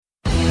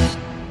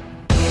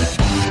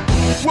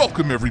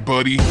Welcome,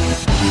 everybody, to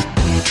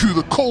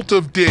the Cult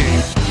of Dave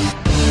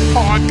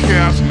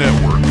Podcast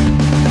Network.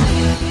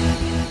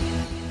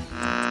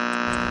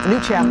 A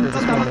new chapter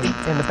this morning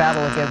in the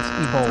battle against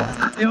Ebola.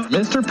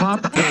 Mr.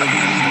 Pop.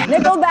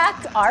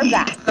 Nickelback are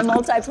back. The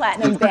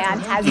multi-platinum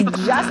band has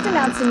just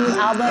announced a new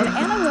album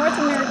and a North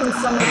American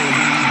summer.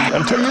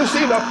 Until you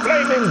see the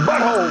flaming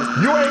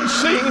butthole, you ain't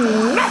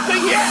seen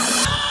nothing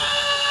yet!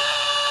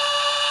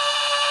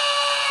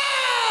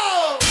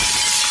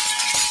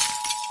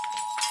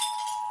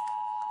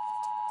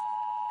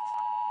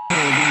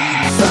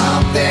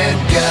 Something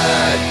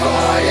good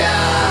for ya.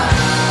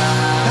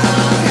 How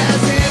long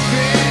has it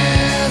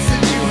been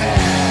since you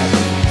had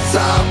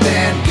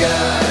something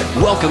good?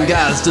 Welcome,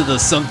 guys, to the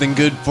Something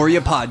Good For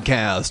You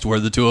podcast, where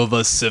the two of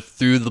us sift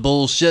through the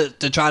bullshit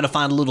to try to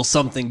find a little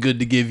something good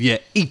to give you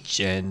each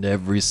and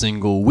every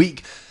single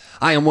week.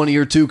 I am one of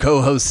your two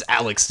co-hosts,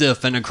 Alex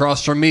Stiff, and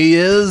across from me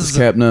is...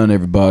 Cap Nunn,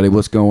 everybody.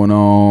 What's going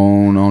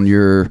on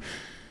your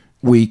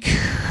week?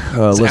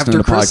 Listening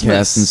to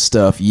podcasts and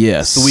stuff.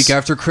 Yes. The week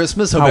after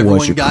Christmas. Hope How was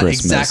everyone your got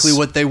Christmas? exactly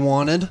what they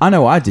wanted. I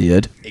know I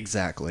did.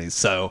 Exactly.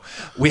 So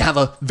we have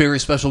a very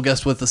special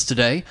guest with us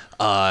today.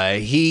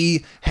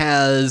 He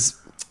has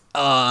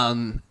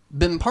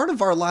been part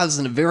of our lives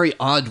in a very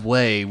odd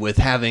way with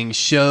having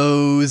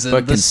shows. And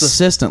But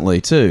consistently,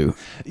 too.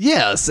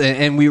 Yes,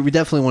 and we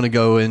definitely want to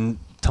go and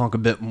talk a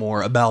bit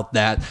more about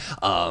that.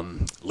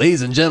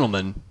 Ladies and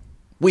gentlemen,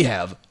 we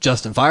have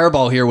Justin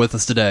Fireball here with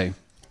us today.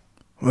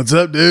 What's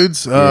up,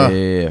 dudes? Yeah.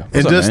 And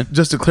What's up, man?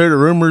 just to clear the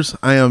rumors,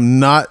 I am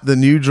not the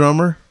new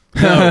drummer.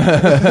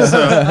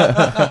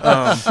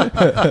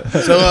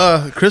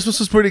 So Christmas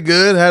was pretty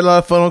good. Had a lot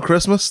of fun on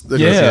Christmas.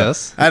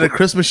 Yes. I had a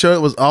Christmas show.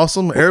 It was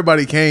awesome.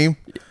 Everybody came.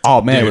 Oh,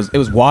 man, it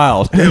was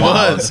wild. It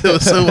was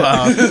so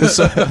wild.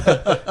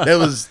 It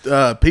was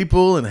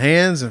people and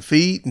hands and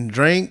feet and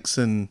drinks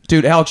and.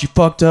 Dude, Alex, you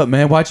fucked up,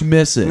 man. Why'd you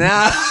miss it?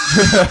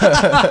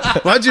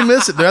 Why'd you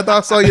miss it, dude? I thought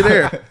I saw you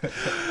there.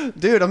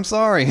 Dude, I'm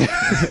sorry. You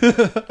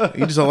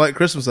just don't like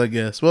Christmas, I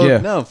guess. Well, Yeah.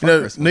 No, fuck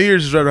Christmas. New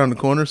Year's is right around the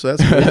corner, so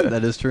that's good.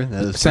 That is true.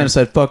 That is true. Santa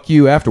said, fuck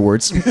you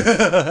afterwards.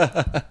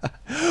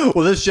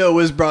 Well, this show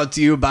is brought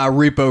to you by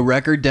Repo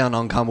Record down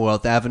on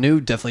Commonwealth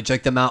Avenue. Definitely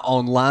check them out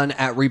online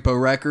at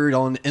Repo Record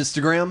on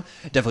Instagram.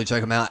 Definitely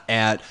check them out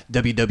at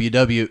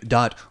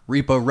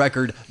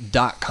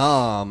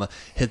www.reporecord.com.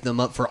 Hit them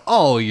up for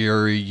all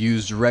your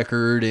used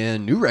record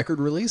and new record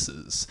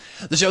releases.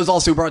 The show is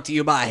also brought to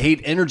you by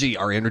Hate Energy,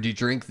 our energy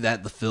drink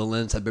that the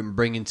fill-ins have been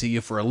bringing to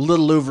you for a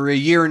little over a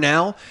year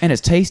now. And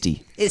it's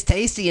tasty. It's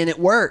tasty and it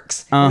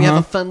works. We have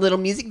a fun little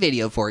music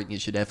video for it, and you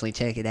should definitely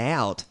check it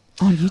out.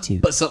 On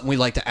YouTube. But something we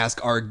like to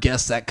ask our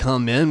guests that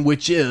come in,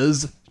 which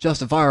is,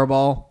 Justin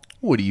Fireball,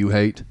 what do you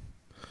hate?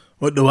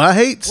 What do I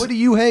hate? What do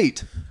you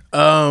hate? Is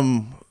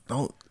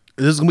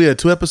this gonna be a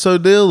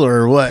 2-episode deal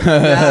or what?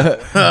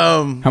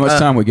 How much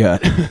time we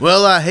got?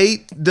 Well, I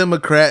hate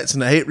Democrats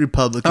and I hate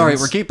Republicans. All right,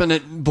 we're keeping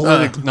it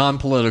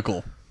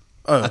non-political.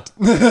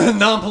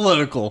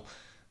 Non-political.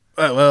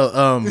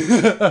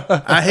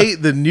 I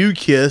hate the new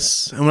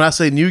Kiss. And when I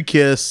say new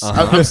Kiss,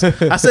 I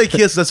say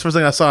Kiss. That's the first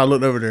thing I saw. I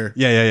looked over there.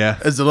 Yeah.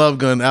 It's the Love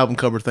Gun album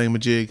cover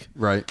thingamajig.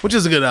 Right. Which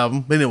is a good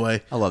album. But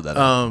anyway. I love that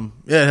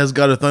Yeah, it has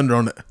God of Thunder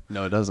on it.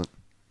 No, it doesn't.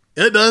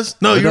 It does.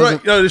 No, It you're doesn't.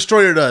 right. No,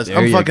 Destroyer does. There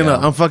I'm you fucking go.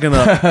 up. Fuck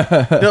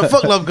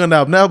Love Gun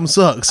album. The album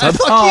sucks. Fuck you.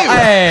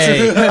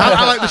 Hey.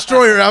 I like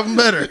Destroyer album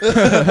better.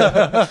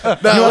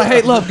 I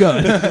hate Love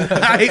Gun.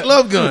 I hate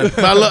Love Gun.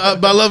 But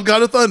I love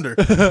God of Thunder.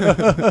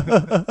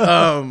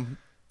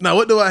 Now,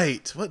 what do I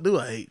hate? I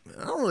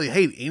don't really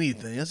hate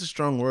anything. That's a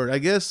strong word. I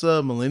guess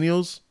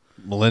millennials.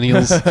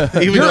 Millennials.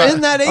 Even You're though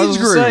in that I age was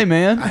group. gonna say,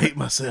 man. I hate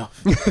myself.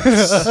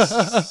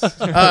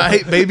 I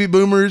hate baby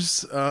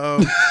boomers.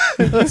 Let's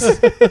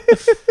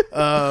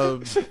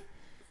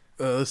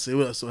see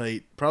what else do I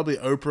hate. Probably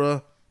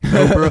Oprah.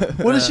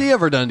 What has she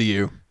ever done to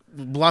you?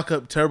 Block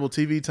up terrible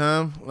TV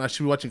time when I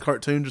should be watching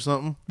cartoons or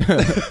something.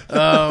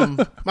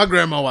 My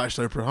grandma watched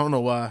Oprah. I don't know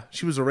why.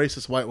 She was a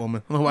racist white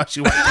woman. I don't know why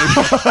she watched Oprah.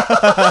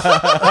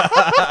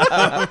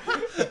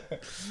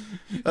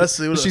 Let's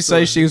see. What Did she else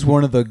say she was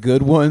one of the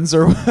good ones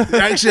or what?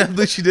 Actually, I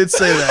believe she did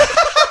say that.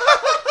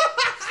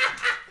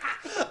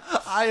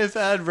 I have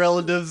had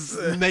relatives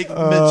make mention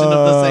of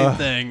the same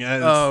thing.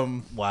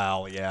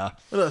 Wow, yeah.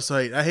 What else do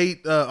I hate? I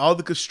hate all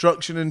the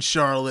construction in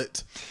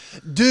Charlotte.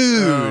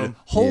 Dude,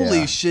 holy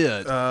yeah.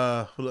 shit.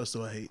 What else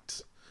do I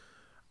hate?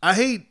 I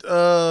hate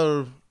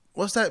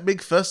what's that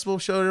big festival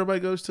show everybody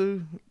goes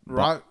to?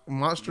 Rock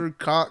Monster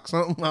Cock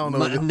something? I don't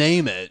know.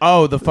 Name it.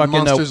 Oh, the fucking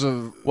Monsters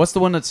of... what's the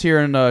one that's here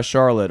in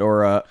Charlotte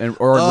or in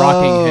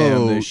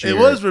Rockingham this year? It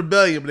was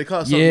Rebellion, but they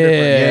call it something Yeah.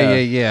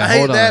 different. Yeah. I hate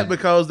Hold that on.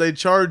 because they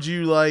charge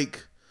you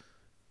like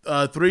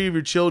 3 of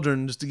your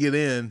children just to get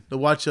in to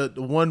watch the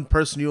one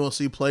person you want to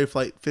see play for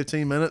like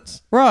 15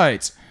 minutes.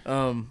 Right.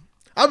 I'll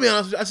be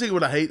honest with you, I see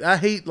what I hate. I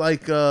hate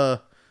like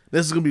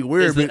This is gonna be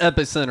weird. It's the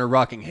Epicenter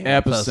Rockingham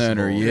Festival.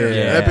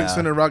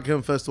 Epicenter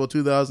Rockingham Festival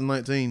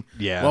 2019.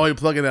 Yeah. While you're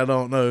plugging it, I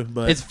don't know,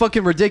 but It's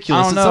fucking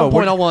ridiculous. I don't At know. some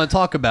point, I want to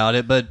talk about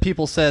it, but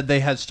people said they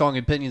had strong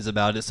opinions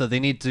about it, so they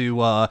need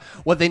to.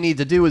 What they need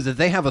to do is, if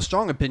they have a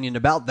strong opinion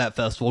about that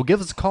festival, give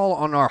us a call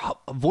on our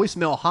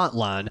voicemail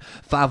hotline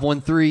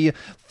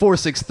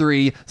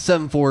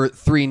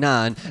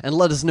 513-463-7439, and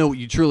let us know what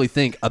you truly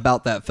think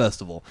about that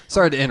festival.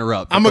 Sorry to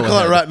interrupt. I'm gonna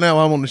call it right now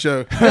while I'm on the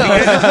show.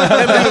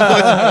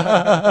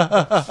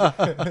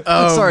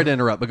 Sorry to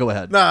interrupt, but go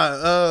ahead.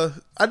 I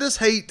just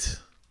hate.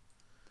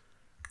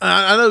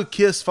 I know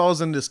Kiss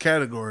falls in this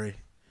category,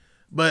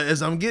 but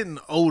as I'm getting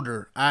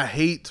older, I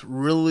hate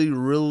really,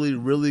 really,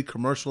 really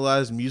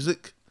commercialized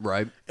music.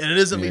 Right. And it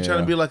isn't me trying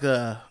to be like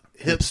a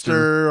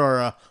hipster or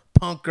a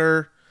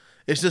punker.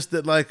 It's just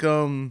that, like, I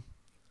don't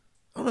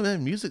know,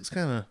 man. Music's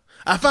kind of.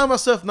 I find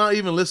myself not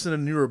even listening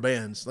to newer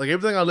bands. Like,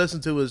 everything I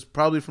listen to is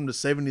probably from the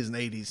 70s and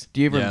 80s.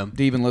 Do you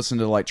even listen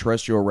to like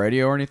terrestrial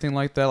radio or anything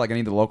like that? Like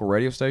any of the local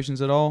radio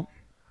stations at all?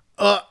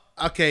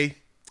 Okay.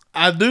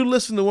 I do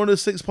listen to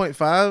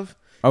 106.5.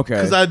 Okay.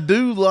 Because I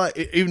do like,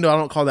 even though I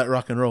don't call that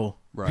rock and roll.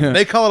 Right.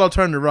 They call it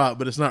alternative rock,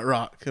 but it's not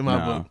rock in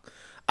my book.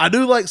 I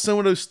do like some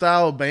of those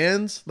style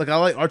bands. Like, I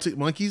like Arctic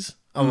Monkeys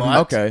a lot.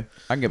 Okay.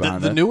 I can get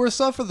behind The that. newer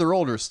stuff or their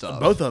older stuff?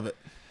 Both of it.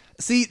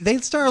 See, they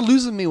started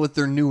losing me with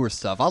their newer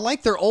stuff. I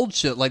like their old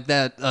shit, like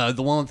that,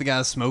 the one with the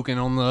guy smoking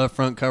on the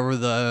front cover,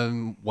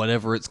 the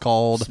whatever it's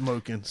called.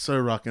 Smoking. So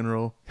rock and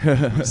roll.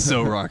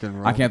 So rock and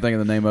roll. I can't think of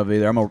the name of it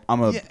either. I'm a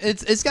Yeah,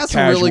 it's got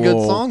some really good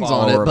casual songs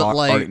on it, follower of but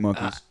like, Arctic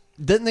Monkeys.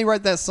 didn't they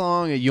write that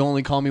song, "You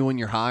Only Call Me When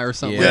You're High" or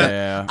something? Yeah. Like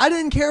that? I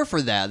didn't care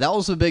for that. That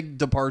was a big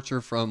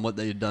departure from what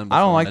they had done before.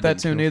 I don't like that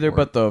didn't tune care either, for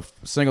but it. the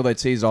single they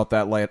teased off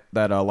that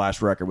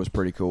last record was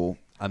pretty cool.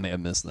 I may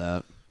have missed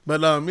that.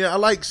 But yeah, I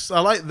like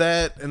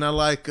that, and I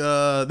like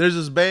there's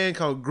this band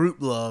called Group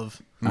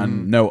Love. I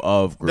know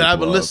of Group That I've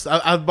been Love.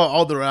 listening. I've bought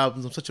all their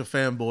albums. I'm such a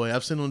fanboy.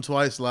 I've seen them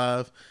twice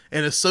live,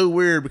 and it's so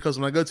weird because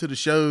when I go to the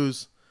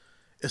shows,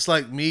 it's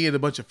like me and a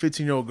bunch of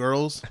 15-year-old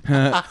girls.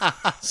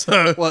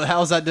 So Well,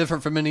 how's that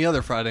different from any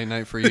other Friday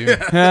night for you? no,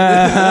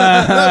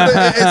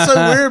 but it's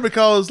so weird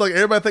because like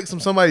everybody thinks I'm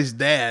somebody's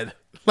dad.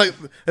 Like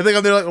they think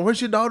I'm there. Like, where's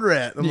your daughter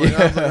at? I'm like,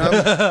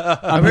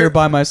 I'm here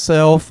by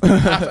myself.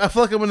 I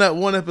feel like I'm in that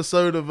one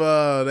episode of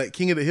that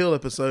King of the Hill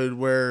episode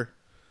where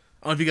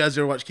I don't know if you guys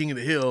ever watch King of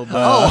the Hill. But,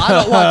 Oh, I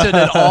don't watch it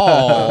at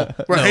all.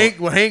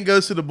 where Hank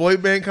goes to the boy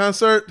band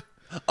concert.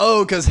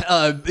 Oh, because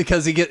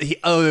it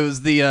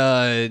was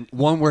the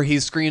one where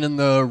he's screening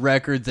the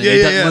records and he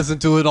Yeah, doesn't yeah. listen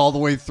to it all the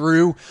way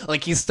through.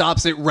 Like he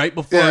stops it right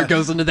before Yeah. it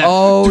goes into that.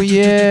 Oh,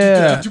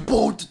 yeah.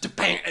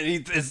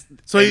 And it's,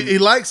 So he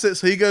likes it,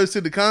 so he goes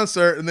to the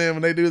concert, and then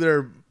when they do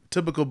their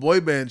typical boy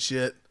band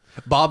shit,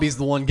 Bobby's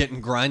the one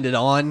getting grinded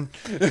on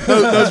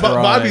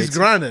Bobby's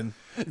grinding.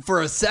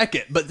 for a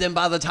second, but then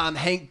by the time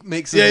Hank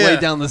makes his Yeah, way yeah.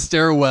 down the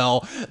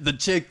stairwell, the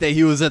chick that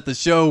he was at the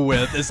show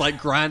with is like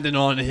grinding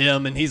on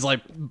him, and he's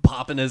like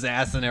popping his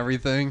ass and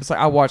everything. It's like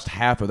I watched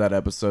half of that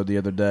episode the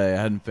other day.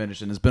 I hadn't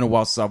finished it. And it's been a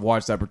while since I've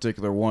watched that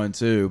particular one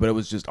too, but it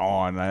was just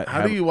on.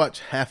 How do you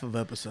watch half of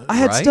episodes? I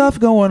had Right? stuff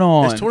going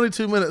on. It's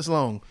 22 minutes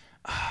long.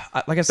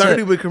 Like I 30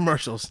 said, with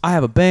commercials. I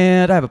have a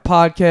band, I have a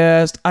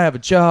podcast, I have a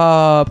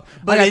job.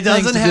 But I he got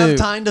things doesn't to have do.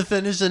 time to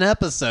finish an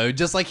episode,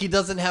 just like he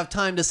doesn't have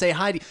time to say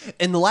hi.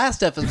 In the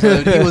last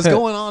episode, he was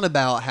going on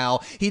about how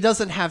he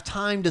doesn't have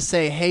time to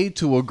say hey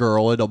to a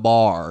girl at a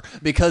bar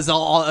because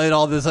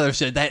all this other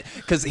shit. That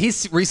because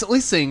he's recently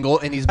single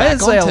and he's I back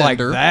didn't on say it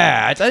Tinder. like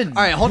that. I didn't.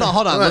 All right, hold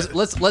on.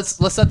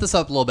 Let's set this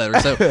up a little better.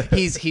 So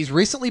he's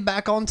recently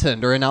back on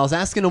Tinder, and I was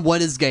asking him what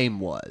his game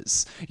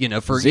was.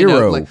 For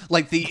Zero.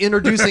 like the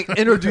introducing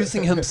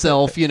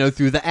himself,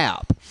 through the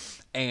app.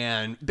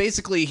 And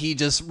basically, he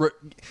just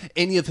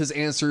any of his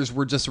answers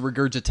were just a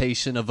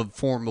regurgitation of a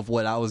form of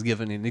what I was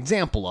giving an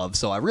example of.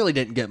 So I really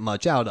didn't get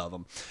much out of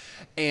him.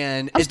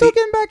 And I'm still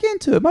getting back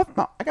into it.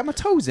 I got my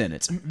toes in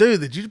it.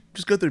 Dude, did you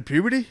just go through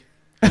puberty?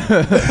 I'm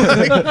still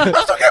getting back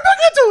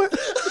into it.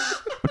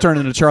 I'm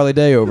turning into Charlie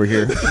Day over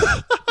here.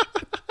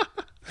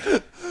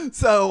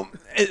 So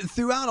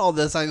throughout all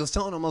this, I was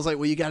telling him, I was like,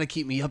 well, you got to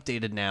keep me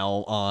updated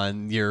now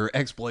on your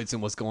exploits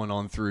and what's going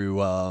on through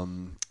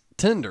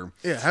Tinder.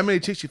 Yeah, how many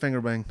chicks you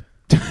finger banged?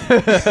 In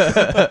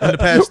the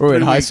past We're 3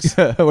 in high weeks.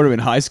 school. What are we in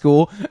high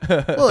school?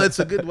 Well, it's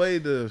a good way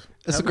to.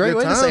 It's have a great good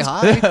way to say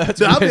time. hi.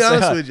 Dude, I'll be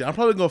honest with you. I'm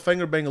probably gonna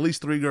finger bang at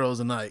least 3 girls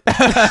a night.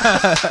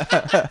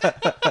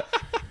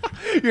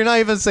 You're not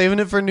even saving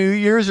it for New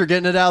Year's. You're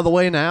getting it out of the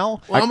way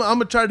now. Well, I'm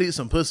gonna try to eat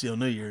some pussy on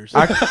New Year's.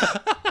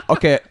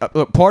 Okay,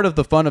 look, part of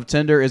the fun of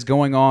Tinder is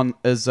going on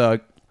is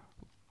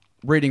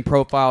reading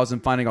profiles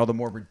and finding all the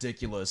more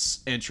ridiculous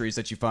entries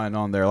that you find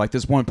on there. Like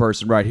this one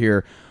person right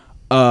here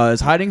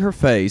is hiding her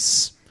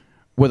face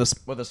with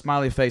a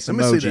smiley face Let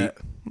me emoji. see that.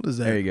 What is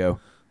that? There you go.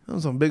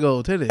 Those some big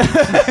old titties.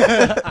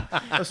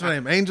 What's her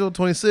name? Angel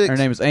 26. Her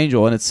name is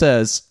Angel, and it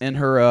says in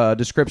her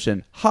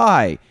description,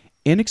 "Hi,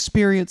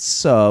 inexperienced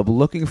sub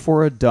looking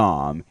for a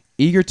dom,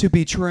 eager to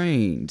be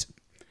trained."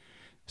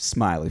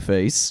 Smiley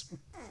face.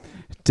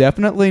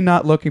 Definitely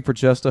not looking for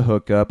just a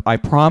hookup. I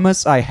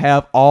promise I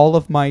have all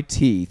of my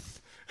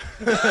teeth.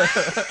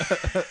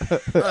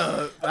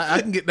 I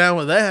can get down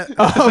with that.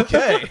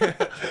 Okay.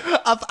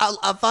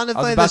 I find it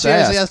funny about that she to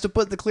actually ask. has to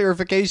put the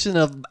clarification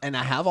of, and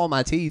I have all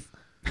my teeth.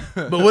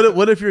 But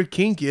what if your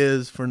kink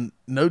is for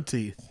no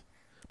teeth?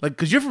 Like,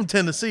 cause you're from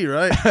Tennessee,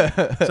 right?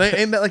 So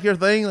ain't that like your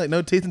thing? Like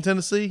no teeth in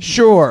Tennessee?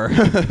 Sure.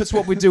 That's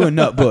what we do in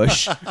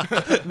Nutbush.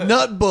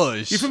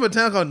 Nutbush. You're from a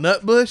town called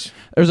Nutbush?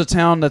 There's a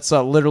town that's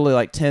literally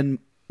like 10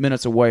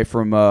 minutes away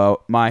from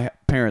my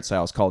parents'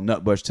 house called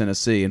Nutbush,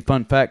 Tennessee. And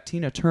fun fact,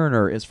 Tina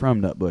Turner is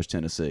from Nutbush,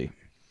 Tennessee.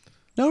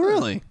 No,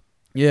 really.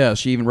 Yeah,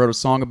 she even wrote a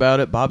song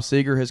about it. Bob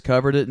Seger has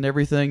covered it and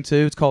everything,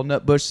 too. It's called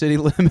Nutbush City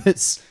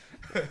Limits.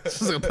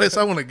 This is like a place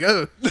I want to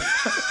go.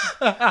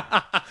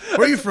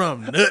 Where you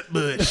from?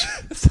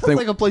 Nutbush. Sounds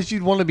like a place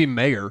you'd want to be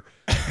mayor.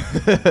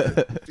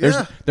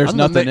 Yeah. There's I'm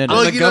nothing in it.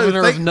 I'm the governor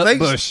of thanks,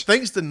 Nutbush.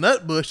 thanks to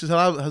Nutbush is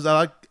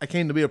how I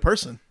came to be a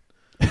person.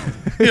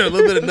 You know, a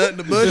little bit of nut in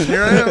the bush, and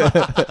here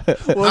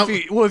I am.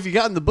 Well, if you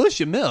got in the bush,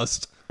 you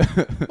missed.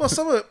 Well,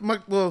 some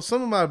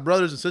of my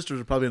brothers and sisters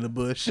are probably in the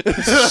bush.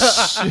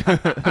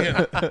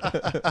 Yeah.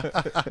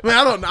 I mean,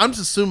 I don't know. I'm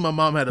just assuming my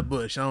mom had a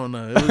bush. I don't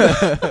know.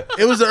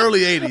 It was the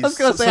early '80s. I was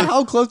gonna say,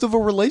 how close of a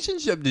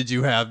relationship did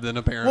you have then?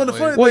 Apparently, Well, the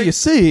funny Well, thing, you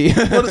see.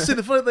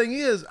 the funny thing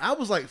is, I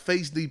was like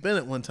face deep in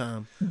it one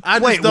time. I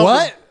just Wait, don't-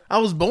 what? I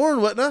was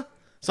born, wasn't I?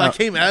 So I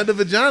came out of the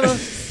vagina.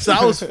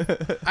 So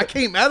I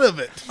came out of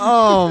it.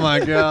 oh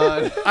my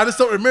god, I just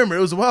don't remember. It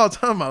was a wild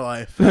time in my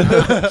life.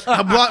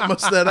 I blocked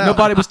most of that out.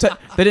 Nobody was.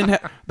 They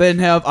didn't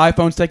have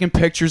iPhones taking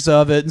pictures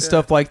of it and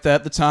stuff like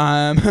that at the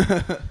time.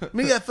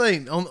 Me, that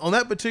thing on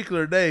that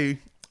particular day,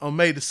 on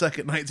May the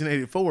 2nd,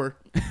 1984,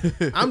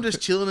 I'm just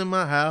chilling in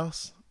my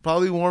house,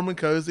 probably warm and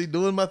cozy,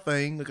 doing my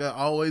thing like I've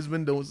always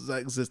been doing since I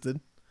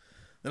existed.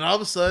 Then all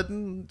of a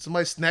sudden,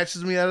 somebody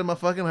snatches me out of my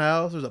fucking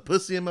house. There's a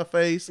pussy in my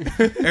face.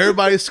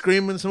 Everybody's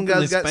screaming. Some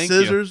guy's They got spank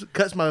scissors,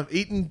 cuts my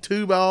eating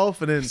tube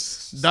off, and then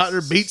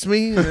doctor beats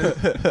me.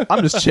 And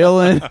I'm just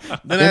chilling in I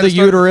had the to start-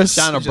 uterus.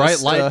 shine a bright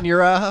just, light in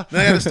your eye.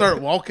 then I got to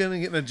start walking and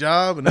getting a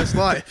job, and that's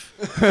life.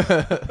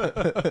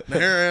 And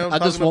here I am I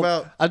just talking want,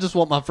 about. I just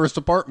want my first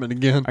apartment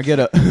again.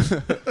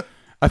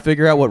 I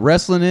figure out what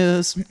wrestling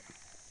is.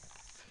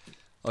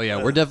 Oh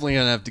yeah, we're definitely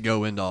gonna have to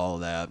go into all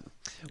of that.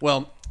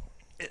 Well,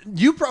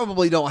 you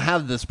probably don't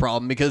have this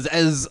problem because,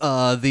 as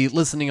the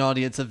listening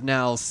audience have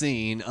now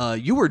seen,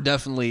 you were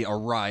definitely a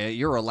riot.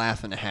 You're a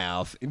laugh and a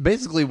half.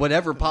 Basically,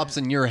 whatever pops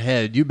in your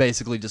head, you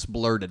basically just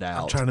blurt it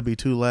out. Trying to be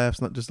two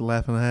laughs, not just a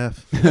laugh and a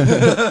half.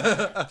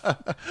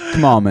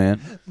 Come on,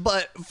 man.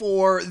 But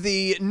for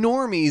the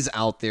normies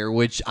out there,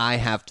 which I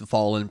have to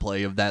fall in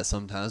play of that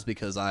sometimes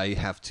because I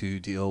have to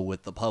deal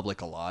with the public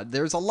a lot,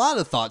 there's a lot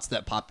of thoughts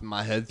that pop in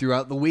my head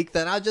throughout the week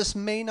that I just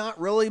may not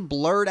really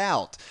blurt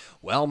out.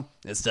 Well,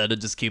 instead of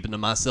just keeping to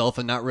myself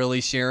and not really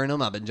sharing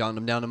them, I've been jotting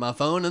them down to my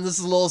phone, and this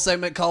is a little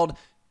segment called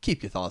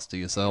Keep Your Thoughts to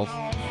Yourself.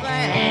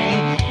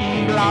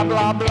 Blah,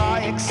 blah, blah,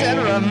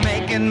 etc.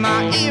 Making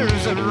my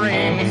ears a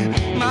ring.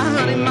 My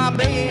honey, my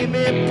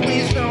baby,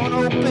 please don't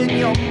open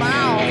your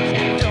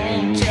mouth.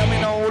 Don't tell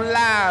me no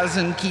lies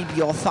and keep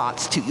your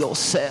thoughts to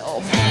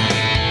yourself.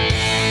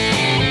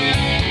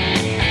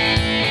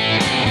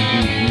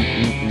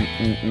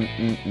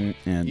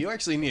 And You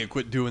actually need to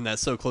quit doing that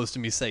so close to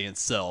me saying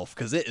self,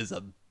 because it is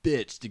a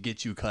bitch to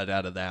get you cut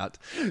out of that.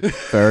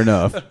 fair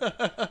enough.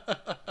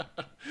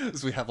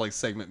 So we have like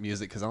segment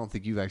music, because I don't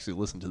think you've actually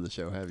listened to the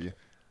show, have you?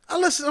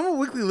 I'm a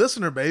weekly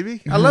listener,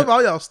 baby. I love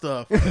all y'all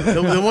stuff.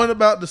 The one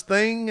about this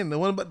thing, and the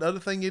one about the other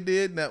thing you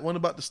did, and that one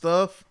about the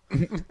stuff,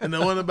 and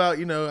the one about, I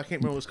can't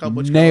remember what it's called.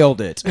 What you call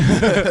Nailed it.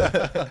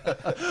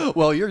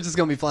 Well, you're just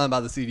going to be flying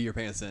by the seat of your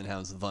pants and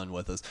having some fun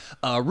with us.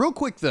 Real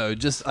quick, though,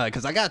 just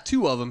because I got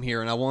two of them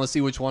here, and I want to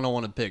see which one I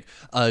want to pick.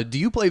 Do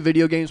you play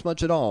video games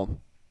much at all?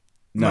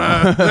 No.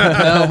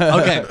 No?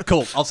 Okay,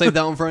 cool. I'll save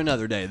that one for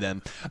another day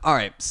then. All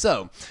right,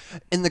 so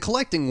in the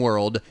collecting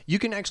world, you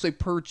can actually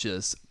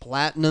purchase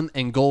platinum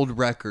and gold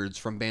records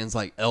from bands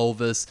like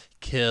Elvis,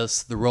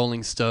 Kiss, the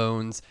Rolling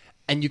Stones,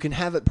 and you can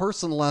have it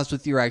personalized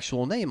with your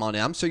actual name on it.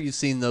 I'm sure you've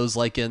seen those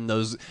like in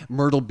those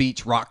Myrtle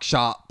Beach rock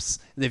shops.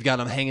 They've got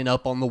them hanging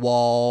up on the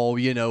wall,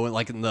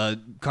 like in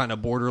the kind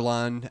of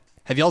borderline.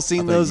 Have y'all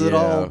seen those at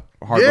all?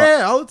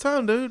 Yeah, all the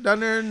time, dude. Down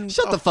there in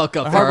Shut the fuck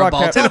up, Hard Rock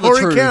Fireball. Ca- Tell the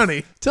Horry truth.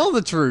 County. Tell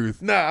the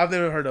truth. No, I've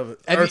never heard of it.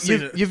 Or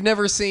seen it. You've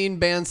never seen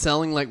bands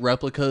selling like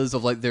replicas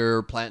of like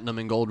their platinum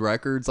and gold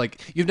records? Like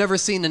you've never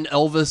seen an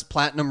Elvis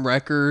platinum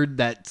record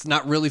that's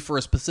not really for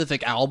a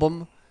specific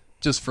album,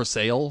 just for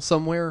sale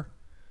somewhere?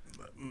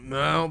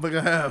 No, I don't think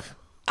I have.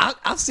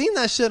 I've seen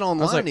that shit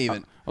online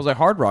even. I was like,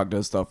 Hard Rock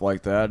does stuff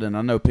like that, and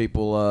I know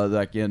people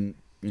like in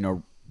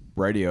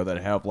radio that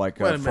have like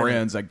Wait a minute.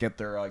 friends that get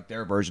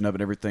their version of it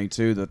and everything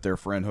too, that their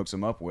friend hooks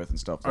them up with and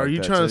stuff. Are like you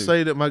that, trying to too.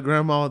 say that my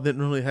grandma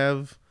didn't really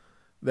have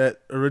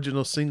that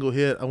original single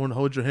hit, I Want to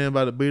Hold Your Hand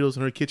by the Beatles,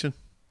 in her kitchen?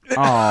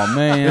 Oh Is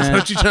man!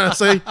 what you trying to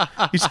say?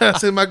 You trying to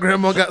say my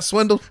grandma got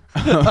swindled?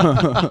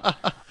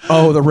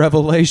 Oh, the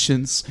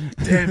revelations.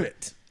 Damn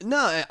it.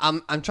 No,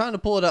 I'm trying to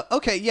pull it up.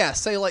 Okay, yeah,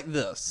 say like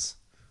this.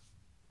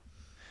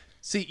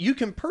 See, you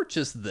can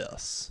purchase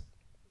this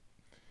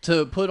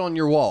to put on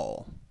your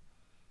wall.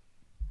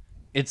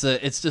 It's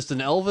just an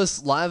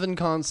Elvis live in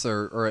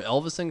concert or an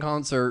Elvis in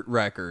concert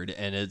record,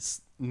 and it's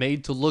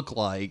made to look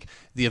like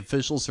the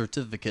official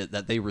certificate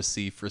that they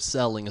receive for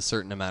selling a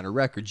certain amount of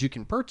records. You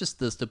can purchase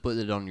this to put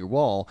it on your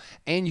wall,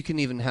 and you can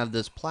even have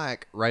this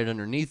plaque right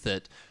underneath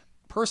it,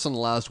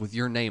 personalized with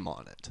your name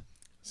on it.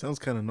 Sounds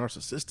kind of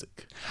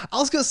narcissistic. I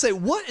was gonna say,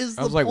 what is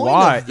the I was like, point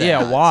why? of that?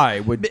 Yeah,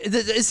 why would?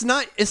 It's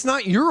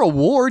not your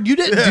award. You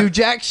didn't do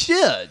jack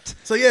shit.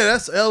 So yeah,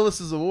 that's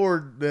Elvis's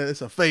award.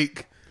 It's a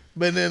fake,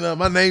 but then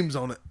my name's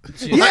on it.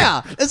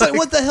 Yeah, it's like,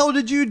 what the hell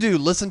did you do?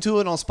 Listen to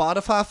it on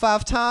Spotify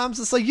 5 times?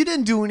 It's like you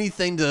didn't do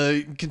anything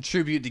to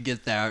contribute to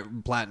get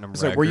that platinum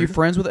It's record. like, were you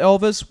friends with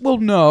Elvis? Well,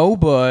 no,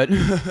 but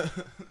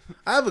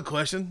I have a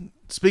question.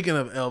 Speaking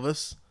of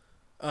Elvis,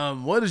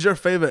 what is your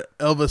favorite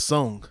Elvis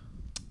song?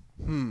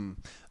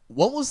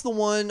 What was the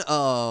one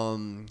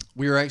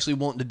we were actually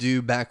wanting to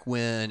do back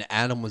when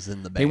Adam was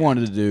in the band? he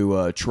wanted to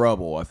do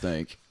Trouble, I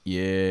think.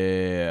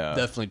 Yeah.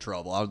 Definitely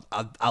Trouble.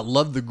 I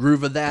love the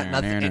groove of that. And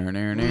I think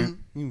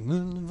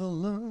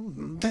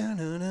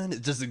it's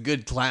just a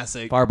good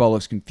classic. Fireball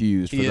looks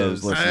confused for He those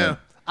is. listening.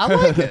 I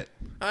like it.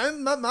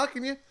 I'm not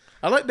knocking you.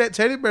 I like that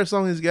teddy bear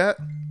song he's got.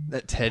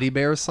 That teddy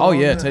bear song. Oh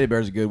yeah, Teddy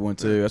Bear's a good one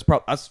too.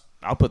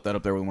 I'll put that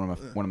up there with one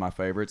of my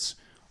favorites.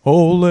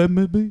 Oh, let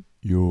me be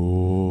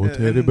your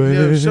teddy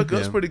bear. Yeah, Shook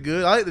Up's pretty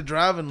good. I like to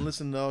drive and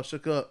listen to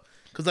Shook Up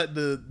because like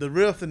the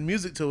riff and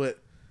music to it,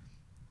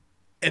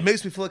 it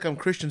makes me feel like I'm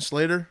Christian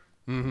Slater.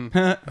 Mm-hmm.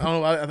 I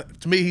don't know.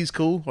 To me, he's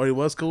cool, or he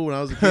was cool when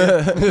I was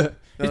a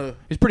kid.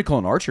 He's pretty cool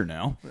in Archer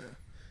now.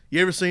 You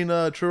ever seen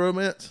True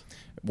Romance?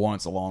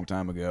 Once a long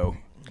time ago.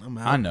 I'm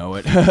out. I know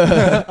it.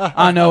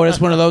 I know it. It's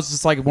one of those.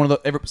 It's like one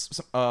of the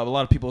a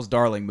lot of people's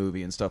darling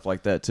movie and stuff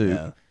like that too.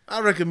 Yeah.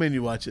 I recommend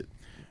you watch it.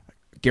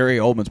 Gary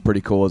Oldman's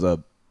pretty cool as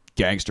a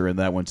gangster in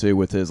that one too,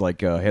 with his like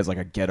he has like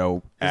a ghetto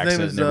His accent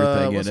name is and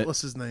everything in it.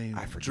 what's his name?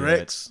 I forget.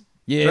 Drex.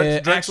 Yeah,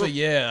 Drexel? actually,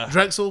 yeah,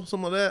 Drexel,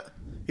 something like that.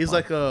 He's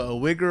like a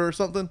wigger or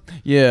something.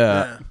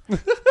 yeah.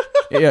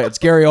 Yeah, it's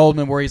Gary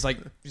Oldman where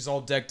he's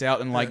all decked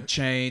out in like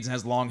chains and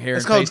has long hair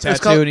and face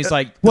tattoo, and he's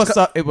like, "What's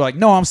up?" It was like,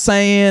 "No, I'm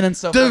saying," and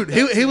stuff. Dude,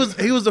 like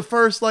that. he was the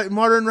first like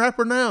modern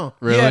rapper now.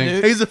 Really? Yeah,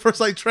 dude. He's the first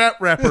like trap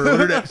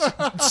rapper.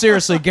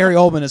 Seriously, Gary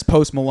Oldman is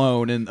Post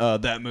Malone in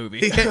that movie.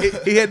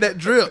 he had that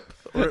drip.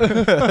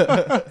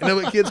 You know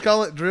what kids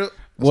call it? Drip.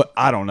 What?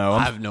 I don't know.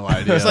 I have no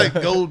idea. It's like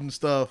gold and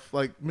stuff,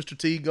 like Mr.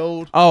 T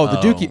Gold. Oh,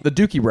 the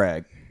Dookie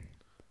rag.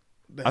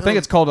 I think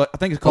it's called what?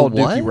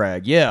 Dookie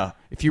rag. Yeah,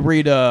 if you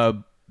read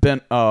Ben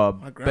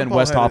grandpa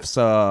Westhoff's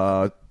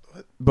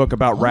book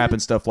about rap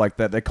and stuff like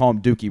that, they call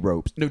them Dookie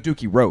ropes. No,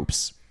 Dookie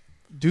ropes.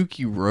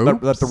 Dookie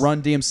Ropes. The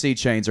Run DMC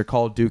chains are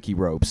called Dookie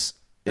ropes.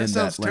 That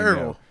sounds lingo.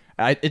 terrible.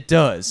 It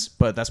does,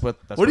 but that's what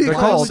What do you they're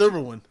call the called. silver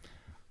one?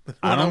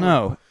 I don't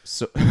know.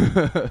 So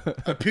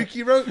A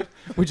pukey rope?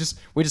 we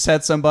just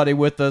had somebody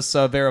with us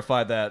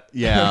verify that.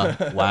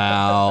 Yeah.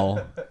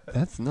 Wow.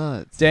 That's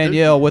nuts.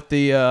 Danielle with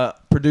the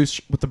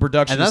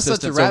production And that's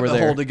such a assistants rabbit over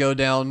there. hole to go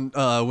down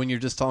when you're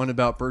just talking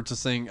about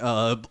purchasing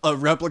a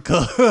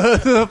replica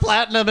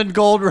platinum and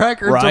gold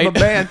record Right. of a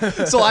band.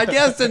 So I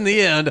guess in the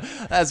end,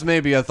 that's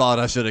maybe a thought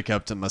I should have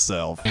kept to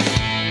myself.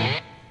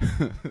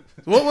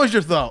 What was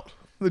your thought?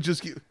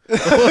 Just just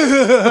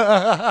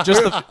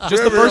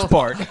the first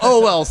part.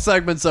 Oh well,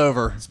 segment's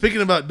over. speaking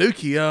about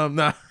Dookie,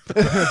 nah.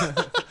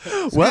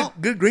 Well,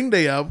 good Green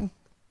Day album.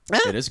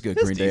 It is a good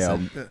Green Day decent.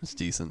 album. It's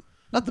decent.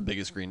 Not the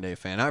biggest Green Day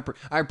fan.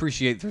 I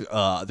appreciate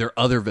their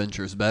other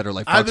ventures better,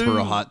 like I do.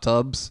 Foxborough Hot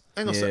Tubs.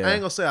 I ain't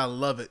gonna say I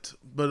love it,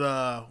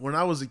 but when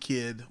I was a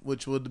kid,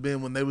 which would have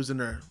been when they was in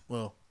their,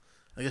 well,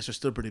 I guess they're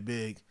still pretty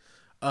big.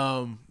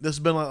 This has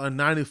been like a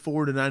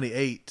 94 to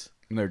 98.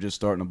 And they're just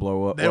starting to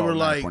blow up. They were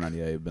like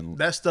 98 been,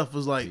 that stuff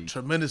was like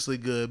tremendously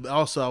good. But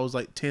also, I was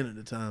like 10 at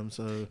the time,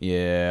 so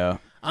yeah.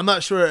 I'm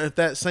not sure if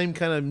that same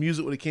kind of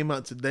music would have came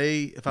out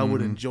today if I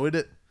would have enjoyed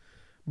it.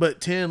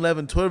 But 10,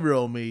 11,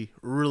 12-year-old me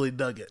really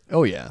dug it.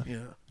 Oh yeah. Yeah.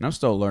 And I'm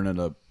still learning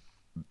the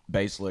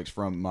bass licks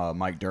from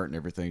Mike Dirt and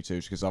everything too,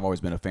 because I've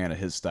always been a fan of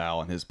his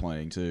style and his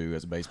playing too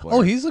as a bass player.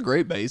 Oh, he's a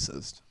great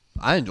bassist.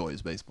 I enjoy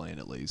his bass playing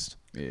at least.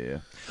 yeah.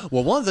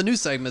 Well, one of the new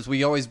segments,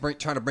 we always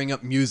try to bring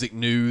up music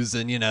news,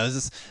 and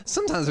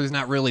sometimes there's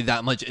not really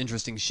that much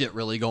interesting shit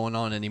really going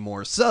on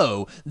anymore.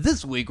 So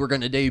this week we're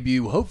going to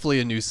debut hopefully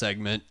a new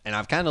segment, and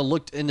I've kind of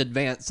looked in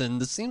advance, and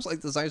this seems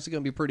like this is actually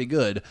going to be pretty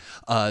good.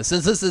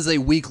 Since this is a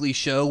weekly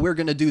show, we're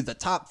going to do the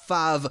top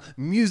 5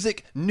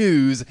 music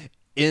news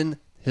in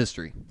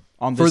history.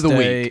 On for this the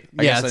day, week.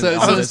 I Yeah, guess so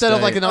on this instead of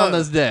day. like an on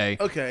this day.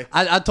 Okay.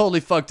 I totally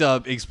fucked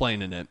up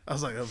explaining it. I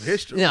was like, of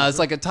history. Yeah, it's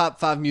like a top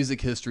 5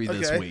 music history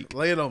this Okay, week.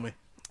 lay it on me.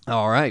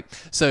 All right.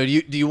 So do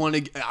you want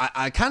to?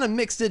 I kind of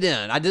mixed it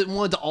in. I didn't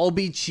want it to all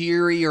be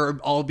cheery or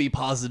all be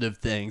positive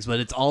things, but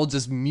it's all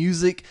just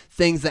music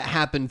things that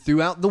happened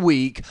throughout the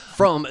week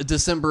from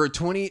December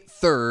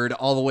 23rd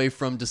all the way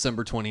from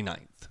December 29th.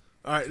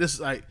 All right, this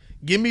is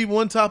give me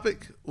one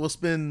topic. We'll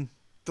spend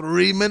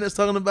 3 minutes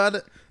talking about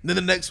it. Then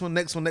the next one.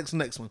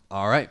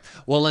 All right.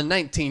 Well, in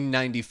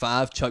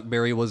 1995, Chuck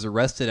Berry was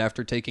arrested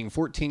after taking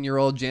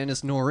 14-year-old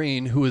Janice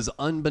Noreen, who is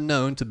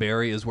unbeknown to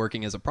Berry is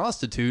working as a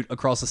prostitute,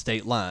 across a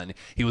state line.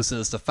 He was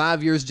sentenced to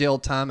 5 years jail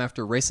time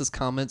after racist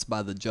comments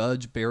by the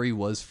judge. Berry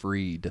was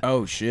freed.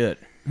 Oh shit!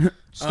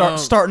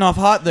 Starting off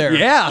hot there.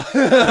 Yeah.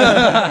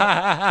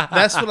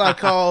 That's what I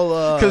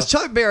call. Because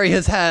Chuck Berry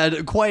has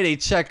had quite a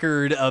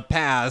checkered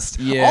past,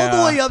 Yeah. all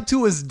the way up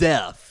to his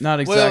death. Not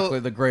exactly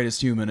the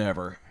greatest human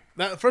ever.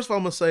 First of all,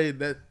 I'm gonna say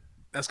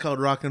that's called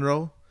rock and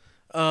roll.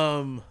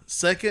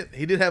 Second,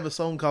 he did have a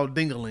song called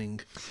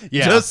 "Ding-a-ling."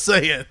 Yeah. Just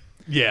saying.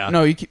 Yeah.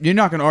 No, you're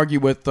not going to argue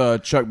with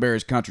Chuck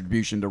Berry's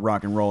contribution to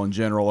rock and roll in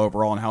general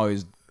overall, and how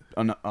he's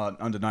an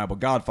undeniable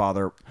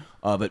godfather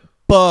of it.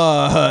 But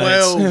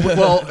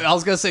Well, I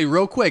was going to say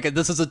real quick,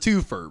 this is a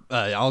twofer.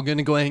 I'm going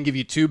to go ahead and give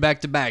you two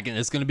back to back, and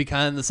it's going to be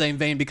kind of in the same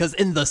vein because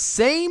in the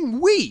same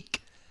week,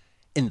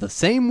 in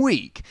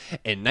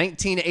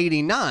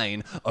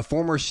 1989, a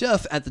former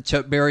chef at the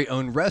Chuck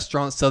Berry-owned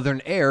restaurant Southern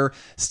Air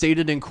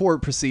stated in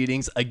court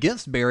proceedings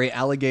against Berry,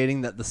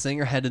 alleging that the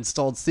singer had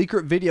installed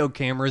secret video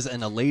cameras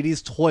in a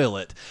ladies'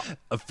 toilet.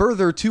 A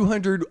further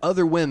 200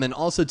 other women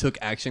also took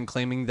action,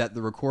 claiming that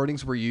the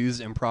recordings were used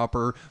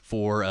improper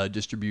for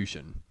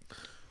distribution.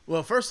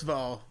 Well, first of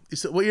all, you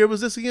said, what year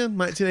was this again?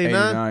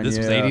 1989? This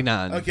was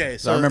 89. Okay,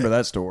 so I remember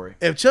that story.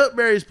 If Chuck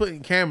Berry's putting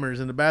cameras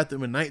in the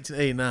bathroom in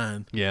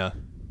 1989, Yeah.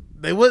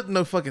 they wasn't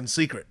no fucking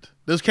secret.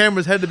 Those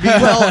cameras had to be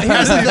Well,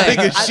 here's the thing. big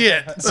as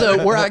shit.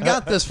 So where I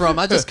got this from,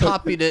 I just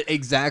copied it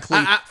exactly.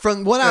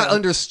 From what I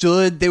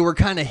understood, they were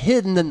kind of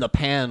hidden in the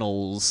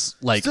panels.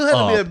 Like, Still had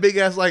to be a up. big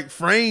ass like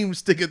frame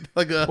sticking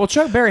like a. Well,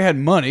 Chuck Berry had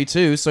money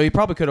too, so he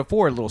probably could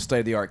afford little state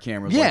of the art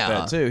cameras Yeah. like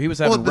that too. He was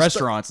having the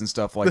restaurants and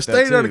stuff like the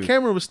that state of too. the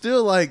camera was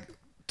still like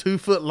 2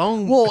 foot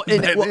long. Well,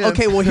 back then.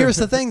 okay. Well, here's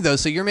the thing, though.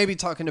 So you're maybe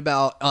talking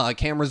about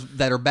cameras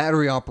that are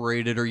battery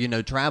operated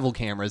or travel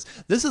cameras.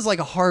 This is like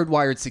a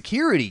hardwired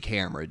security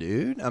camera,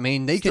 dude. I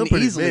mean, they Still can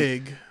pretty easily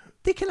big.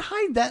 they can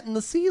hide that in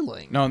the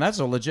ceiling. No, and that's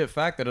a legit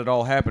fact that it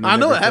all happened. I and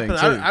know it everything,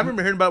 happened. too. I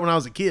remember hearing about it when I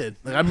was a kid.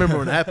 Like I remember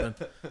when it happened.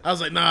 I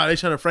was like, nah, they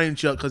trying to frame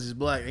Chuck because he's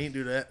black. He ain't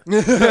do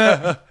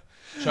that.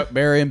 Chuck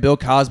Berry and Bill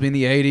Cosby in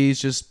the 80s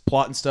just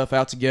plotting stuff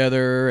out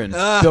together, and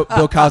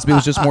Bill Cosby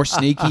was just more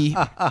sneaky.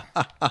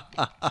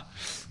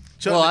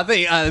 Chuck, Well, I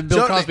think Bill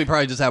Chuck- Cosby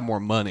probably just had more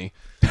money.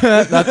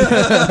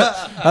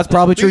 That's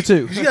probably true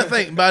too. You gotta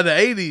think by the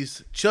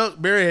 80s, Chuck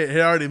Berry had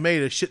already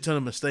made a shit ton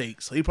of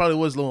mistakes. So he probably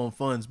was low on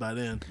funds by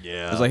then.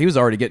 Yeah. It was like he was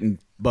already getting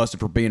busted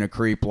for being a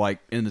creep, like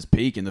in his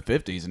peak in the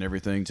 50s and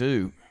everything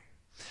too.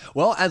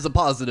 Well, as a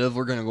positive,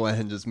 we're gonna go ahead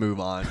and just move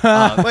on.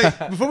 Wait,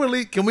 before we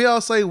leave, can we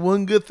all say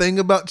one good thing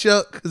about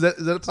Chuck? Is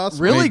that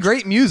possible? Really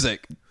great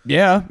music.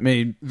 Yeah, I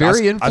mean,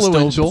 Very I still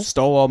influential.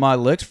 stole all my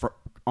licks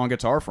on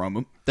guitar from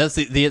him. That's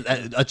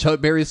a Chuck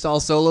Berry style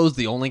solo is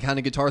the only kind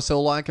of guitar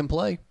solo I can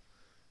play.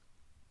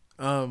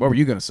 What were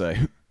you gonna say?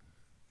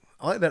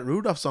 I like that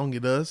Rudolph song he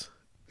does.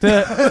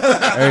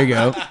 There you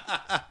go.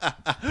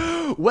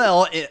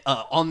 Well,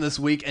 on this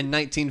week in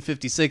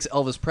 1956,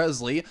 Elvis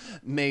Presley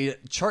made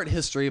chart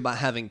history by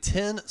having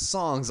 10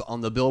 songs on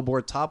the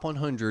Billboard Top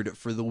 100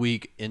 for the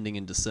week ending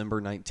in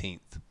December 19th.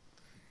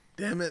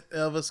 Damn it,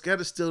 Elvis. Got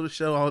to steal the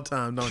show all the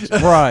time, don't you?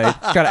 Right,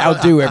 got to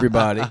outdo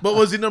everybody. But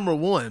was he number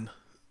one?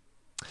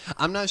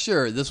 I'm not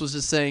sure. This was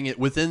just saying it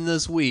within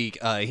this week.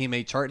 He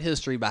made chart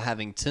history by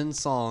having 10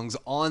 songs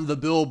on the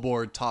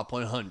Billboard Top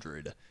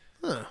 100.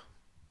 Huh.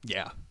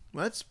 Yeah.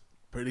 Well, that's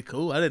pretty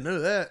cool. I didn't know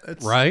that.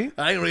 That's, Right?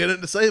 I ain't really got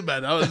nothing to say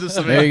about it. I was just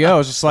There you go.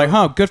 It's just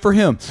like, good for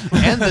him.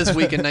 And this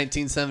week in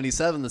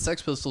 1977, the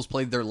Sex Pistols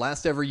played their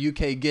last ever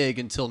UK gig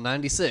until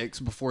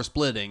 96 before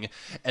splitting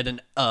at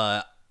an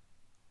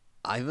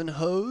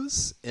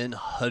Ivanhoe's in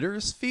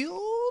Huddersfield.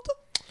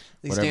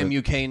 These Whatever. damn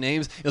UK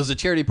names. It was a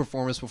charity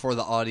performance before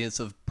the audience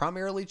of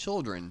primarily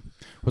children.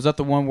 Was that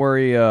the one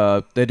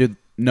where they did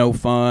No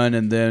Fun,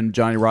 and then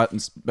Johnny Rotten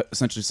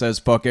essentially says,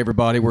 "Fuck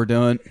everybody, we're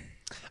done"?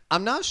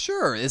 I'm not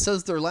sure. It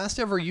says their last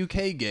ever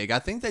UK gig. I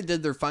think they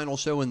did their final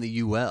show in the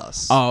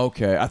US. Oh,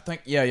 okay. I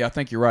think I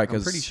think you're right.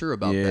 I'm pretty sure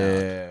about yeah.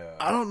 that.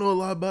 I don't know a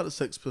lot about the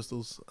Sex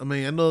Pistols. I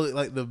mean, I know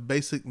like the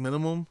basic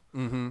minimum.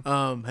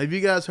 Mm-hmm. Have you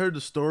guys heard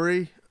the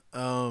story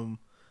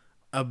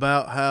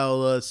about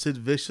how Sid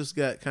Vicious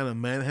got kind of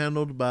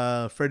manhandled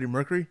by Freddie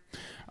Mercury?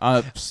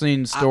 I've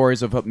seen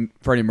stories of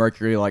Freddie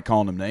Mercury like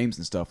calling him names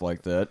and stuff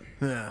like that.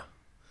 Yeah.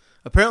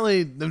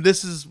 Apparently,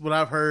 this is what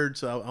I've heard,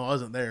 so I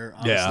wasn't there,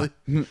 obviously.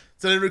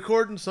 So they're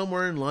recording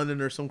somewhere in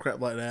London or some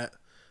crap like that.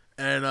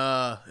 And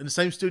in the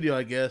same studio,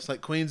 I guess.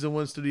 Like Queen's in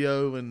one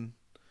studio and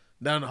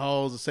down the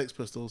halls, the Sex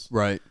Pistols.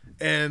 Right.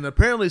 And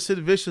apparently Sid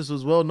Vicious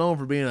was well known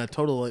for being a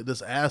total, like,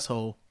 this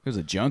asshole. He was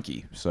a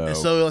junkie, so And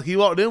so like, he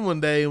walked in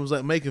one day and was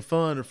like making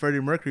fun of Freddie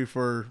Mercury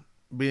for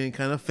being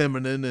kind of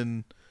feminine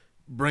and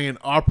bringing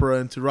opera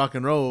into rock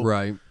and roll.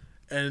 Right.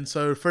 And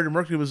so Freddie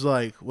Mercury was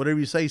like, whatever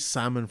you say,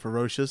 Simon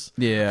Ferocious.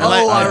 yeah.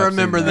 Oh, I have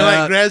remember seen that. And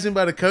like grabs him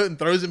by the coat and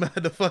throws him out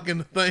the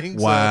fucking thing.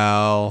 So,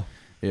 Wow.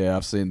 Yeah,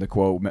 I've seen the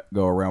quote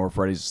go around where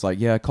Freddie's just like,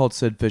 "Yeah, I called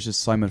Sid Vicious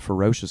Simon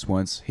Ferocious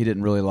once. He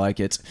didn't really like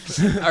it."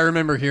 I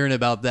remember hearing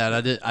about that.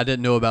 I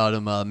didn't know about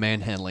him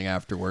manhandling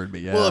afterward,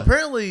 but yeah. Well,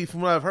 apparently,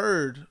 from what I've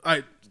heard,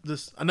 I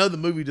know the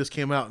movie just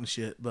came out and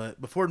shit,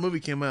 but before the movie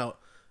came out,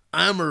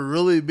 I'm a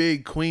really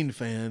big Queen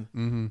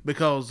fan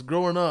because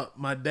growing up,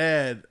 my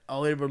dad,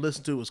 all he ever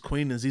listened to was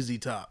Queen and ZZ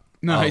Top.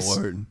 Nice.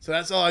 Oh, word. So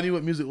that's all I knew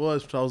what music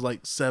was until I was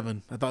like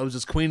 7. I thought it was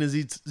just Queen and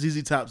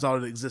ZZ Top's all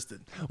that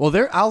existed. Well,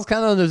 I was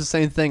kind of under the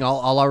same thing.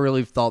 All I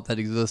really thought that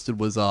existed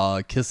was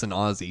Kiss and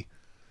Ozzy.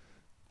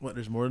 What,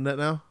 there's more than that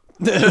now?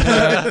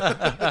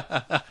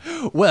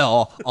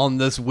 Well, on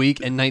this week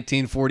in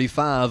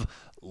 1945,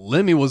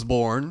 Lemmy was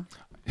born.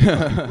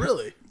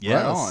 Really?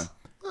 Yes.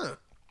 Right on.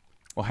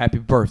 Well, happy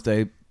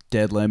birthday,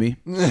 dead Lemmy.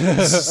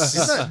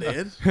 He's not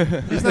dead.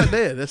 He's not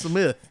dead. That's a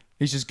myth.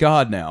 He's just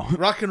God now.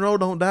 Rock and roll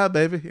don't die,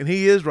 baby, and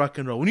he is rock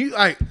and roll. When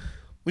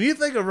you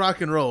think of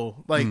rock and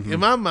roll, like in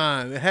my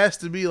mind, it has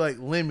to be like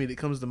Lemmy that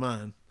comes to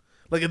mind.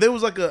 Like if there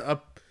was like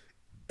a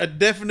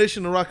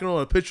definition of rock and roll,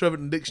 a picture of it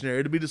in the dictionary,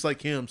 it'd be just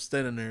like him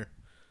standing there,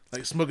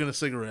 like smoking a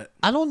cigarette.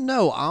 I don't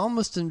know. I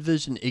almost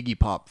envisioned Iggy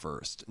Pop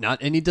first. Not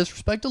any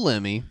disrespect to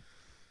Lemmy.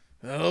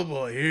 Oh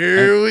boy,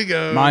 here we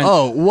go.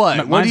 What? What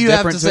do mine's you have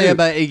to different, say too.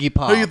 about Iggy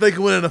Pop? Who you think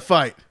win in a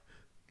fight?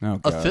 Oh,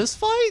 A God. fist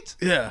fight?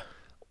 Yeah.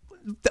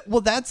 Well,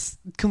 that's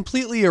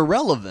completely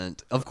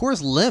irrelevant. Of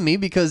course, Lemmy,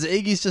 because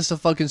Iggy's just a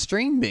fucking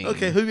string bean.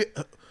 Okay,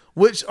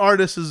 which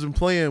artist has been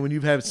playing when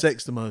you've had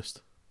sex the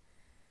most?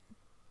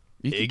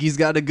 Iggy's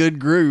got a good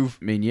groove.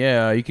 I mean,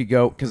 yeah, you could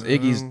go because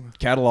Iggy's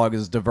catalog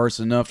is diverse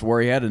enough to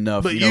where he had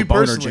enough, But boner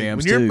personally,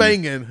 jams when you're too.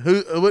 banging,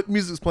 what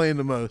music's playing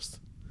the most?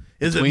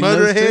 Is Between it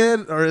those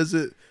Motorhead or is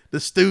it the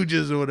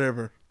Stooges or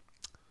whatever?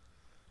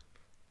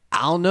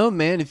 I don't know,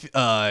 man.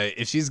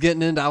 If she's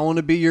getting into "I Want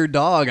to Be Your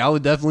Dog," I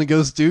would definitely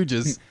go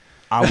Stooges.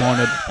 I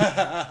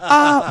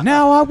wanna.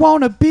 Now I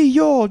wanna be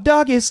your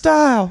doggy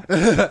style.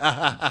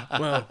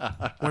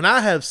 Well, when I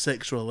have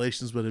sexual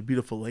relations with a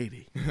beautiful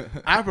lady,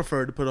 I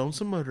prefer to put on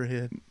some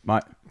Motorhead.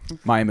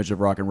 My image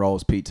of rock and roll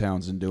is Pete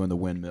Townsend doing the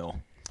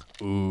windmill.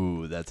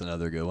 Ooh, that's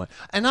another good one.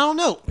 And I don't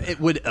know,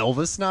 would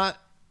Elvis not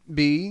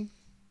be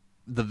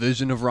the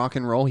vision of rock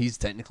and roll? He's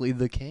technically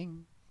the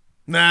king.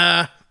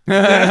 Nah.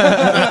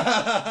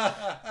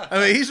 I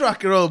mean, he's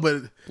rock and roll,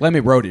 but Lemmy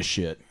wrote his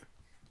shit.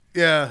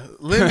 yeah,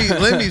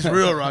 Lemmy's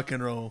real rock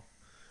and roll.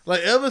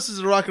 Like Elvis is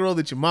a rock and roll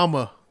that your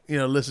mama,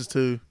 listens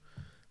to.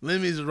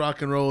 Lemmy's a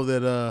rock and roll that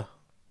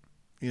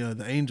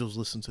the angels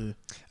listen to.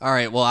 All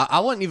right, well, I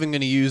wasn't even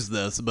going to use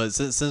this, but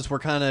since we're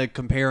kind of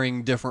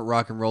comparing different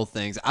rock and roll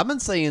things, I've been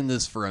saying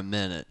this for a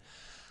minute.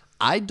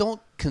 I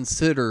don't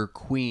consider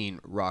Queen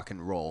rock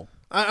and roll.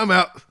 I'm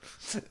out.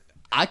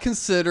 I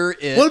consider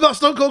it... What about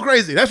Stone Cold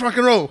Crazy? That's rock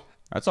and roll.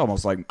 That's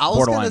almost like I was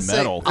borderline gonna say,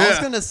 metal. I was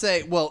going to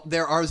say, well,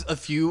 there are a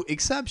few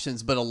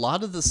exceptions, but a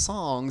lot of the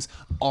songs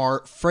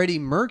are Freddie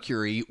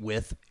Mercury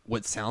with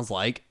what sounds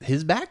like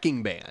his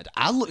backing band.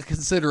 I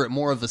consider it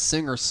more of a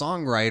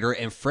singer-songwriter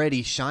and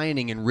Freddie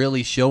shining and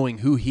really showing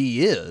who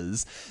he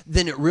is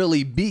than it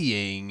really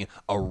being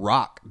a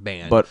rock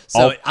band. But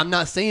so I'm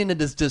not saying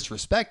it as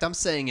disrespect. I'm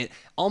saying it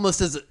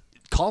almost as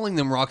calling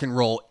them rock and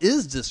roll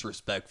is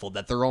disrespectful,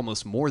 that they're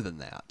almost more than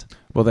that.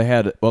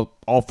 Well,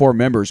 all four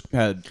members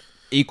had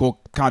equal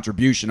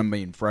contribution. I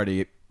mean,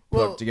 Freddie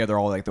put together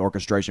all like the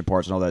orchestration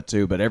parts and all that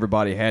too, but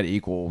everybody had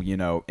equal,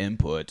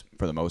 input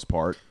for the most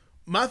part.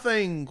 My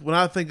thing when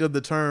I think of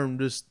the term,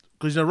 just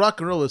because rock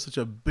and roll is such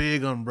a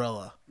big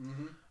umbrella.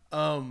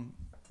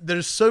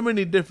 There's so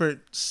many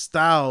different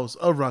styles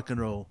of rock and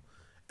roll,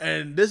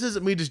 and this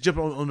isn't me just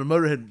jumping on the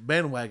Motorhead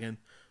bandwagon,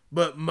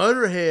 but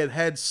Motorhead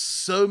had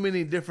so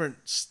many different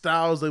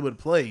styles they would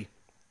play.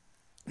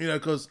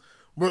 Because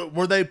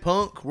were they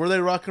punk? Were they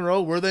rock and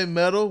roll? Were they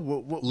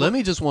metal?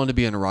 Lemmy just wanted to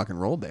be in a rock and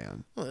roll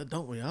band. Well,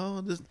 don't we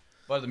all?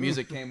 But the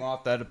music came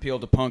off that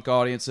appealed to punk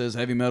audiences,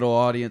 heavy metal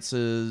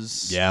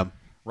audiences, Yeah.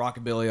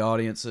 rockabilly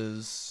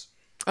audiences.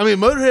 I mean,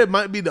 Motorhead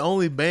might be the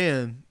only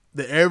band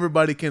that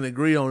everybody can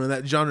agree on in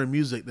that genre of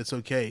music that's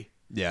okay.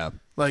 Yeah.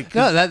 Like,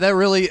 No,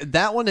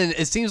 that one, and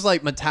it seems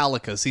like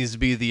Metallica seems to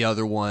be the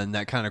other one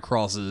that kind of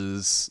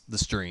crosses the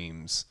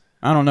streams.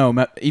 I don't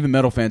know. Even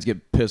metal fans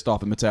get pissed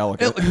off at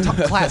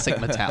Metallica. Classic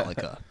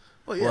Metallica.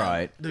 well, yeah,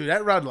 Right. dude,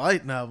 that Ride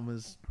Light album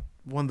is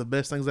one of the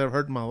best things I've ever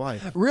heard in my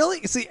life.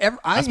 Really? See,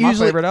 That's my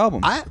favorite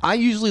album. I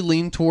usually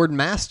lean toward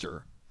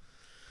Master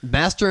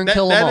and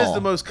Kill 'Em That All. is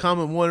the most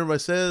common one everybody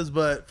says,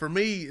 but for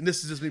me, and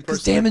this is just me Because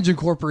personally. Damage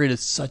Incorporated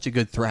is such a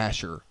good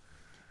thrasher.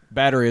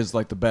 Battery is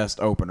like the best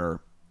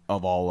opener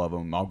of all of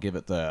them. I'll give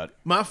it that.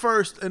 My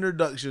first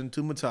introduction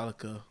to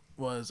Metallica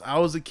was I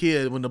was a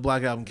kid when the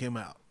Black Album came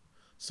out.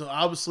 So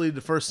obviously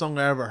the first song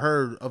I ever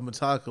heard of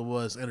Metallica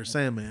was Enter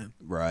Sandman.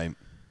 Right.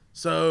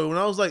 So when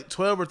I was like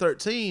 12 or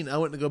 13, I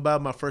went to go buy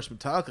my first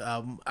Metallica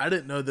album. I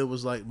didn't know there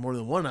was like more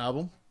than one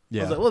album. I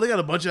Yeah. was like, well, they got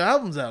a bunch of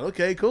albums out.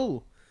 Okay,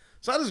 cool.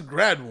 So I just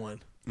grabbed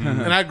one.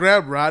 And I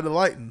grabbed Ride the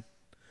Lightning,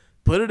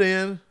 put it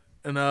in,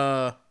 and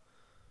I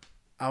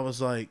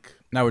was like,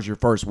 That was your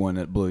first one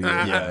that blew you.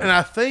 And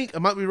I think I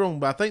might be wrong,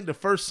 but I think the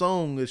first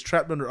song is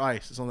 "Trapped Under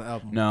Ice." It's on the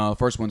album. No, the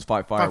first one's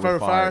Fight Fire with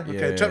Fire. Okay,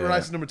 Yeah, "Trapped Under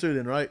Ice" is number 2,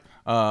 then, right?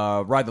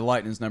 Ride the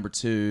Lightning's number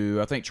 2.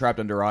 I think Trapped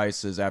Under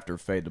Ice is after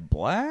Fade to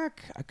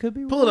Black. I could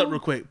be Pull it wrong. up real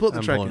quick. Pull up the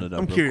I'm track. pulling it up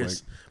I'm real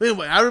curious.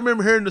 Anyway, I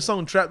remember hearing the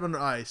song "Trapped Under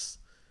Ice,"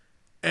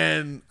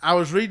 and I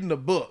was reading the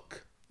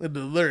book, the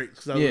lyrics,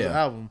 because that was the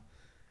album,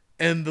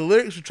 and the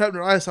lyrics for "Trapped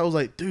Under Ice." I was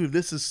like, dude,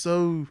 this is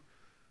so.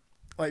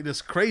 Like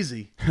this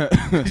crazy,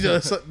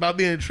 it's about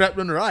being trapped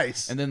under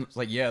ice. And then it's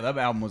like, yeah, that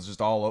album was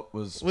just all about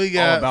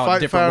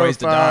Fight different Fire ways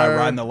to with die, Fire.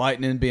 riding the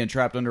lightning, being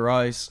trapped under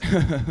ice.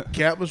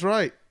 Cap was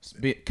right.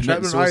 Committing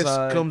Trapped Under Ice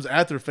suicide. comes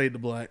after Fade to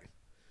Black.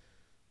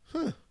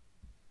 Huh.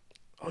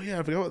 Oh yeah,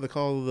 I forgot what they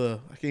call the.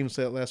 I can't even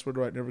say that last word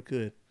right. Never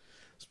could.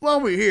 So while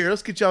we're here,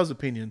 let's get y'all's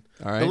opinion.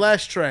 All right. The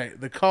last track,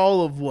 "The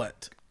Call of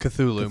What?"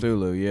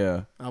 Cthulhu,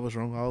 yeah. I was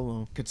wrong all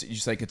along. Did you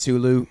say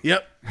Cthulhu?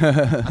 Yep.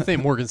 I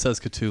think Morgan says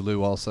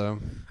Cthulhu also.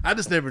 I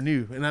just never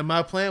knew, and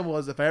my plan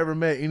was if I ever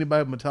met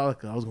anybody with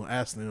Metallica, I was going to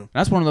ask them.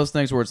 That's one of those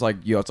things where it's like,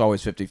 it's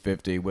always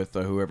 50-50 with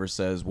whoever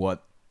says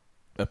what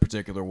a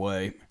particular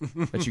way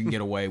that you can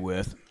get away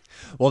with.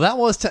 Well, that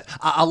was.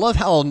 I love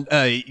how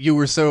you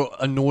were so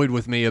annoyed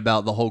with me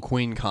about the whole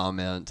Queen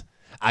comment.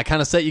 I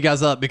kind of set you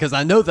guys up because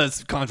I know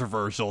that's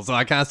controversial, so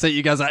I kind of set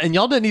you guys up, and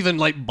y'all didn't even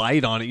like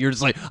bite on it. You're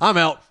just like, I'm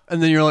out,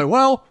 and then you're like,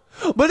 well.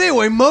 But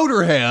anyway,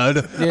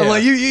 Motorhead. Yeah. I'm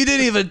like, you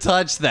didn't even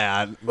touch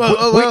that.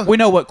 We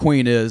know what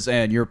Queen is,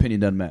 and your opinion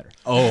doesn't matter.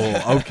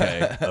 Oh,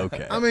 okay,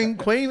 okay. I mean,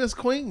 Queen is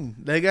Queen.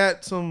 They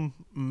got some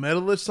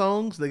metalist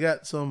songs. They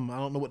got some, I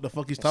don't know what the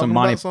fuck he's talking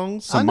about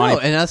songs. I know,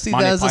 and I see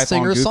that as a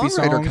singer-songwriter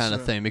songs. kind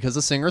of thing because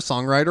a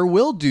singer-songwriter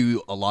will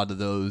do a lot of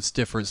those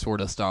different sort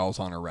of styles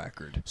on a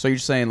record. So you're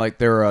saying like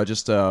they're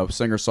just a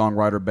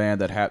singer-songwriter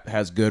band that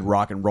has good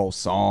rock and roll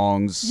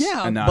songs,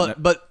 Yeah, and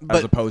not, but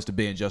as opposed to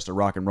being just a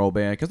rock and roll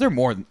band, because they're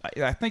more than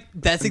I think.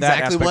 That's in that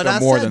exactly aspect, what they're I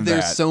more said. than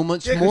There's that. so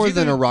much 'cause more you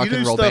than do- a rock you do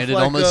and roll stuff band. It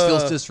like, almost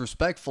feels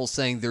disrespectful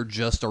saying they're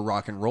just a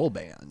rock and roll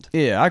band.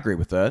 Yeah, I agree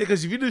with that.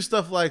 Because if you do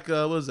stuff like,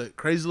 what is it,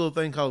 Crazy Little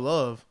Thing Called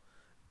Love,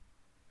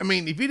 I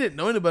mean, if you didn't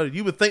know anybody,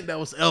 you would think that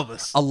was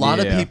Elvis. A lot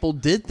of Yeah. people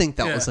did think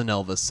that Yeah. was an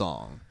Elvis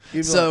song.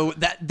 Even So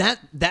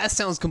that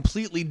sounds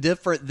completely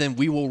different than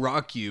 "We Will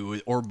Rock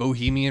You" or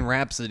 "Bohemian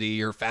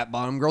Rhapsody" or "Fat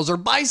Bottom Girls" or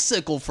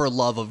 "Bicycle for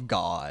Love of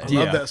God." I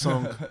love that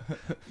song.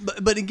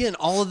 But again,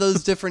 all of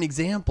those different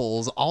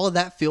examples, all of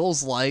that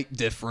feels like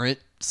different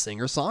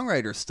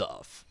singer-songwriter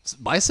stuff.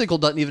 Bicycle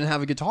doesn't even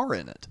have a guitar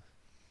in it.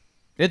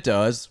 It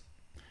does.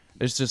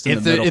 It's just in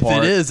If the middle it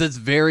part. is, it's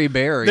very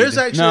buried. There's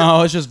actually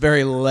No, it's just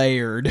very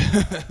layered.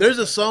 there's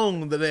a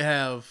song that they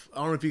have. I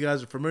don't know if you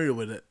guys are familiar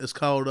with it. It's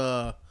called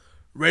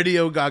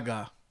Radio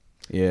Gaga.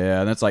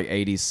 Yeah, and that's like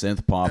 80s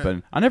synth pop,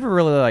 and I never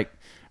really like.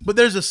 But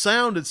there's a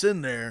sound that's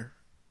in there,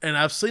 and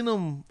I've seen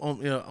them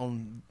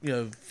on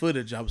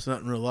footage. I've seen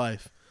it in real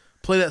life.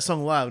 Play that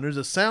song live, and there's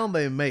a sound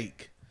they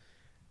make,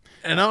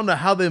 and I don't know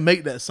how they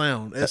make that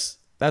sound. That's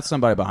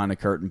somebody behind the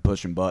curtain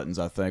pushing buttons,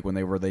 I think, when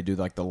they do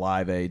like the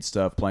Live Aid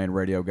stuff, playing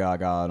Radio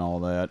Gaga and all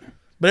that.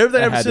 But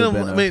everything That I've had seen to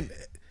have them, been I mean,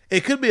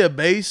 it could be a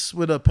bass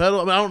with a pedal.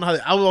 I mean, I don't know how.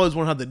 I always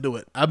wonder how they do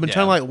it. I've been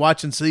trying to like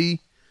watch and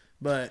see,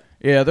 but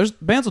Yeah, there's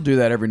bands will do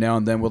that every now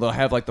and then, where they'll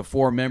have like the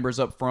 4 members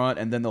up front,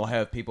 and then they'll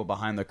have people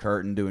behind the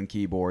curtain doing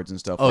keyboards and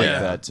stuff like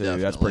yeah, that too.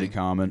 That's definitely. pretty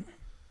common.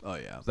 Oh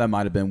yeah. That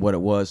might have been what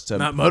it was to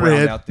Not round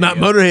Motorhead. out the, Not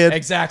Motorhead.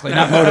 Exactly,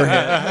 not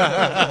Motorhead.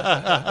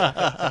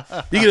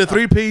 you get a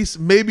 3-piece,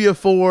 maybe a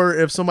 4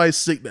 if somebody's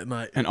sick that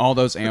night. And all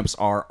those amps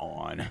are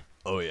on.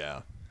 Oh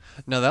yeah.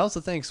 No, that was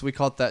the thing. Cause we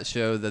caught that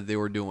show that they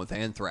were doing with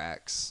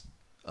Anthrax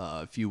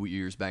a few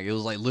years back. It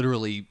was like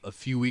literally a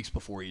few weeks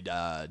before he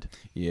died.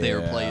 They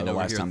were Yeah, playing the over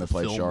last here time at they the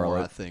played Fillmore,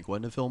 Charlotte. I think.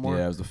 Wasn't it Fillmore?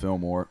 Yeah, it was the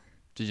Fillmore.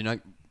 Did you not?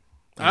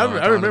 I what I'm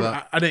talking remember.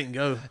 about? I didn't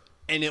go.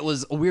 And it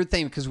was a weird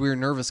thing because we were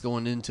nervous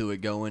going into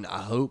it, going,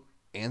 I hope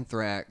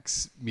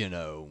Anthrax,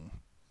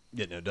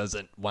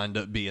 doesn't wind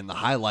up being the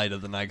highlight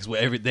of the night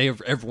because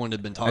everyone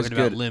had been talking That's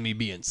about good. Lemmy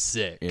being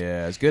sick. Yeah,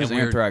 as good And as we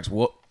were- Anthrax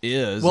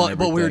is. Well, and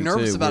but we were everything,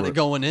 nervous too. about We it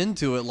going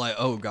into it, like,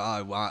 oh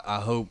God, well, I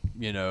hope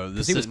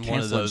this he was isn't one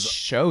of canceling those.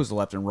 shows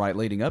left and right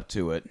leading up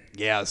to it.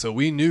 Yeah, so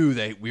we knew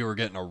that we were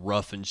getting a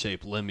rough and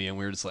shape Lemmy, and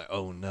we were just like,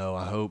 oh no,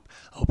 I hope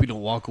we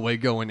don't walk away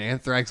going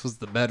Anthrax was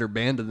the better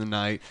band of the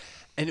night.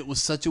 And it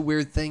was such a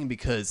weird thing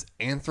because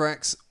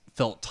Anthrax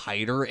felt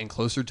tighter and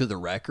closer to the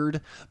record,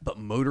 but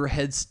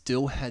Motorhead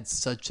still had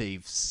such a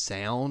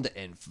sound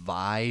and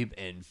vibe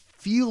and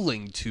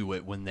feeling to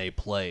it when they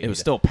played. It was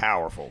still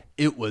powerful.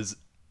 It was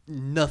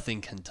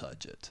nothing can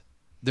touch it.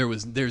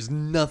 There's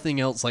nothing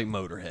else like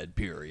Motorhead,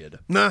 period.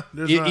 Nah,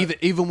 there's not.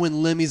 Even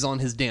when Lemmy's on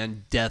his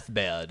damn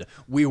deathbed,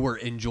 we were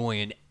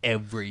enjoying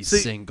every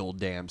single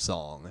damn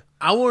song.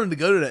 I wanted to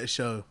go to that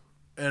show,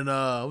 and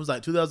it was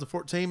like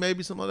 2014,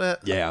 maybe something like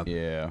that. Yeah.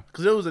 Yeah.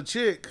 Because there was a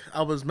chick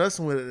I was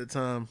messing with at the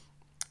time,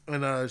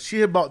 and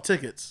she had bought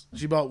tickets.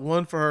 She bought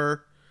one for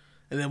her,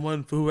 and then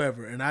one for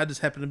whoever. And I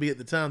just happened to be at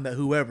the time that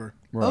whoever.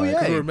 Oh, yeah.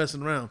 Because we were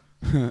messing around.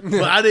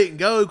 But I didn't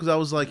go because I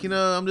was like,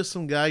 I'm just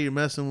some guy you're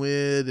messing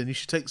with, and you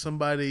should take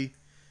somebody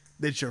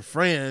that's your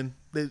friend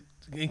that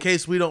in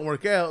case we don't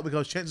work out,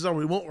 because chances are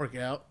we won't work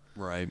out.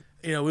 Right.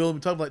 We only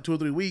been talking for like 2 or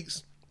 3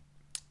 weeks.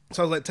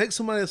 So I was like, take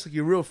somebody that's like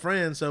your real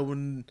friend, so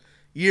when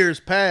years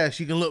pass,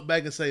 you can look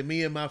back and say,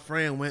 me and my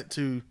friend went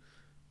to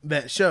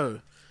that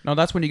show. No,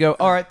 that's when you go,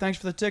 all right, thanks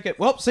for the ticket.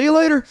 Well, see you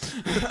later.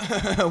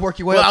 Work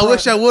your way Well, up. I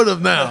wish I would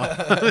have now.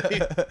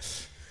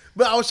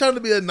 But I was trying to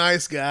be a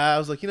nice guy. I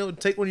was like,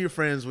 take one of your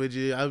friends with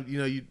you.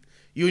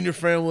 You and your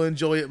friend will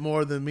enjoy it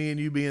more than me and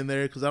you being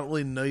there, because I don't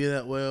really know you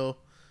that well.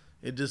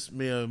 It just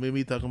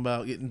me talking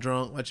about getting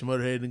drunk, watching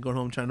Motorhead, and going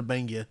home trying to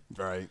bang you.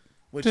 Right.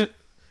 Which,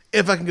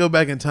 if I can go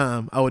back in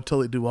time, I would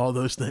totally do all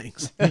those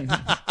things.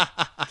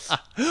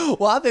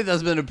 Well, I think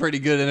that's been a pretty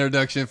good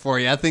introduction for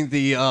you. I think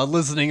the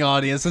listening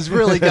audience has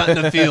really gotten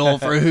a feel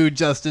for who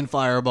Justin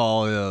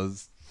Fireball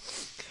is.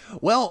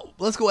 Well,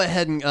 let's go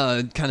ahead and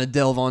kind of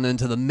delve on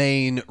into the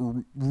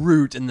main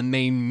root and the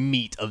main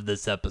meat of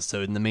this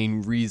episode, and the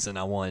main reason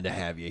I wanted to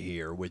have you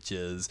here, which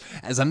is,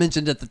 as I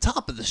mentioned at the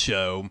top of the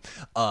show,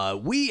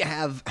 we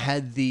have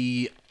had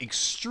the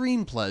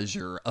extreme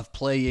pleasure of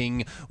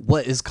playing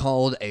what is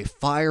called a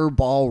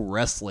Fireball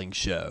Wrestling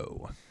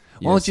Show.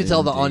 Why don't you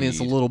tell the audience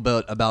a little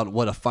bit about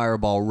what a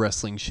Fireball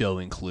Wrestling Show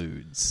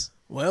includes?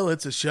 Well,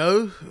 it's a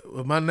show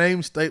with my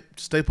name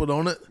stapled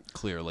on it.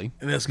 Clearly.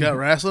 And it's got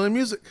wrestling and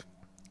music.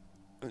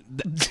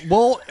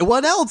 Well,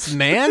 what else,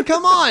 man?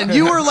 Come on.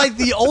 You were like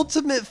the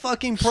ultimate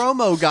fucking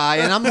promo guy,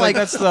 and I'm like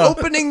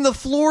opening the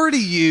floor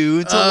to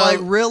you to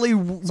really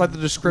like the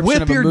description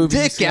whip of a your movie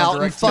you dick see on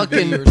out and DirecTV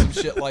fucking or some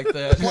shit like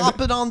that.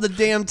 plop it on the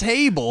damn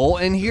table,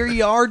 and here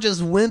you are just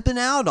wimping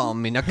out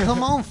on me. Now,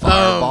 come on,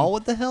 Fireball.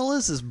 What the hell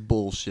is this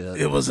bullshit?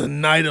 It was a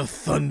night of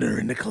thunder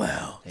in the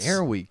clouds.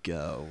 There we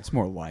go. It's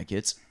more like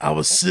it. I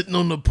was sitting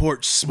on the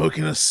porch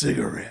smoking a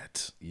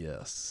cigarette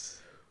Yes.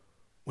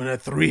 when a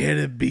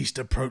 3-headed beast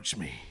approached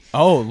me.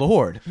 Oh,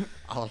 Lord.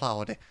 Oh,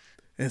 Lord.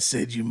 And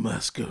said, you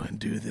must go and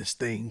do this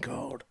thing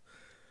called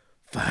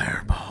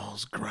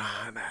Fireball's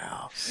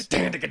Grindhouse.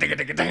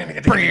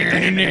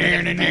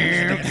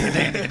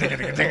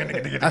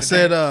 I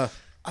said,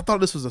 I thought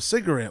this was a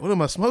cigarette. What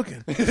am I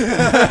smoking? No,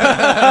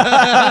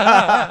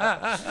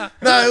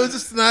 it was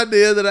just an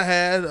idea that I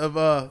had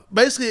of,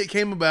 basically it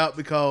came about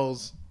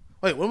because,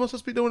 wait, what am I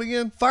supposed to be doing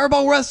again?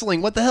 Fireball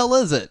Wrestling. What the hell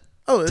is it?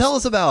 Oh, tell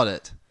us about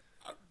it.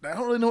 I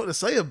don't really know what to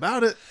say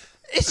about it.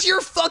 It's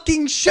your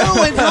fucking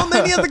show, and how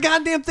many of the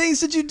goddamn things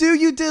did you do?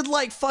 You did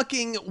like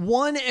fucking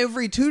one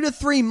every 2 to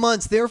 3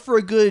 months there for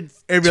a good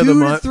every 2 other to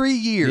month. 3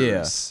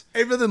 years.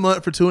 Yeah. Every other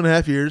month for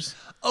 2.5 years.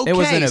 Okay, it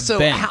was an so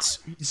event.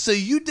 So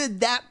you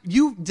did that.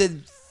 You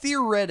did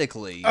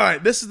theoretically. All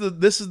right, this is what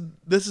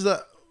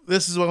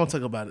I'm gonna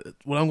talk about it.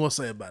 What I'm gonna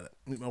say about it.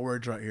 Get my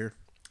words right here.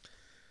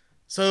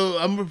 So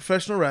I'm a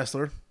professional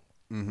wrestler.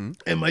 Mm-hmm.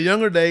 In my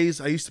younger days,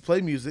 I used to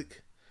play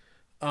music.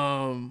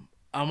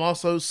 I'm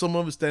also somewhat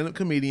of a stand-up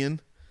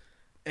comedian,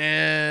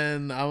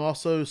 and I'm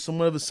also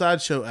somewhat of a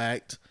sideshow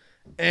act,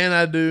 and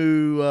I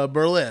do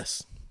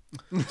burlesque.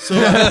 So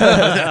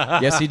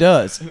yes, he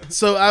does.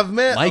 So I've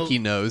met Mikey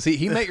knows.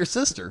 He met your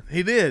sister.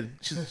 He did.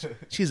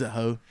 She's a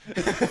hoe.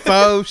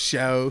 Faux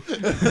show.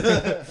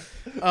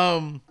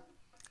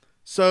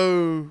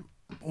 So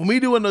when we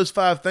doing those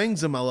 5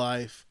 things in my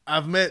life,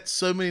 I've met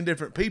so many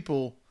different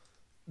people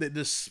that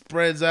just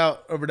spreads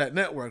out over that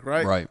network,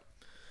 right? Right.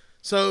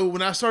 So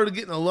when I started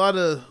getting a lot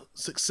of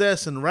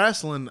success in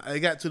wrestling, I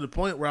got to the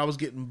point where I was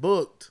getting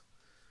booked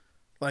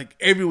like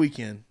every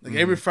weekend, like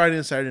every Friday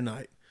and Saturday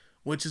night,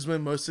 which is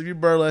when most of your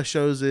burlesque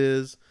shows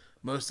is,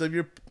 most of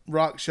your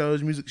rock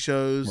shows, music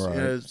shows,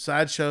 right.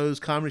 Side shows,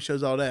 comedy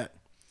shows, all that.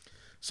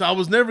 So I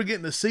was never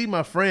getting to see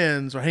my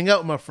friends or hang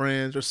out with my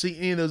friends or see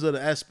any of those other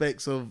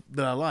aspects of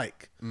that I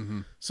like.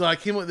 Mm-hmm. So I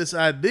came up with this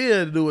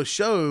idea to do a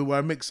show where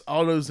I mix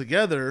all those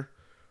together,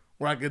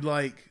 where I could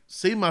like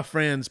see my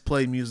friends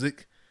play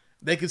music.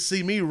 They could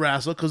see me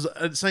wrestle, because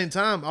at the same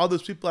time, all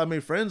those people I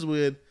made friends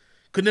with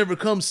could never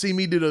come see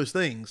me do those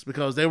things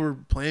because they were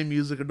playing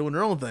music or doing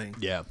their own thing.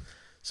 Yeah.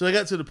 So I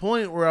got to the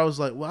point where I was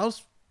like, well, I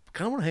was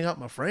kind of want to hang out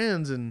with my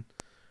friends, and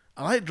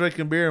I like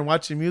drinking beer and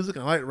watching music.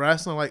 I like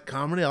wrestling. I like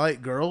comedy. I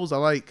like girls. I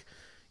like,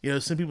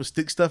 seeing people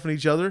stick stuff in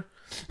each other.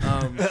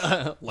 Like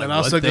and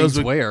also what goes things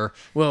with, where?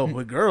 Well,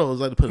 with girls,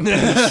 I like to put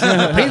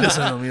a penis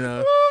in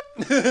them,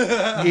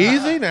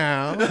 Easy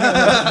now.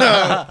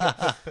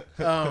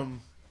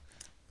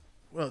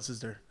 What else is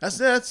there? That's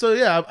it. So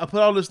yeah, I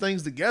put all those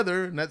things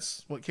together, and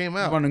that's what came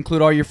out. You want to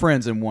include all your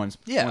friends in one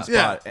spot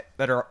Yeah.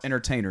 that are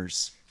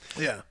entertainers.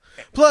 Yeah.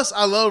 Plus,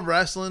 I love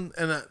wrestling,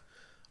 and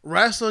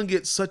wrestling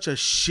gets such a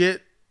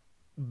shit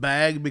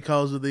bag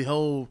because of the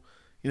whole,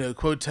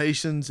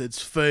 quotations.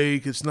 It's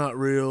fake. It's not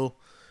real.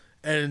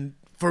 And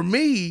for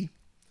me,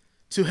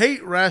 to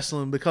hate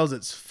wrestling because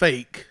it's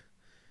fake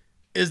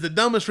is the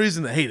dumbest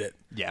reason to hate it.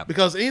 Yeah.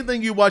 Because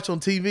anything you watch on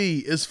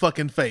TV is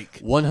fucking fake.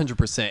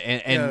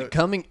 100%.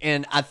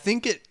 And I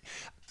think it,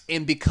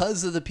 and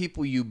because of the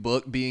people you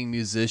book being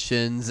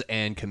musicians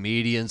and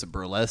comedians and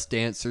burlesque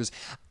dancers,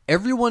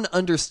 everyone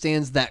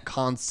understands that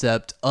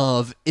concept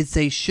of it's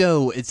a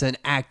show, it's an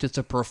act, it's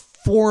a performance.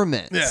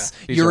 performance.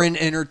 Yeah. You're an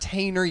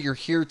entertainer. You're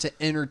here to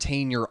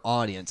entertain your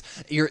audience.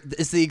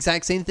 It's the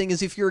exact same thing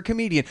as if you're a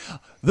comedian.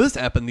 This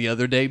happened the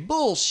other day.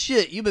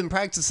 Bullshit. You've been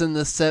practicing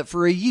this set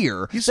for a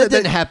year. You said that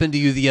didn't that- happen to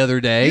you the other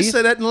day. You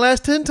said that in the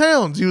last 10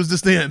 towns you was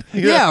just in.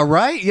 Yeah,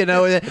 right. You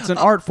know, It's an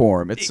art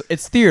form.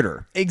 It's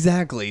theater.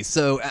 exactly.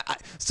 So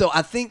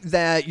I think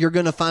that you're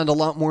going to find a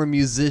lot more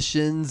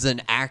musicians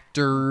and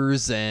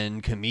actors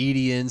and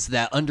comedians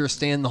that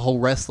understand the whole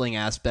wrestling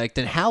aspect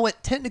and how it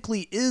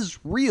technically is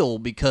real,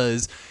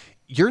 because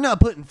you're not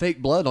putting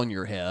fake blood on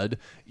your head.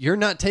 You're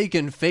not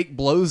taking fake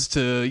blows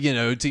to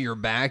your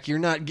back.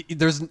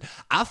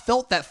 I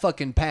felt that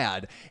fucking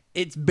pad.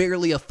 It's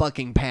barely a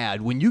fucking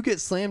pad. When you get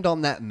slammed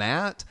on that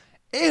mat,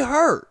 it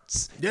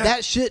hurts. Yeah.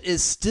 That shit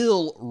is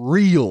still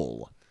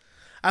real.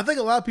 I think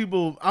a lot of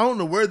people, I don't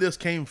know where this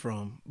came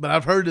from, but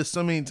I've heard this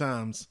so many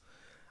times.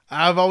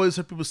 I've always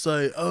heard people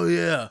say, oh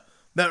yeah,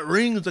 that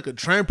ring is like a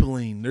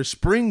trampoline. There's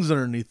springs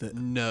underneath it.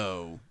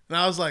 No. And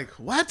I was like,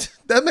 what?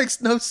 That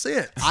makes no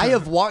sense. I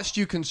have watched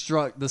you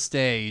construct the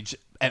stage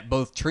at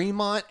both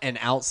Tremont and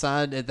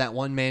outside at that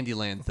one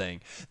Mandyland thing.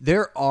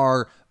 There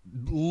are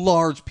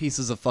large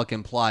pieces of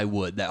fucking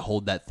plywood that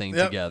hold that thing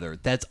Yep. together.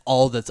 That's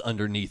all that's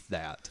underneath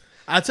that.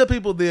 I tell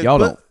people Y'all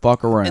don't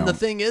fuck around. And the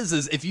thing is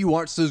if you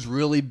watch those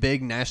really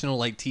big national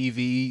like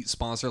TV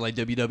sponsor like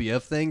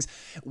WWF things,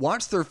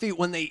 watch their feet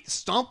when they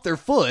stomp their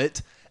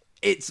foot.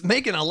 It's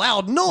making a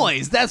loud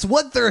noise. That's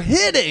what they're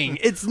hitting.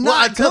 It's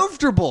not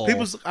comfortable.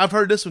 I've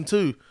heard this one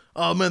too.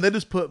 Oh man, they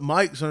just put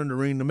mics under the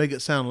ring to make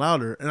it sound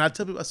louder. And I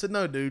tell people, I said,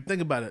 no, dude,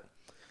 think about it.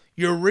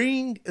 Your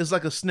ring is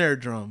like a snare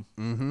drum.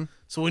 Mm-hmm.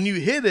 So when you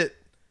hit it,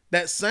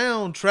 that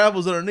sound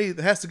travels underneath.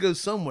 It has to go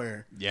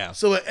somewhere. Yeah.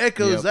 So it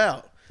echoes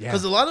out. Yeah.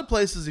 Because a lot of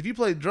places, if you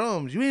play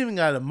drums, you ain't even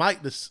got to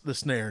mic the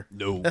snare.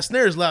 No. That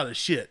snare is loud as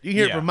shit. You can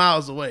hear it from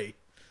miles away.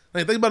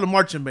 Like, think about a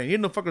marching band. You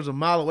know, fuckers a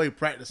mile away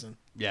practicing.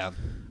 Yeah.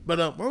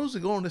 But where was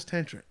it going on this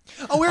tangent?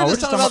 Oh, we were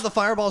just talking about the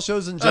Fireball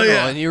shows in general,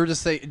 yeah. and you were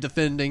just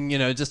defending,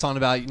 just talking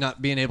about not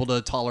being able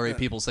to tolerate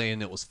people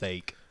saying it was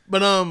fake.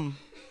 But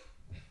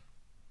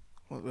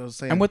what was I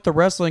saying? And with the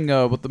wrestling,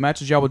 with the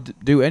matches y'all would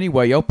do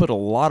anyway, y'all put a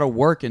lot of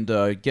work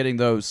into getting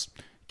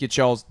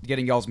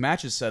y'all's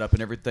matches set up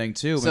and everything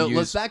too. So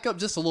let's back up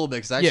just a little bit,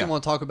 because I actually Yeah.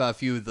 want to talk about a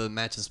few of the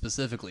matches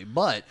specifically.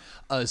 But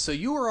so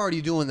you were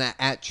already doing that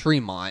at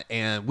Tremont,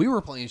 and we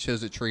were playing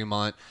shows at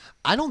Tremont.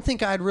 I don't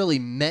think I'd really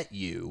met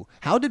you.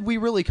 How did we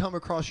really come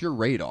across your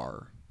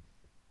radar?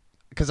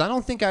 Because I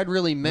don't think I'd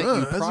really met you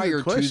that's a good prior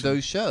to question.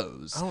 those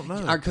shows. I don't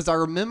know. Because I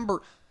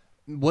remember,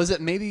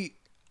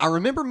 I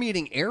remember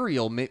meeting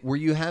Ariel. Were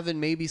you having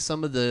maybe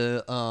some of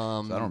the? I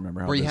don't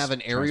remember how Were you this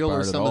having Ariel or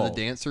transpired at some of the all.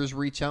 dancers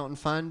reach out and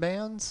find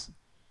bands?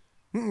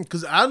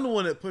 Because I'm the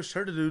one that pushed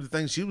her to do the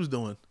things she was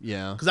doing.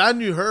 Yeah. Because I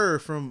knew her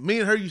from, me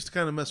and her used to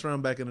kind of mess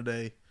around back in the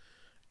day.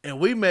 And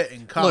we met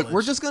in college. Look,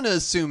 we're just going to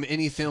assume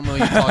any famile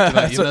you talked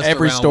about, you So messed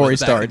every around story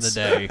with back in the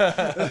starts.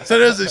 day. So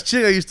there's this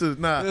chick I used to,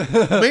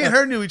 me and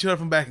her knew each other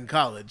from back in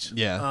college.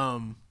 Yeah.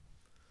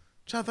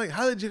 Trying to think,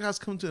 how did you guys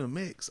come to the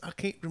mix? I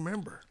can't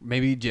remember.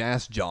 Maybe you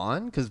ask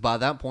John, because by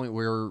that point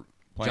we were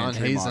John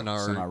Hayes and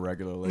our.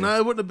 semi-regularly. No,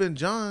 it wouldn't have been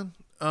John.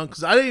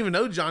 Because I didn't even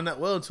know John that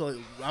well until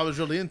I was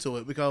really into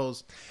it.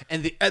 Because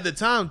at the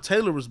time,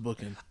 Taylor was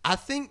booking. I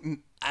think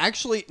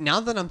actually, now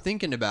that I'm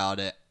thinking about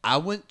it, I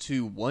went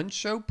to one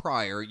show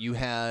prior. You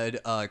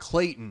had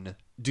Clayton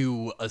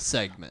do a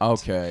segment.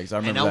 Okay, 'cause I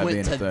remember and I that went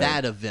being to a thing.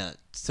 that event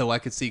so I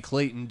could see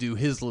Clayton do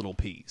his little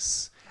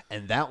piece,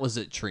 and that was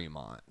at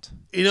Tremont.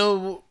 You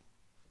know,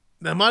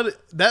 that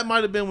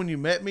might have been when you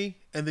met me,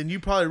 and then you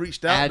probably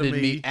reached out to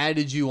me.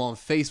 Added you on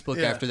Facebook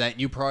Yeah. after that,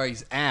 and you probably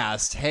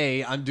asked,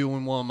 "Hey, I'm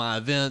doing one of my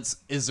events.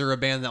 Is there a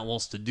band that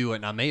wants to do it?"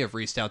 And I may have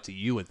reached out to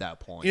you at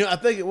that point. You know, I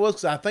think it was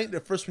because I think the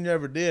first one you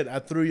ever did, I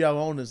threw y'all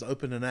on as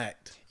opening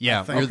act.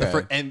 Yeah, I think. you're the Okay.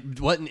 first. And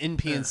wasn't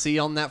NPNC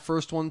on that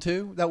first one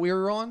too that we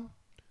were on?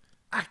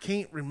 I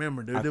can't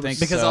remember, dude. I It was think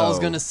Because I was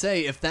So- going to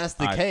say, if that's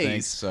the I think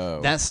case,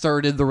 so. that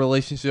started the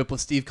relationship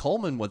with Steve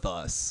Coleman with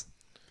us,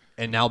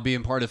 and now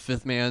being part of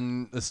Fifth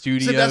Man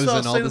Studios See, that's what I and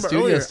was all saying the about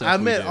studio earlier. stuff. I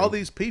we met do. all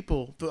these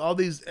people through all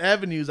these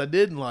avenues I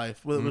did in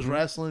life, whether it was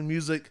wrestling,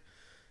 music,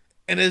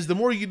 and as the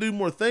more you do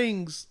more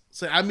things,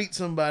 say I meet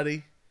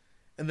somebody,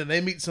 and then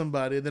they meet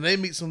somebody, and then they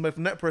meet somebody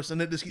from that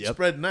person, and it just keeps Yep.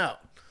 spreading out.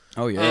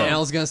 Oh yeah. And I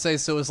was gonna say,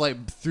 so it's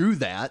like through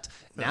that,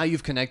 now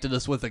you've connected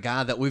us with a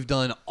guy that we've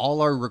done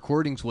all our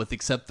recordings with,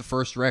 except the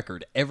first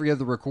record. Every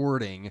other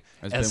recording,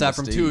 Has been aside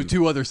from with two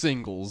Steve. other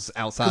singles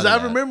outside. Because Of I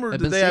that, remember have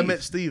the been day I Steve.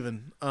 met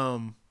Steven.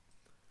 All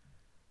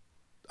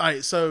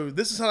right, so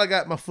this is how I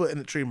got my foot in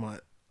at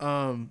Tremont.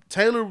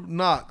 Taylor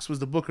Knox was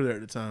the booker there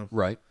at the time.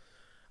 Right.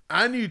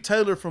 I knew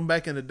Taylor from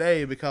back in the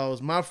day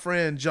because my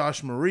friend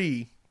Josh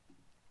Marie,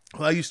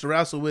 who I used to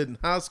wrestle with in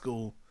high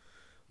school,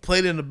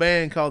 played in a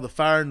band called The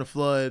Fire and the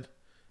Flood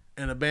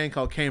and a band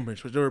called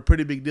Cambridge, which they were a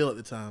pretty big deal at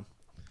the time.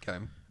 Okay.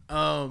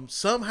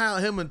 Somehow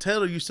him and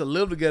Taylor used to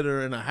live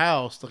together in a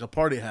house, like a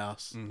party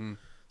house. Mm-hmm.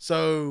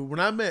 So when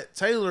I met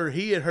Taylor,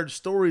 he had heard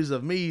stories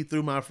of me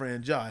through my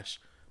friend Josh.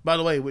 By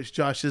the way, which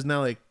Josh is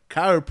now a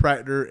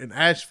chiropractor in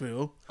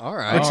Asheville. All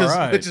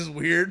right. Which is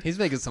weird. He's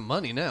making some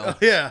money now.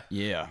 Yeah.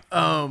 Yeah.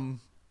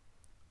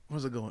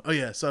 Where's it going? Oh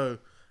yeah. So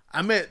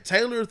I met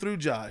Taylor through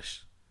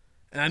Josh,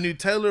 and I knew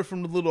Taylor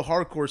from the little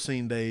hardcore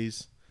scene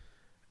days,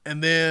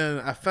 and then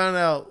I found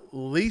out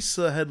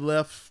Lisa had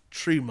left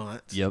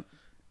Tremont. Yep.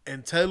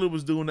 And Taylor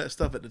was doing that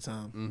stuff at the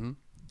time. Mm-hmm.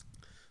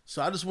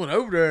 So I just went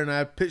over there and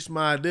I pitched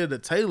my idea to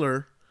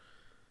Taylor,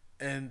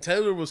 and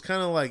Taylor was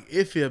kind of like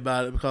iffy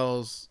about it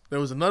because there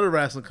was another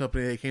wrestling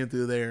company that came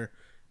through there.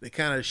 They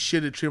kind of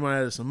shitted Tremont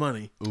out of some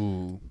money.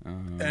 Ooh.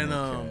 And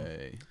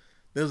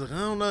they was like, I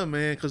don't know,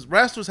 man, because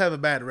wrestlers have a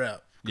bad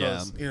rep.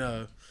 Yeah. You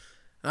know,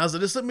 and I was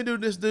like, just let me do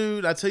this,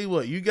 dude. I tell you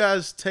what, you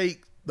guys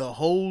take the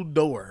whole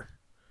door.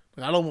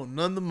 Like, I don't want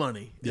none of the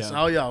money. It's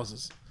all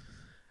y'all's.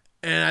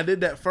 And I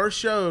did that first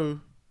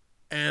show,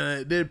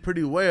 and it did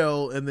pretty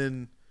well. And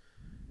then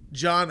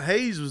John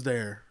Hayes was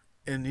there,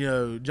 and you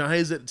know, John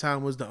Hayes at the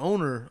time was the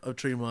owner of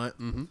Tremont,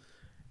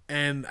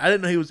 and I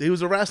didn't know he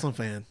was a wrestling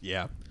fan.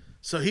 Yeah.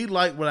 So he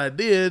liked what I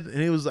did,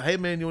 and he was like, "Hey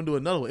man, you want to do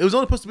another one?" It was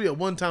only supposed to be a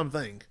one-time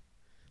thing,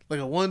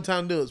 like a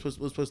one-time deal. It was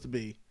supposed to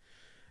be,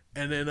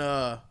 and then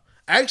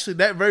actually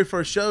that very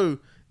first show,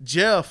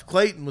 Jeff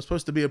Clayton was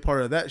supposed to be a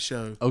part of that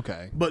show.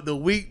 Okay. But the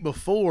week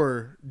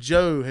before,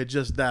 Joe had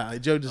just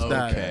died. Joe just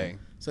died. Okay.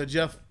 So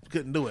Jeff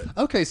couldn't do it.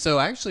 Okay, so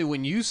actually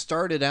when you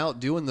started out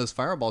doing those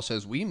Fireball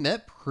shows, we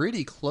met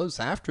pretty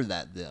close after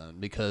that then,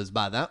 because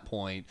by that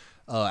point,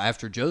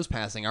 after Joe's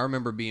passing, I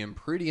remember being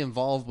pretty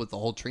involved with the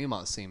whole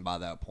Tremont scene by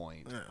that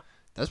point. Yeah.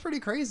 That's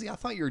pretty crazy. I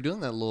thought you were doing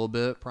that a little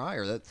bit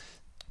prior.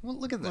 Well,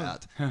 look at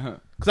that.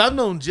 Because I've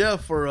known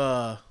Jeff for,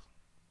 I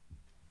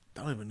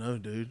don't even know,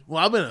 dude.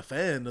 Well, I've been a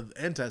fan of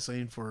the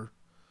anti-scene for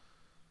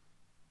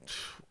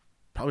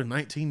probably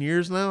 19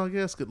 years now, I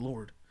guess. Good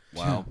Lord.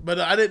 Wow. But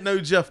I didn't know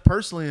Jeff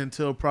personally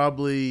until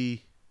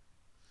probably,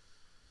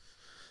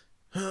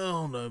 I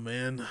don't know,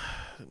 man.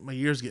 My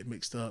years get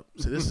mixed up.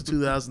 So this is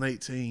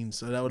 2018,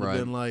 so that would have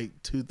been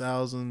like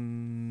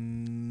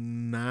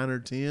 2009 or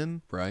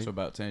 10. Right. So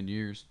about 10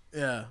 years.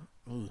 Yeah.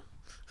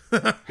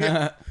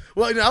 Yeah.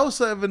 Well, you know, I was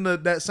having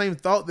that same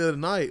thought the other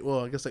night.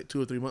 Well, I guess like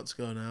 2 or 3 months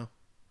ago now.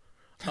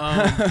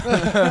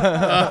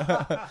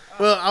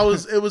 Well,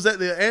 it was at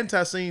the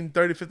Anti-Scene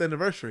 35th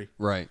anniversary.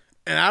 Right.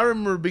 And I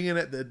remember being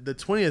at the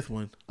 20th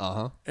one.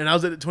 Uh-huh. And I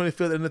was at the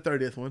 25th and the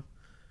 30th one.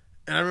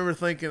 And I remember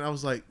thinking, I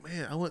was like,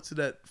 man, I went to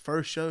that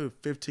first show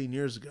 15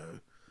 years ago.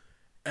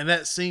 And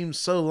that seemed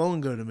so long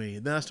ago to me.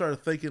 And then I started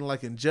thinking,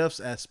 like, in Jeff's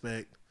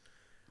aspect,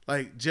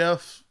 like,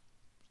 Jeff's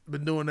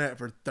been doing that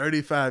for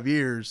 35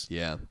 years.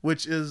 Yeah.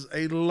 Which is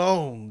a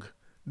long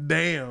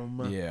damn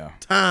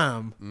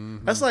time.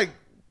 Mm-hmm. That's like,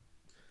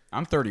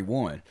 I'm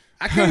 31.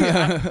 I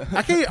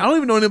don't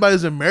even know anybody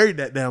who's been married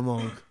that damn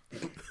long.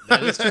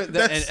 That is true.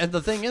 And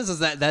the thing is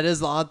that is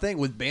the odd thing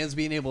with bands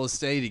being able to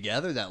stay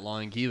together that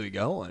long and keep it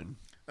going.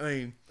 I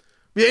mean,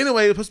 yeah,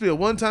 anyway, it was supposed to be a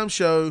one-time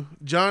show.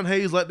 John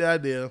Hayes liked the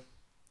idea.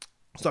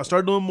 So I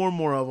started doing more and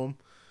more of them.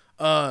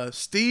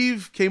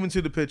 Steve came into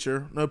the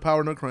picture. No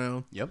Power, No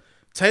Crown. Yep.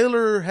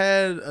 Taylor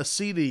had a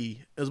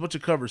CD. It was a bunch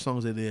of cover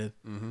songs they did.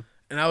 Mm-hmm.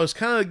 And I was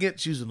kind of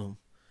against using them.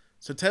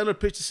 So Taylor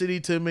pitched the CD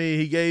to me.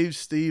 He gave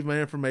Steve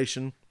my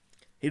information.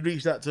 He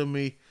reached out to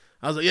me.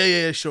 I was like,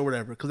 yeah, sure,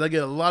 whatever. Because I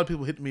get a lot of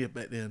people hitting me up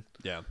back then.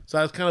 Yeah. So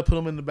I just kind of put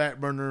them in the back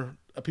burner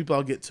of people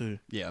I'll get to.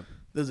 Yeah.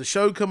 There's a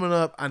show coming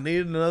up. I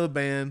needed another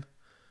band.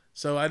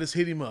 So I just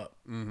hit him up.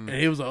 Mm-hmm. And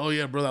he was like, oh,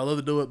 yeah, brother, I love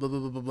to do it, blah, blah,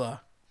 blah, blah, blah.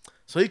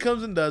 So he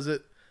comes and does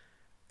it.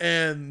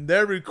 And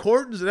their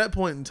recordings at that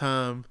point in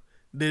time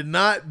did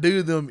not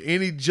do them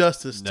any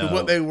justice to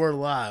what they were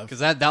live. Because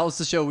that was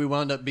the show we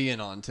wound up being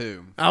on,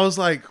 too. I was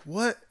like,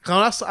 what?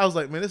 I was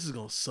like, man, this is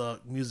going to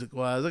suck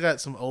music-wise. I got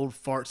some old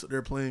farts that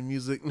they're playing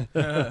music.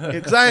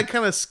 Because I had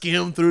kind of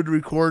skimmed through the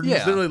recordings,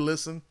 didn't really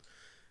listen.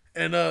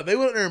 And they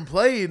went there and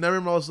played, and I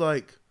remember I was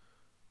like,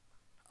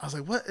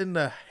 what in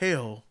the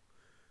hell?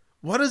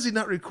 Why does he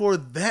not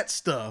record that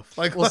stuff?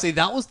 Like, well, see,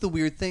 that was the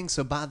weird thing.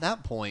 So by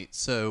that point,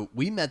 so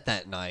we met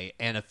that night,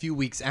 and a few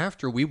weeks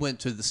after, we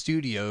went to the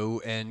studio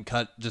and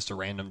cut just a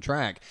random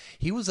track.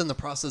 He was in the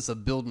process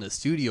of building a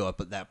studio up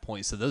at that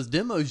point, so those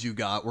demos you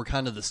got were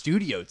kind of the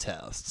studio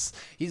tests.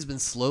 He's been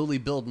slowly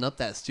building up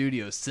that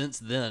studio since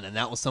then, and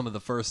that was some of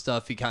the first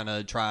stuff he kind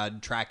of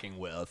tried tracking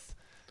with.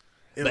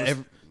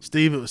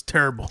 Steve, it was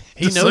terrible.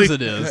 He knows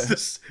it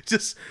is.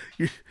 Just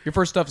your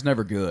first stuff's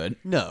never good.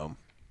 No.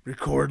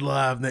 Record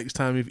live next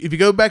time. If you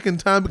go back in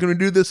time, can we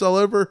do this all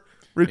over?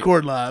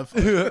 Record live.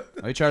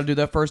 I tried to do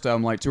that first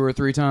album like 2 or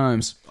 3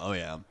 times. Oh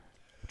yeah,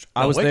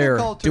 I was there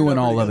doing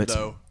all of it.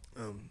 Though.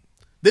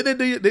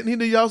 Didn't he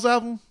do y'all's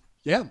album?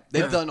 Yeah,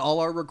 they've done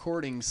all our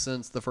recordings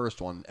since the first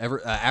one.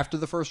 After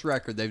the first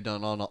record, they've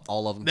done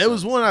all of them. There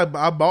was one I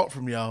bought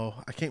from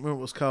y'all. I can't remember what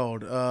it was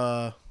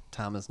called.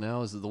 Time Is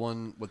Now. Is it the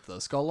one with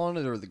the skull on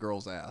it or the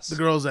girl's ass? The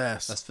girl's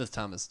ass. That's Fifth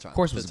Time Is Charm. Of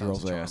course, it was the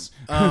girl's ass.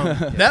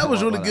 That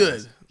was really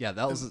good. Yeah,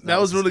 that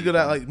was really good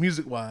at like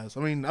music wise. I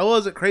mean, I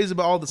wasn't crazy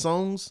about all the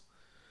songs,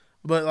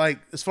 but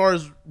like as far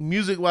as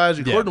music wise,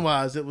 recording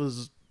wise, it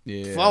was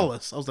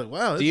flawless. I was like,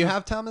 wow. Do you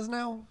have Time Is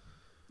Now?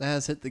 that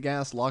has Hit the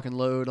Gas, Lock and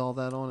Load, all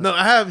that on it? No,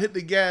 I have Hit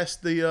the Gas,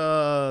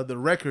 the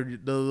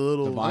record, the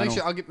little. I'll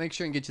make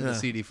sure and get you the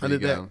CD for I you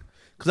did that go.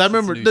 because I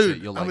remember, new dude.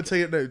 shit, you'll I'm like gonna tell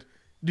you, dude.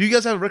 Do you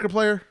guys have a record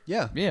player?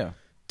 Yeah. Yeah.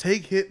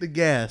 Take Hit the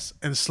Gas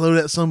and slow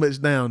that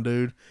sumbitch down,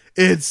 dude.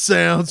 It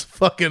sounds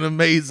fucking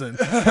amazing.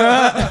 So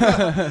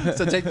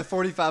take the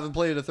 45 and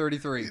play it at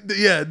 33.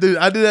 Yeah, dude.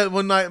 I did that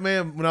one night,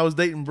 man, when I was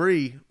dating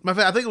Bree. Matter of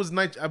fact, I think it was the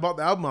night I bought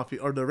the album off you,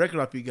 or the record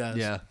off you guys.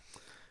 Yeah.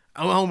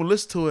 I went home and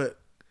listened to it.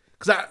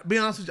 Because, be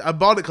honest with you, I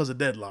bought it because of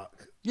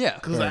Deadlock. Yeah.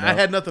 Because I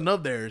had nothing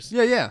of theirs.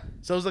 Yeah.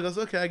 So I was like,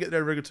 okay, I get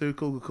their record too.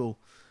 Cool.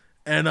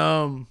 And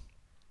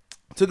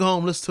took it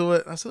home, listened to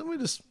it. I said, let me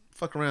just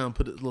fuck around,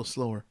 put it a little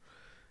slower.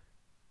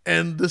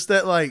 And just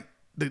that, like,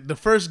 the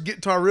first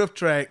guitar riff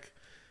track,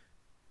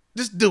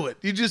 just do it.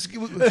 You just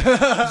Try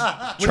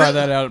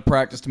that out at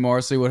practice tomorrow.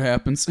 See what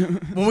happens.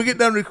 when we get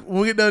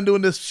done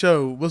doing this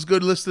show, let's go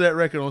to listen to that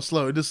record on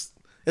slow. It's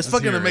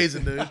fucking hear it.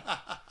 amazing, dude.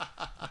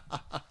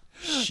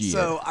 Shit.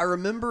 So I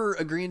remember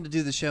agreeing to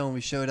do the show when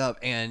we showed up,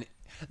 and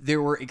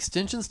there were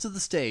extensions to the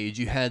stage.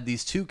 You had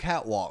these two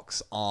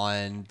catwalks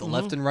on the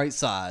left and right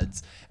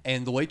sides,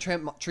 and the way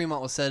Tremont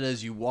was set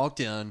is you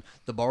walked in,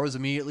 the bar was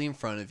immediately in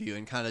front of you,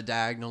 and kind of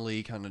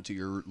diagonally, kind of to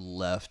your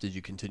left as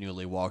you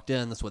continually walked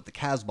in. That's what the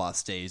Casbah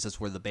stage. That's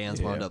where the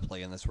bands wound up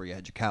playing. That's where you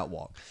had your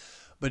catwalk.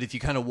 But if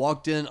you kind of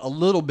walked in a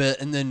little bit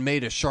and then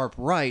made a sharp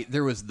right,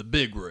 there was the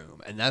big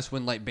room. And that's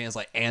when like bands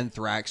like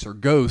Anthrax or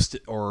Ghost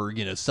or,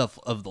 stuff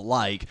of the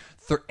like,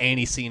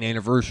 Anti-Scene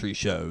anniversary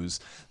shows,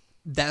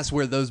 that's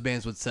where those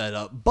bands would set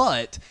up.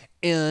 But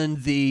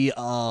in the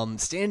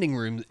standing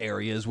room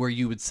areas where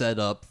you would set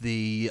up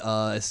the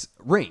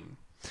ring.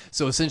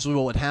 So essentially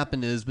what would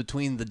happen is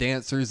between the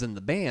dancers and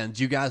the bands,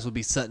 you guys would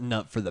be setting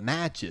up for the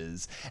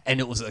matches. And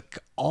it was a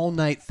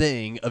all-night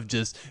thing of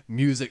just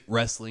music,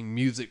 wrestling,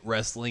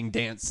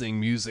 dancing,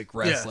 music,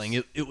 wrestling.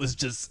 Yes. It was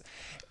just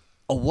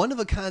a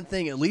one-of-a-kind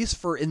thing, at least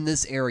for in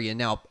this area.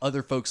 Now,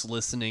 other folks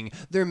listening,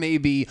 there may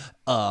be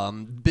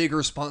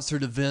bigger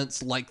sponsored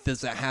events like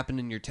this that happen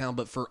in your town.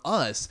 But for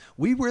us,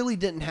 we really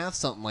didn't have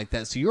something like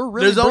that. So you're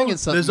really bringing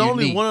something There's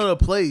only unique. one other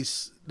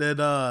place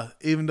that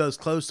even does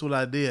close to what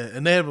I did,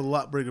 and they have a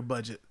lot bigger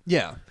budget.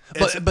 Yeah,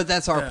 but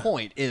that's our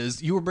point,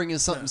 is you were bringing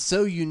something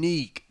so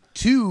unique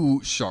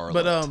to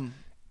Charlotte. But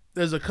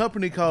there's a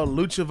company called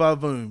Lucha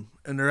Vavoom,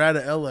 and they're out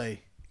of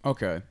L.A.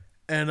 Okay.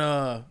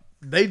 And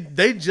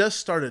they just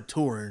started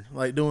touring,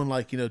 like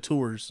doing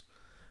tours.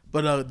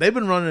 But they've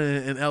been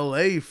running in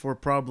L.A. for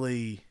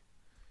probably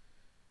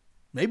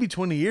maybe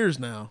 20 years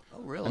now.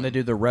 Oh, really? And they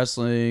do the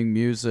wrestling,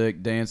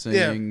 music, dancing.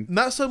 Yeah,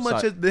 not so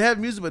much. side- They have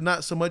music, but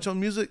not so much on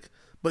music.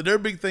 But their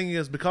big thing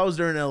is because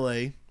they're in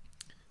LA,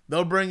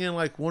 they'll bring in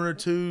like one or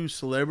two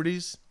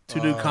celebrities to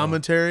do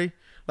commentary.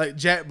 Like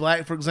Jack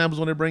Black, for example, is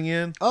when they bring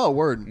in. Oh,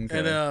 word.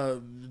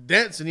 And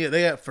dancing, yeah,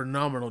 they have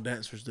phenomenal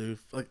dancers, dude.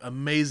 Like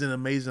amazing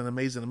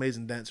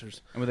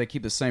dancers. And would they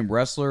keep the same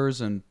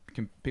wrestlers and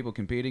people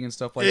competing and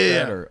stuff like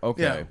Yeah, that? Or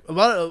okay, Yeah. A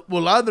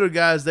lot of their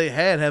guys they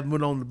have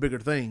moved on to bigger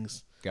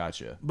things.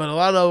 gotcha. But a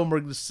lot of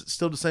them are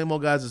still the same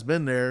old guys that's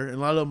been there, and a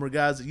lot of them are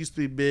guys that used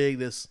to be big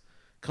that's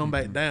come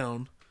back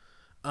down.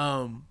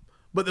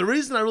 But the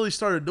reason I really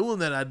started doing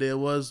that idea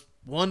was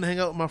one, to hang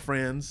out with my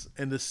friends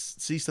and to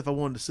see stuff I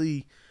wanted to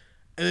see,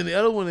 and then the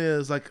other one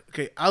is like,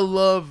 okay, I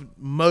love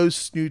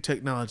most new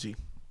technology,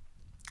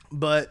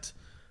 but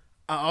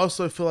I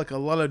also feel like a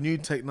lot of new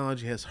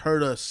technology has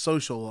hurt us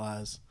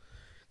socialize.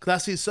 Because I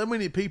see so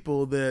many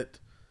people that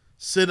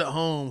sit at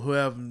home who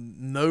have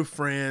no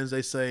friends.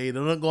 They say they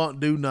don't go out and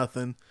do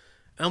nothing.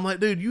 And I'm like,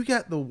 dude, you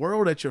got the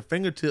world at your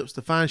fingertips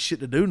to find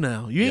shit to do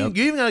now. You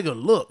even gotta go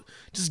look.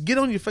 Just get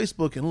on your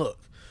Facebook and look.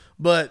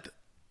 But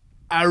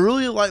I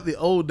really like the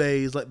old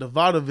days, like the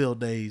vaudeville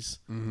days,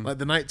 like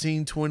the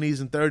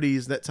 1920s and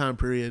 30s, that time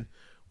period,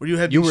 where you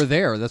had You were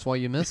there. That's why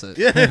you miss it.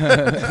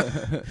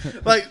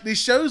 like these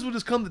shows would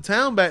just come to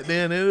town back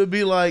then. And it would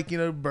be like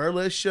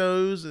burlesque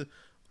shows,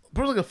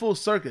 pretty like a full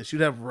circus.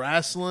 You'd have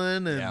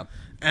wrestling and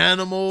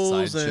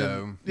animals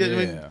Sideshow.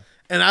 and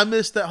and I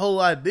missed that whole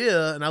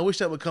idea, and I wish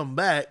that would come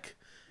back.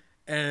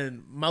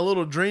 And my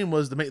little dream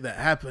was to make that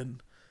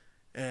happen.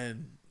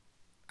 And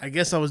I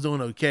guess I was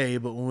doing okay,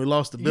 but when we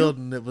lost the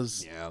building, it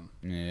was Yeah.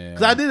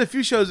 because I did a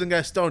few shows in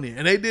Gastonia,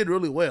 and they did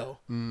really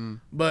well.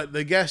 But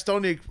the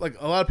Gastonia, like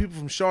a lot of people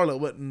from Charlotte,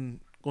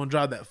 wasn't going to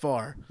drive that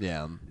far.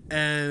 Yeah.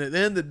 And at the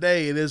end of the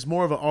day, it is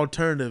more of an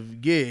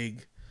alternative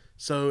gig.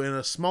 So in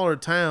a smaller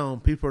town,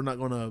 people are not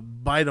going to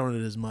bite on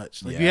it as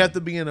much. Like you have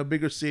to be in a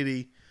bigger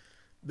city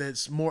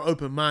that's more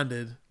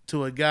open-minded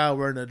to a guy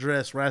wearing a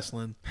dress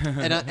wrestling.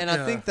 And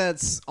I think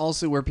that's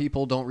also where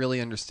people don't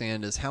really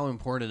understand is how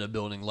important a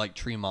building like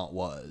Tremont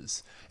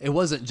was. It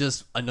wasn't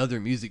just another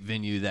music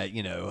venue that,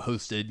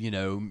 hosted,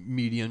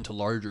 medium to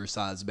larger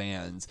size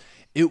bands.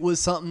 It was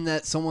something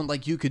that someone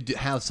like you could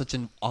have such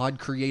an odd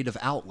creative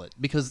outlet,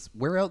 because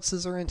where else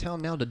is there in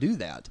town now to do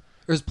that?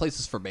 There's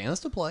places for bands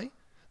to play.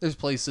 There's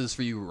places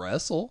for you to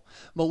wrestle.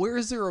 But where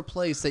is there a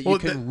place that you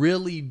can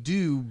really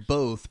do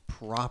both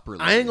properly?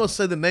 I ain't going to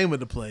say the name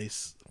of the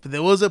place, but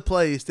there was a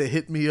place that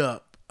hit me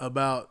up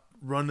about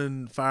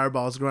running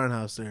Fireball's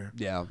Grindhouse there.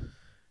 Yeah.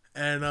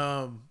 And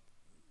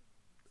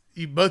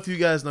both of you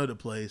guys know the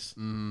place.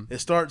 It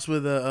starts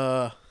with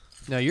a.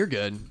 No, you're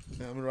good. I'm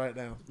gonna write it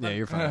down. Yeah,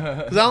 you're fine.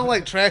 Because I don't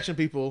like traction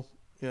people.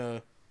 You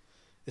know,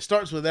 it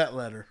starts with that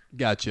letter.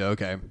 Gotcha.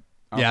 Okay.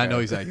 Yeah, I know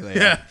exactly.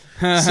 Yeah.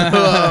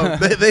 So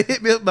they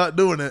hit me up about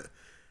doing it,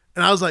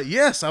 and I was like,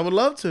 yes, I would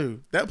love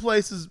to. That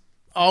place is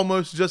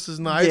almost just as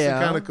nice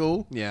and kind of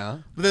cool. Yeah.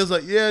 But they was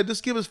like, yeah,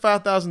 just give us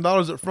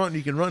 $5,000 up front and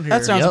you can run here.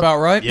 That sounds about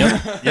right.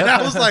 Yep. And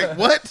I was like,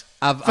 what?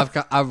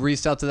 I've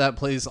reached out to that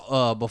place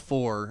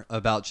before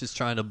about just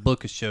trying to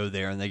book a show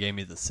there, and they gave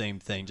me the same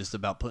thing, just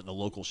about putting a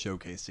local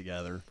showcase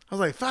together. I was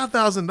like,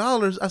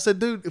 $5,000? I said,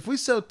 dude, if we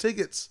sell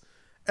tickets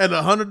at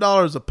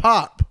 $100 a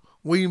pop,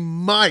 we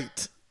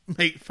might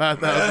make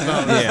 $5,000.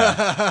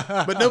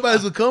 Yeah. But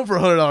nobody's gonna come for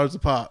 $100 a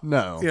pop.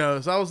 No. You know,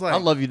 so I was like, I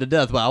love you to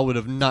death, but I would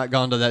have not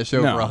gone to that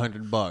show No. for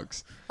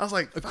 $100. I was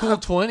like, A cool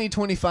 20,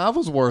 25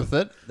 was worth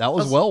it. That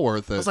was well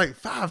worth it. I was like,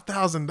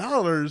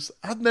 $5,000?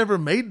 I've never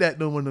made that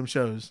doing one of them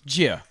shows.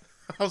 Yeah.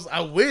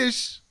 I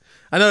wish.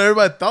 I know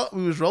everybody thought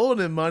we was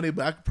rolling in money,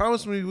 but I can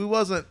promise me we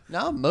wasn't.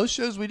 No, most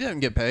shows we didn't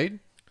get paid.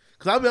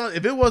 Because I'll be honest,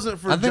 if it wasn't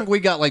for I think we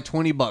got like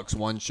 $20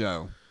 one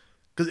show.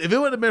 Because if it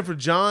wouldn't have been for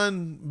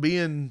John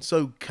being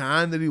so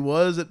kind that he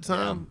was at the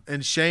time,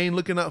 and Shane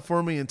looking out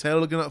for me and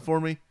Taylor looking out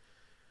for me,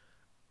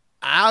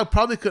 I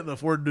probably couldn't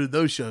afford to do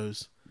those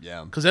shows.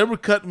 Yeah. Because they were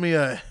cutting me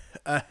a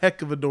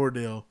heck of a door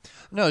deal.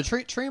 No,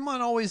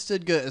 Tremont always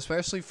did good,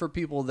 especially for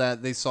people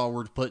that they saw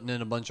were putting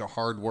in a bunch of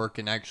hard work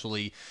and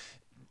actually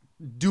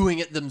doing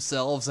it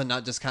themselves and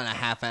not just kind of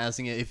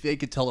half-assing it. If they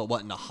could tell it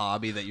wasn't a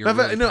hobby, that you're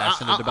really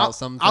passionate about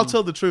something. I'll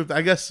tell the truth.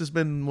 I guess it's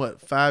been,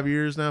 5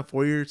 years now?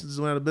 4 years since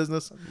it went out of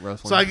business?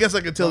 So I guess I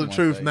can tell the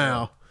truth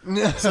now.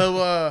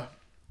 So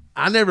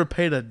I never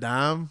paid a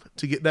dime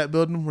to get that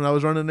building when I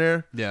was running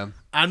there. Yeah.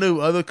 I knew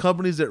other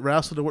companies that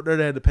wrestled to work there,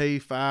 they had to pay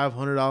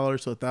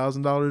 $500 to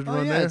 $1,000 to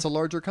run there. It's a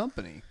larger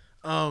company.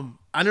 I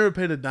never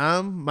paid a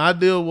dime. My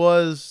deal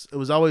was, it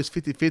was always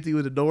 50-50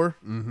 with the door.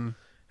 Mm-hmm.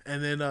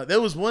 And then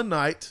there was one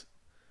night,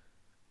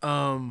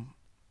 I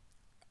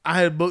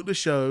had booked a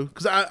show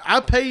because I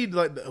paid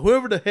like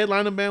whoever the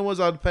headlining band was,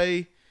 I'd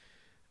pay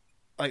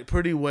like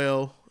pretty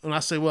well. When I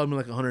say well, I mean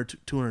like $100,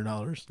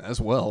 $200.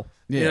 As well.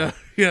 Yeah.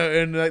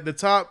 And like the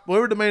top,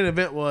 whatever the main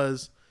event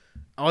was,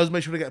 I always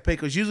make sure they got paid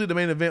because usually the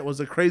main event was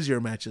the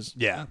crazier matches.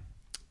 Yeah.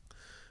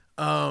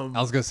 I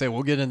was gonna say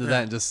we'll get into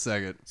that in just a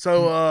second.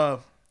 So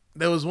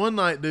there was one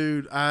night,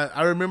 dude.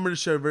 I remember the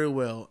show very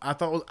well. I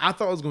thought it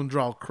was gonna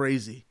draw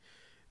crazy.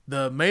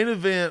 The main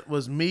event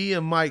was me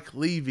and Mike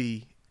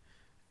Levy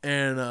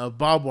and a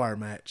barbed wire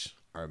match.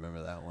 I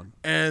remember that one.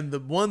 And the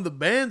one the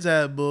bands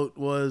had booked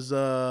was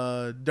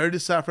Dirty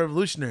South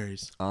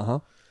Revolutionaries. Uh-huh.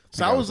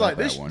 So I was like,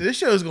 this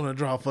show is gonna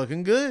draw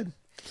fucking good.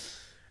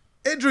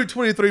 It drew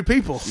 23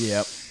 people.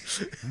 Yep.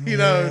 You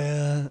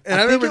know,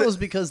 and I think it was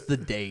because the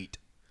date.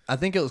 I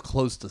think it was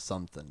close to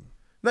something.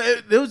 No,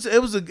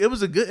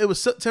 it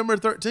was September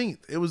 13th.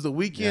 It was the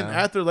weekend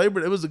after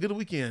Labor Day. It was a good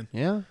weekend.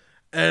 Yeah.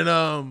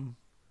 And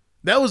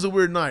that was a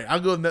weird night.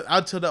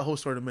 I'll tell that whole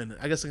story in a minute.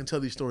 I guess I can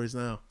tell these stories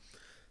now.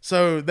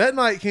 So that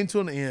night came to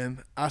an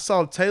end. I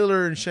saw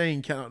Taylor and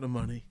Shane count out the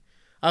money.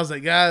 I was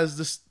like, guys,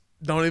 just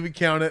don't even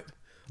count it.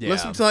 Yeah.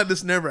 Let's pretend like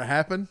this never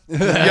happened.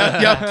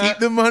 y'all keep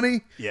the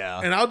money. Yeah.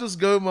 And I'll just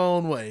go my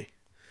own way.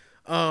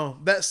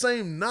 That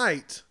same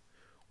night,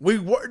 we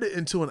worked it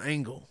into an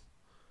angle.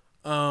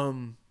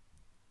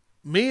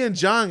 Me and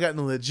John got in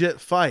a legit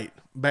fight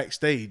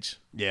backstage.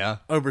 Yeah.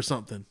 Over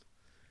something.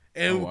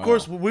 And of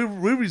course, we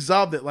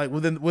resolved it like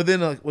within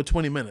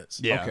 20 minutes.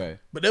 Yeah. Okay.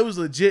 But there was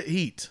legit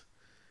heat.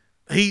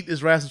 Heat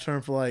is Rass's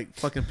term for like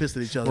fucking pissed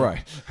at each other.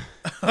 Right.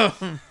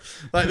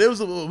 Like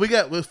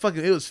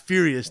it was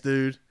furious,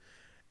 dude.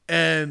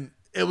 And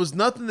it was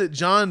nothing that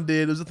John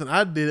did. It was nothing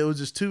I did. It was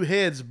just two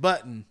heads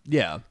butting.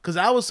 Yeah. Because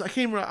I was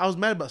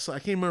mad about something.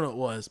 I can't remember what it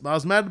was, but I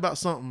was mad about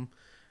something.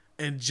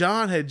 And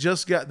John had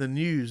just got the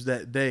news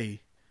that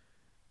day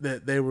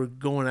that they were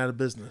going out of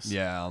business.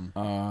 Yeah.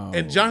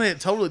 And John had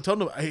told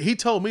nobody. He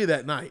told me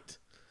that night.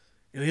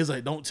 And he was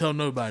like, don't tell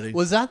nobody.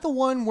 Was that the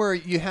one where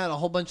you had a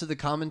whole bunch of the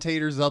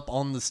commentators up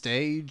on the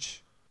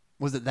stage?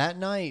 Was it that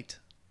night?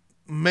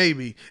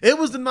 Maybe. It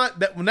was the night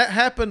that when that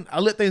happened,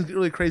 I let things get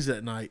really crazy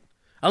that night.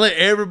 I let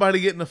everybody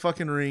get in the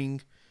fucking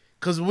ring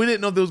because we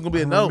didn't know there was going to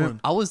be another one.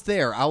 I was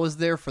there. I was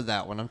there for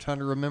that one. I'm trying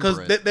to remember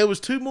it. Because there was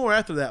two more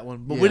after that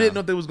one, but we didn't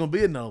know if there was going to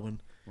be another one.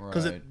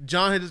 Because Right.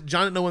 John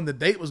didn't know when the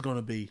date was going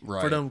to be for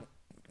Right. them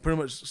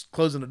pretty much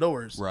closing the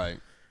doors. Right.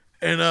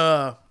 And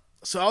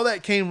so all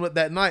that came with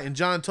that night, and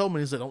John told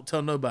me, he said, don't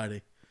tell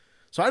nobody.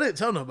 So I didn't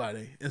tell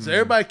nobody. And so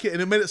everybody, and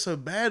it made it so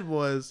bad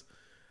was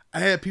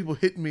I had people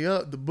hitting me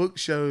up to book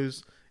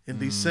shows in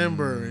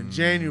December and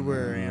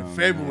January and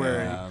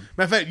February. Yeah.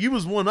 Matter of fact, you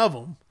was one of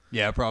them.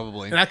 Yeah,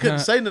 probably. And I couldn't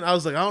say nothing. I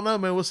was like, I don't know,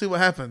 man. We'll see what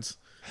happens.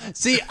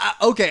 See,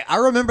 I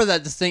remember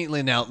that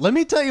distinctly now. Let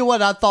me tell you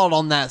what I thought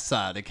on that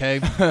side,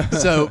 okay?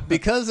 So,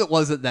 because it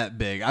wasn't that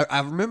big, I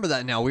remember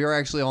that now. We were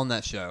actually on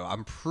that show.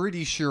 I'm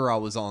pretty sure I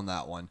was on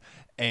that one.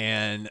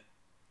 And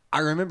I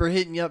remember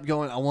hitting you up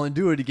going, I want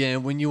to do it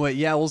again. When you went,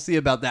 yeah, we'll see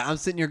about that. I'm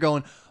sitting here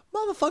going,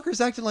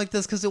 motherfucker's acting like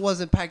this because it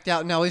wasn't packed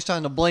out. Now he's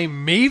trying to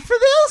blame me for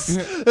this?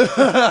 No,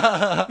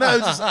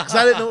 it's just because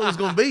I didn't know what it was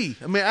going to be.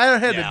 I mean, I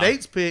had Yeah. the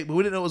dates picked, but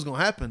we didn't know what was going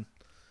to happen.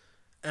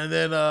 And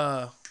then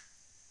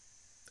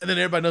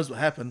everybody knows what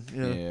happened.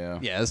 You know? Yeah.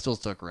 Yeah, it still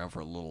stuck around for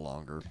a little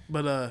longer.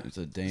 But It's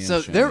a damn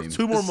So shame. there-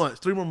 3 more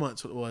months,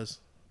 what it was.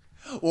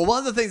 Well, one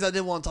of the things I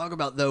did want to talk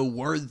about, though,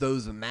 were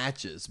those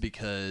matches,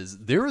 because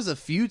there was a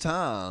few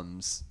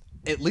times,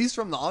 at least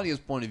from the audience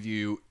point of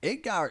view,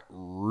 it got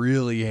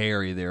really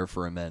hairy there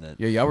for a minute.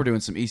 Yeah, y'all were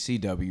doing some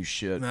ECW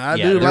shit. Now, I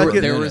Yeah, do like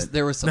it.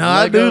 There was some. Now,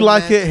 I Lego do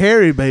like match- it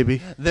hairy,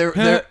 baby. There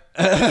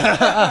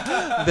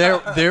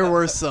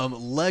were some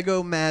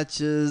Lego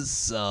matches,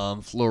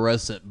 some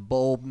fluorescent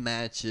bulb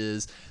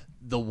matches.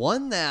 The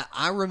one that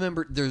I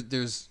remember,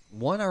 there's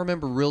one I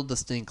remember real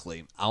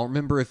distinctly. I don't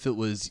remember if it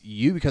was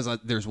you, because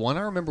there's one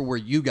I remember where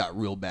you got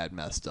real bad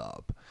messed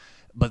up.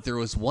 But there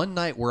was one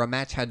night where a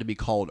match had to be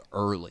called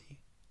early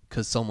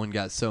because someone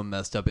got so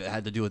messed up it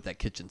had to do with that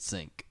kitchen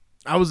sink.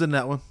 I was in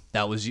that one.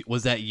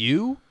 Was that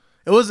you?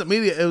 It wasn't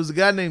me. It was a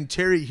guy named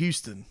Terry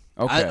Houston.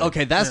 Okay.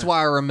 Okay, that's why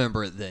I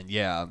remember it then.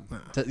 Yeah.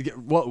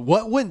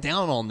 What went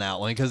down on that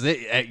one? Because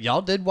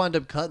y'all did wind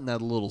up cutting that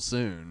a little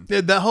soon.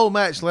 Yeah, that whole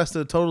match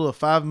lasted a total of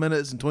 5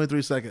 minutes and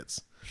 23 seconds.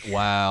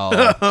 Wow.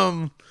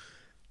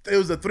 It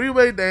was a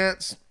 3-way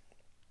dance,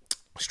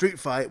 street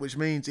fight, which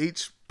means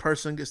each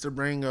person gets to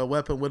bring a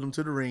weapon with them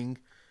to the ring,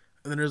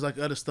 and then there's like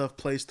other stuff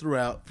placed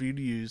throughout for you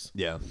to use.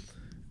 Yeah.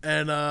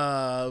 And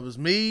it was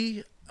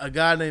me, a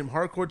guy named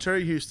Hardcore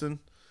Terry Houston,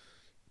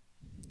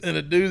 and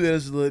a dude that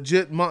is a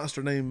legit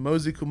monster named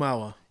Mosey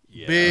Kumawa.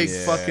 Big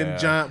fucking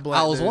giant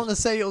black I was dude. wanting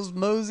to say it was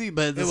Mosey,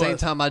 but at the It same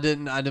was. time, I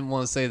didn't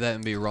want to say that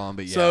and be wrong.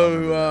 But yeah. I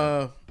remember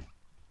that. So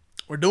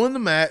we're doing the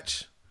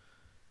match,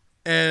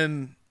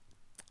 and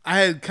I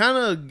had kind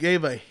of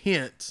gave a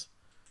hint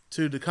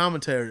to the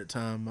commentator at the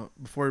time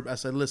before I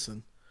said,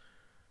 listen,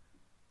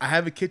 I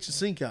have a kitchen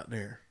sink out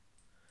there.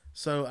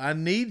 So I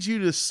need you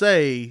to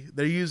say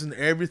they're using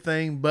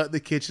everything but the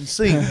kitchen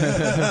sink.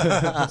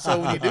 So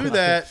when you do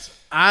that,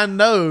 I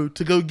know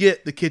to go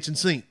get the kitchen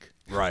sink.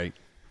 Right.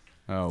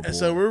 Oh, boy. And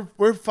so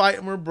we're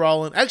fighting, we're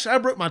brawling. Actually, I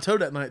broke my toe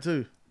that night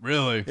too.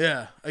 Really?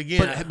 Yeah,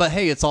 again. But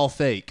hey, it's all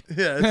fake.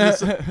 Yeah.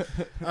 It's just,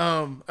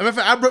 I mean,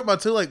 I broke my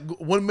toe like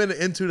 1 minute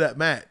into that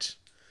match.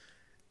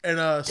 And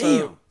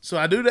so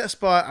I do that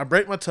spot. I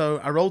break my toe.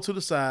 I roll to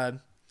the side.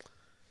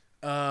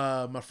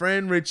 My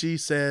friend Richie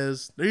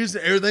says, they're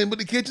using everything but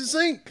the kitchen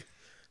sink.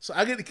 So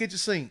I get the kitchen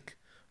sink.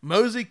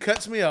 Mosey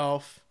cuts me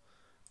off.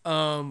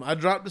 I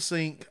drop the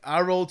sink.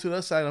 I roll to the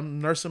other side.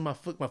 I'm nursing my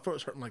foot. My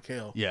foot's hurting like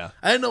hell. Yeah.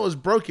 I didn't know it was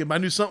broken, but I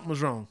knew something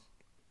was wrong.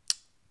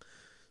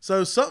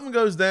 So something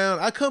goes down.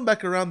 I come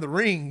back around the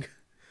ring,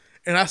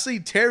 and I see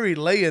Terry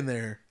laying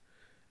there,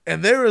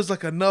 and there is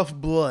like enough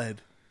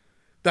blood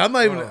that I'm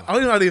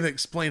not even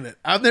explain it.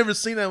 I've never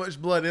seen that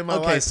much blood in my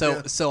life. Okay, so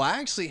Yeah. so I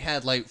actually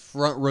had like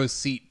front row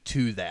seat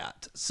to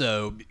that.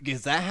 So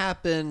because that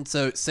happened,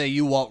 so say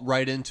you walk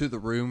right into the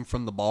room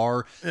from the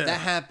bar, that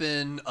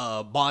happened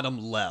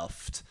bottom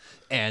left,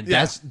 and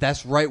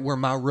that's right where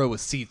my row of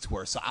seats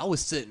were. So I was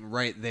sitting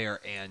right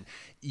there, and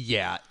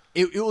yeah.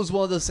 It was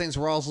one of those things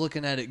where I was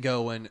looking at it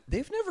going,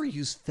 they've never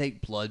used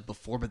fake blood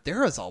before, but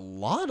there is a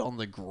lot on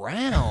the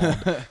ground.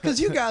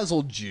 Because you guys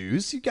will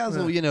juice. You guys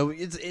will,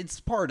 it's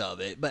part of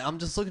it. But I'm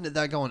just looking at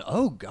that going,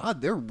 oh, God,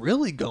 they're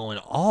really going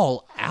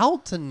all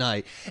out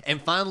tonight.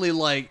 And finally,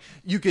 like,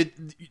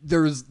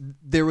 there was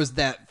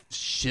that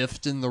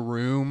shift in the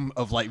room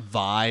of, like,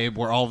 vibe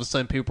where all of a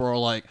sudden people are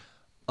like,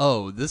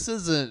 oh, this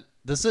isn't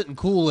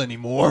cool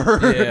anymore.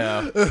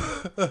 Yeah.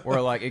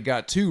 Or like it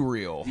got too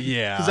real.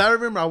 Yeah. Because I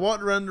remember I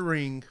walked around the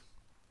ring,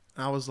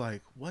 and I was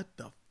like, what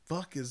the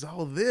fuck is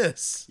all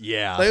this?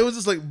 Yeah. Like, it was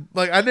just like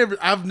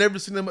I've never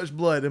seen that much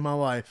blood in my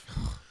life.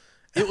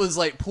 It was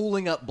like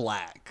pulling up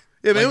black.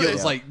 Yeah, man, Like, it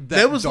was like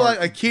that was dark.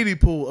 like a kiddie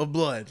pool of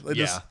blood. Like,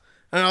 Yeah.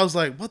 And I was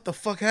like, what the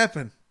fuck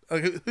happened?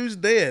 Like, who's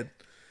dead?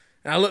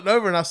 And I looked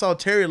over and I saw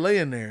Terry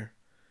laying there.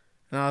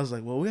 And I was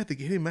like, well, we have to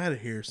get him out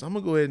of here. So I'm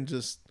going to go ahead and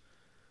just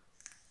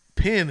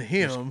pin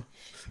him.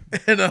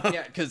 And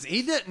Yeah, because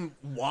he didn't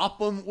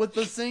whop him with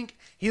the sink.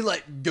 He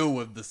let go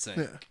of the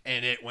sink,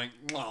 and it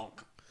went long.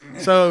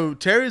 so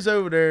Terry's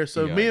over there.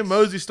 So me and Yikes.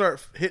 Mosey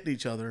start hitting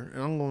each other.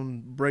 And I'm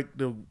going to break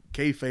the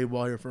kayfabe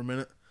wall here for a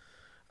minute.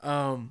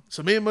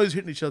 So me and Mosey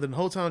hitting each other. And the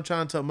whole time I'm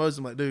trying to tell Mosey,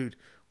 I'm like, dude,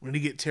 we need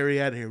to get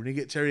Terry out of here. We need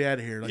to get Terry out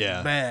of here. Like,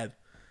 Yeah. bad.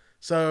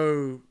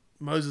 So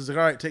Mosey's like,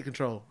 all right, take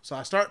control. So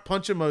I start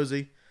punching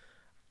Mosey.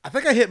 I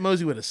think I hit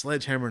Mosey with a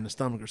sledgehammer in the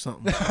stomach or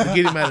something to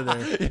get him out of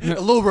there. A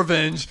little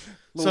revenge.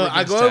 So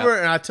I go over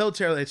and I tell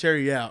Terry, like,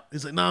 Terry, you out.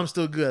 He's like, no, I'm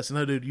still good. I said,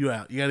 no, dude, you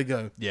out. You got to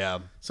go. Yeah.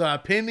 So I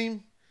pinned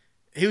him.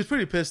 He was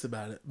pretty pissed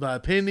about it, but I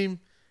pinned him,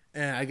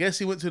 and I guess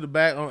he went to the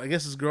back. I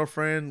guess his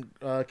girlfriend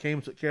came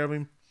and took care of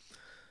him.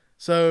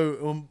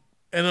 So,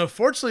 and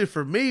unfortunately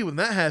for me, when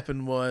that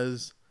happened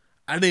was,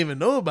 I didn't even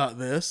know about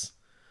this.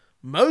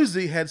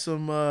 Mosey had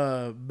some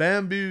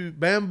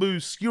bamboo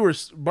skewer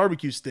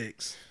barbecue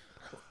sticks.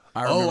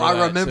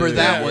 I remember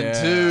that one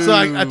too. So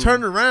I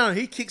turned around,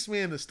 he kicks me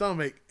in the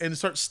stomach and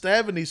starts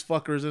stabbing these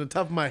fuckers in the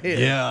top of my head.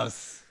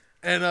 Yes.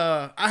 And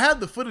I have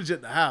the footage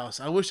at the house.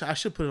 I wish I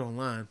should put it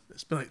online.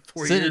 It's been like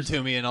 4 Send years. it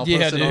to me and I'll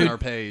post it on our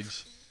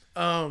page.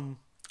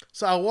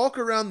 So I walk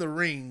around the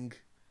ring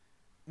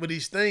with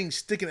these things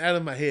sticking out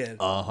of my head.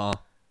 Uh-huh.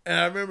 And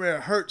I remember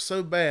it hurt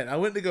so bad. I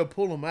went to go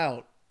pull them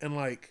out, and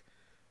like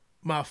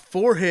my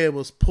forehead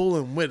was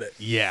pulling with it.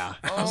 Yeah.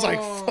 I was like,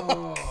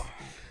 fuck.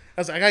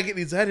 I was like, I gotta get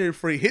these out of here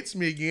before he hits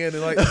me again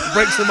and like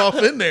breaks them off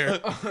in there.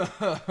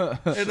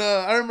 And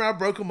I remember I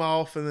broke them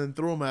off and then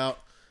threw them out.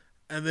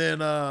 And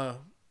then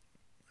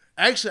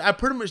actually, I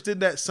pretty much did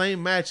that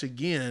same match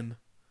again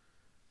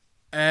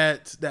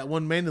at that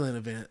one Mandyland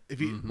event.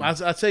 If you, I'll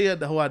tell you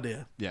the whole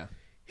idea. Yeah.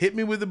 Hit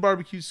me with the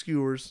barbecue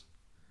skewers.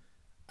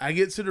 I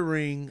get to the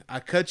ring. I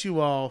cut you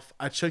off.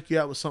 I choke you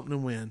out with something to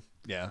win.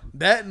 Yeah.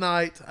 That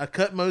night, I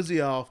cut Mosey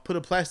off, put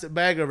a plastic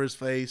bag over his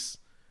face,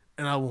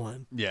 and I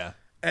won. Yeah.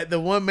 At the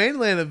one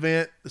Mainland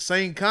event, the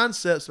same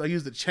concept. So I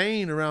used a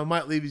chain around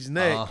Mike Levy's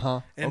neck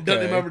and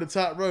dunked him over the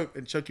top rope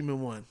and chucked him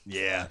in one.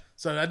 Yeah.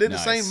 So I did the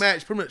same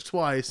match pretty much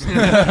twice,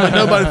 but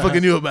nobody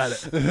fucking knew about it.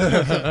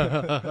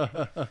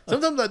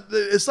 Sometimes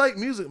it's like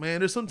music, man.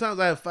 There's sometimes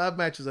I have 5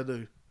 matches I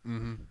do,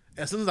 and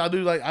sometimes I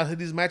do like I have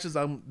these matches.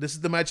 This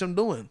is the match I'm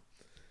doing.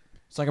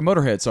 It's like a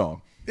Motorhead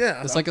song.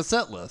 Yeah, It's like a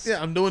set list.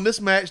 yeah. I'm doing this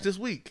match this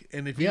week,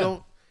 and if you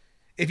don't,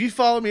 if you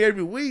follow me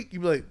every week, you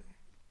be like,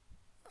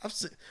 I've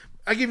seen.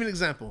 I give you an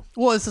example.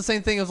 Well, it's the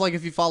same thing as like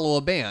if you follow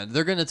a band.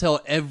 They're going to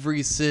tell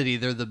every city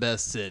they're the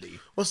best city.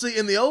 Well, see,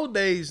 in the old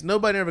days,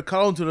 nobody ever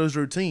caught on to those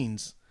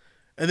routines.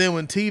 And then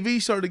when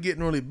TV started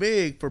getting really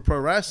big for pro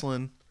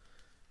wrestling,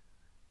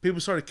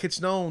 people started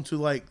catching on to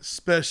like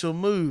special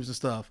moves and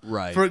stuff.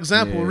 Right. For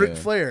example, Yeah. Ric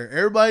Flair.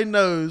 Everybody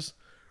knows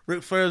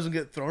Ric Flair's going to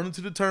get thrown into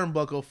the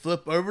turnbuckle,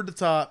 flip over the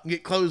top,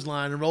 get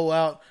clothesline, and roll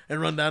out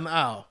and run down the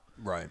aisle.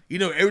 Right. You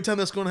know, every time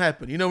that's going to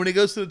happen. You know, when he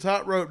goes to the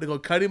top rope, they're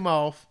going to cut him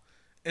off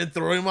and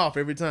throw him off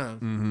every time.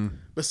 Mm-hmm.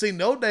 But see, in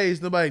those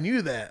days, nobody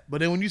knew that.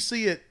 But then when you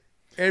see it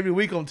every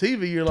week on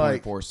TV, you're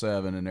like,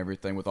 24/7 and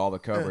everything with all the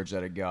coverage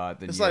that it got.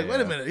 Then it's like, wait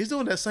a minute, he's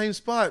doing that same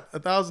spot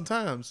 1,000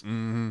 times.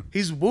 Mm-hmm.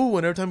 He's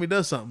wooing every time he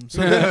does something.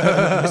 So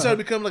then it started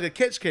becoming like a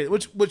catch case,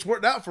 which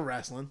worked out for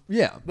wrestling.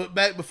 Yeah. But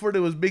back before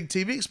there was big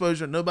TV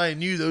exposure, nobody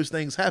knew those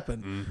things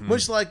happened. Mm-hmm.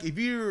 Much like if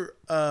you're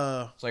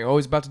It's like, oh,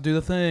 he's about to do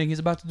the thing. He's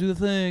about to do the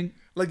thing.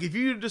 like if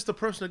you're just a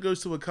person that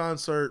goes to a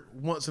concert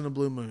once in a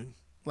blue moon,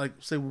 like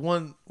say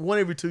one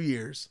every 2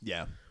 years.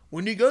 Yeah.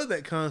 When you go to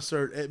that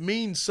concert, it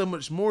means so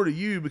much more to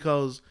you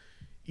because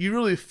you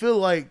really feel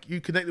like you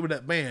connected with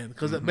that band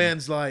because that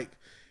band's like,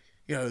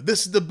 you know,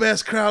 this is the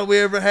best crowd we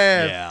ever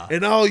had, Yeah.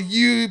 and all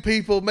you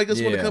people make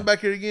us want to Yeah. come back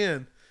here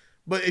again.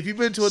 But if you've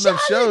been to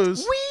enough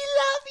shows, we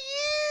love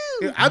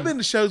you. I've been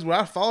to shows where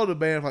I followed a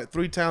band for like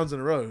 3 times in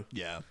a row,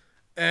 Yeah.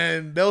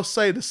 and they'll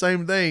say the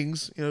same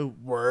things, you know,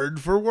 word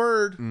for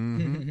word,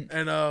 and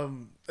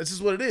that's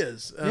just what it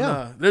is. And,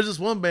 Yeah. there's this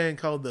one band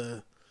called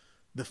the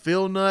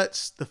Feel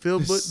Nuts, the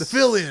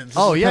Fill Ins.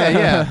 Oh,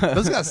 yeah.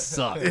 Those guys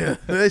suck. Yeah,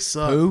 they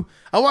suck. Who?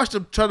 I watched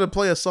them try to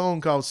play a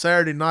song called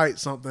Saturday Night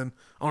something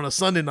on a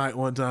Sunday night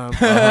one time.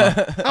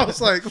 I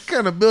was like, what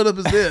kind of buildup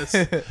is this?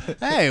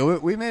 Hey,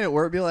 we made it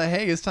work. Be like,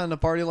 hey, it's time to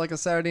party like a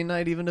Saturday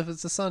night, even if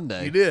it's a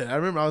Sunday. You did. I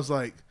remember I was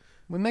like,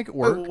 We make it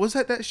work. was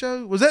that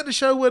show? Was that the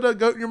show with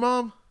Goat and Your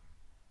Mom?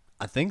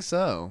 I think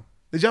so.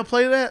 Did y'all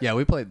play that? Yeah,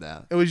 we played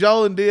that. It was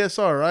y'all in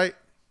DSR, right?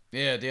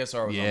 Yeah,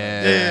 DSR was on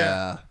Yeah. that.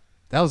 Yeah.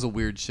 That was a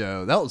weird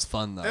show. That was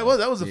fun, though.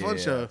 That was a fun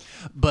Yeah. show.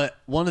 But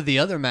one of the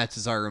other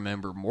matches I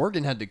remember,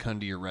 Morgan had to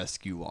come to your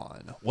rescue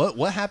on.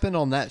 What happened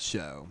on that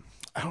show?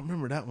 I don't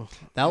remember that one.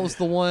 That was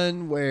the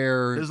one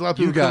where There's a lot of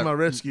you people coming got to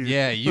my rescue.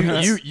 Yeah,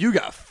 you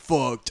got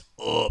fucked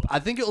up. I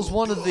think it was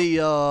one of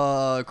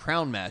the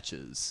crown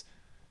matches,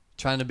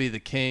 trying to be the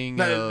king.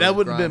 That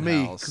wouldn't have been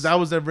me Grindhouse. because I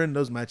was never in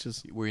those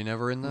matches. Were you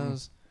never in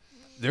those?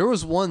 There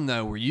was one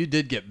though where you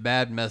did get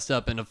bad messed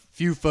up, and a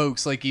few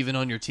folks, like even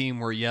on your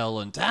team, were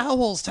yelling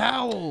 "towels,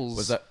 towels."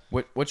 Was that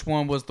which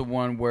one was the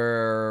one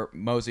where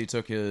Mosey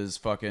took his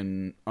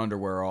fucking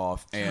underwear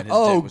off and his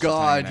Oh dick was just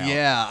God, hanging out?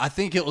 yeah. I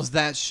think it was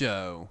that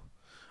show.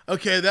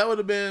 Okay, that would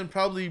have been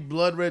probably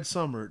Blood Red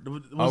Summer.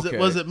 Okay.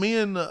 Was it me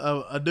and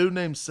a dude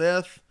named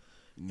Seth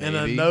in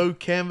a Maybe. no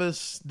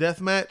canvas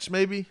death match?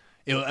 Maybe.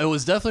 It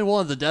was definitely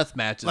one of the death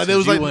matches. Like there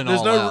was 'cause like you went there's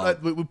all no out.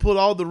 like, we pulled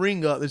all the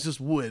ring up. It's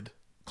just wood.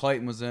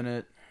 Clayton was in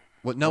it.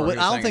 What? No, Or what, he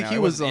I don't hanging think out. he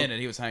was wasn't on. in it.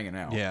 He was hanging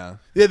out. Yeah.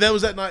 Yeah, that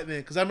was that night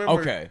then because I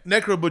remember Okay.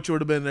 Necro Butcher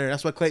would have been there.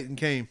 That's why Clayton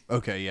came.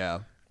 Okay.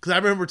 Yeah. Because I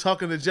remember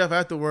talking to Jeff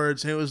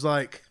afterwards, and it was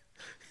like,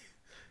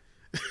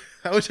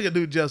 I wish I could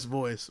do Jeff's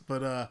voice,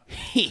 but I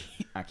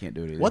can't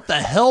do it either. What the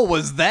hell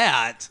was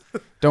that?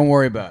 Don't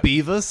worry about it.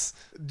 Beavis?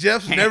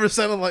 Jeff's never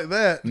sounded like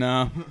that.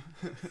 No.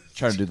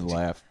 Try to do the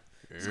laugh.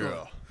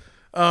 Yeah.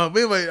 But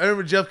anyway, I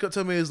remember Jeff kept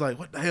telling me, he was like,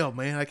 what the hell,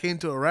 man? I came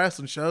to a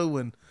wrestling show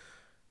when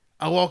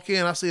I walk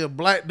in, I see a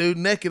black dude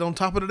naked on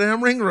top of the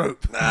damn ring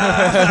rope.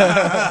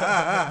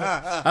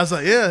 I was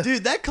like, yeah.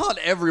 Dude, that caught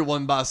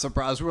everyone by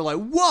surprise. We were like,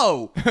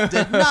 whoa,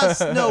 did not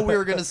know we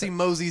were going to see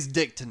Mosey's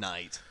dick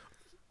tonight.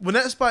 when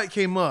that spot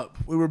came up,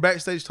 we were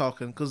backstage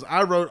talking because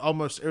I wrote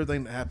almost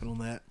everything that happened on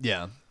that.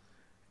 Yeah.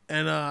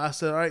 And I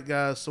said, all right,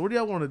 guys, so what do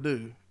y'all want to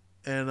do?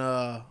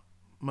 And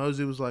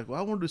Mosey was like, well,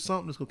 I want to do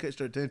something that's going to catch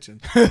their attention.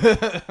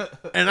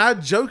 And I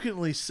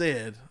jokingly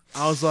said,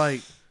 I was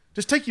like,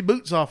 just take your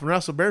boots off and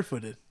wrestle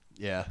barefooted.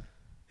 Yeah.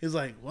 He's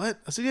like, what?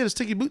 I said, yeah, just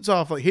take your boots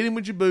off. Like, hit him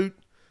with your boot,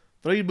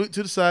 throw your boot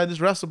to the side,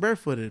 just wrestle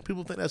barefooted.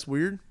 People think that's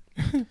weird.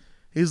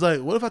 He's like,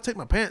 what if I take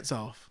my pants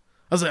off?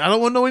 I was like, I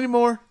don't want to know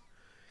anymore.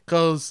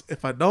 Because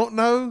if I don't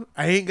know,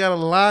 I ain't got to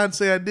lie and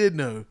say I did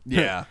know.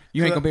 Yeah.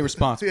 You ain't gonna be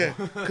responsible. Yeah,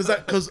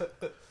 because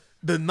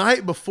the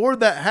night before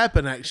that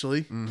happened,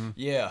 actually,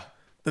 Yeah.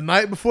 the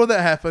night before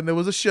that happened, there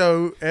was a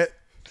show at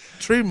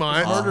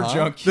Tremont. Murder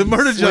Junkies. The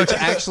Murder Which Junkies.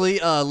 actually,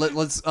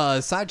 let's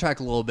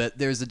sidetrack a little bit.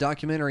 There's a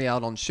documentary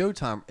out on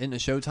Showtime, in the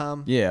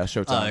Showtime. Yeah,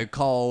 Showtime.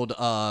 Called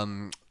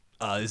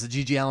it's a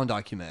G.G. Allen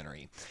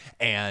documentary,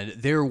 and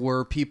there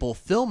were people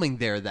filming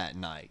there that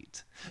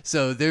night.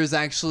 So there's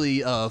actually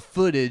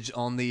footage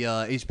on the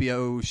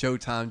HBO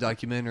Showtime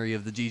documentary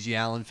of the G.G.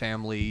 Allen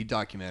family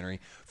documentary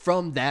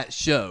from that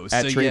show.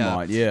 At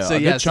Tremont, yeah. So A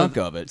good chunk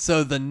of it.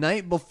 So the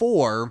night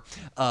before,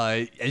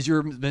 as you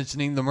were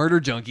mentioning, the Murder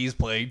Junkies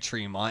played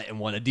Tremont, and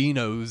one of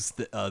Dino's,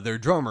 their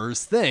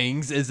drummers,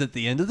 things is at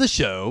the end of the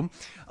show,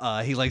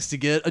 he likes to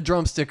get a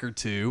drumstick or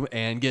two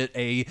and get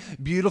a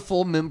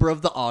beautiful member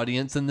of the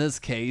audience, in this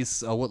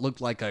case, what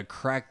looked like a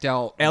cracked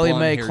out Ellie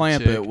Mae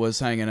blonde-haired Clampett chick. was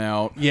hanging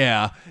out.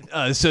 Yeah.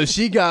 So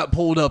she got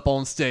pulled up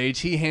on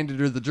stage. He handed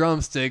her the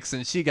drumsticks,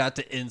 and she got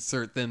to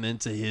insert them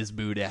into his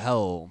booty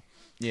hole.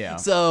 Yeah.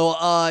 So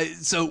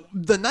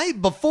the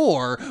night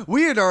before,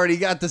 we had already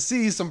got to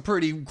see some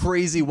pretty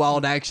crazy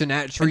wild action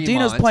at Tremont. And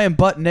Dino's playing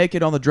butt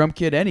naked on the drum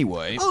kit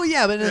anyway. Oh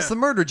yeah, but it's the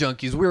Murder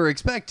Junkies. We were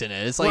expecting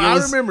it. It's like Well, it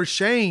was, I remember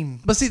Shane.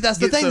 But see, that's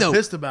the get thing, so though.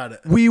 pissed about it.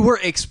 We were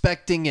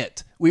expecting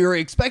it. We were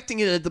expecting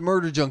it at the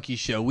Murder Junkie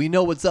show. We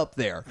know what's up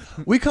there.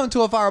 We come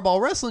to a Fireball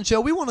Wrestling show.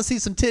 We want to see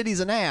some titties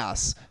and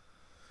ass,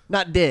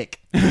 not dick.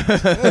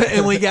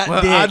 And we got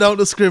Well, dick. I don't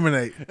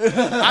discriminate.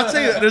 I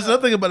tell you, there's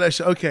nothing about that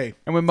show. Okay,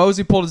 And when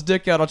Mosey pulled his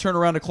dick out, I turn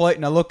around to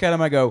Clayton, I look at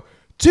him, I go,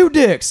 2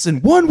 dicks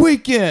in 1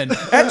 weekend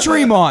at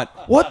Tremont.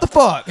 What the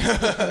fuck?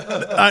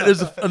 all right,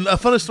 there's a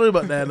funny story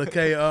about that.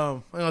 Okay,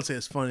 I'm gonna say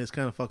it's funny. It's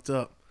kind of fucked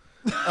up.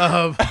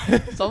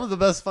 Some of the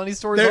best funny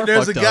stories are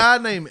There's a fucked up. guy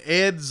named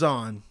Ed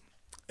Zahn.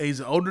 He's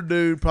an older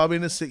dude, probably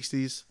in his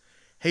 60s.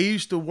 He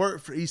used to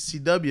work for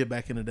ECW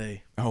back in the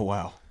day. Oh,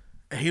 wow.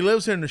 And he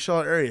lives here in the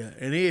Charlotte area,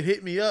 and he had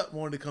hit me up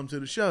wanting to come to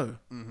the show.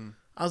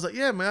 I was like,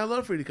 "Yeah, man, I'd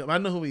love for you to come. I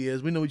know who he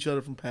is. We know each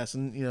other from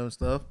passing, and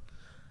stuff."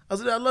 I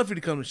was like, "I'd love for you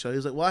to come to the show."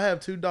 He's like, "Well, I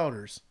have 2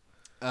 daughters.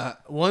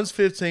 One's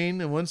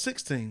 15 and one's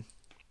 16.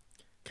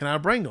 Can I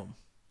bring them?"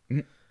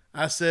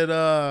 I said,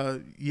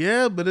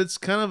 "Yeah, but it's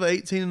kind of an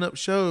 18 and up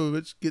show.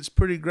 It gets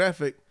pretty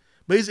graphic."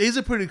 But he's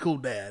a pretty cool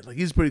dad. Like,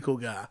 he's a pretty cool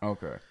guy.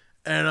 Okay.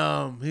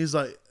 And he's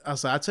like, I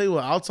said, I tell you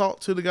what, I'll talk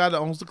to the guy that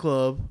owns the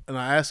club, and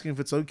I ask him if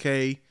it's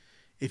okay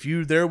if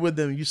you're there with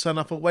them, you sign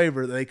off a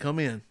waiver that they come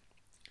in.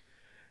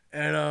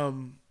 And of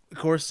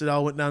course, it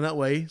all went down that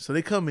way. So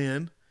they come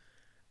in,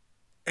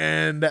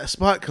 and that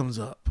spot comes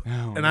up,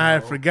 and I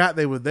had forgot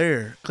they were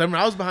there. 'Cause I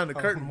remember I was behind the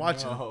curtain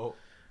watching.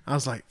 I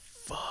was like,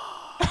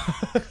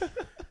 "Fuck!"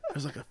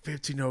 There's like a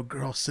 15-year-old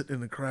girl sitting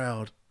in the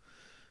crowd.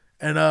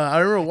 And I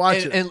remember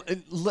watching.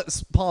 And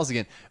let's pause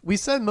again. We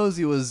said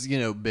Mosey was,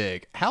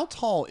 big. How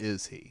tall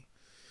is he?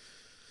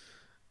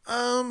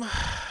 Probably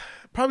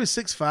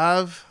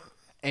 6'5",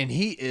 And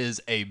he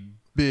is a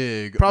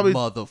big Probably-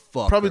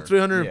 motherfucker. probably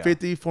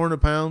 350,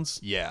 400 pounds.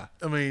 Yeah.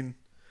 I mean,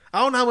 I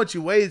don't know how much he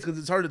weighs because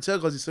it's hard to tell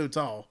because he's so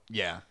tall.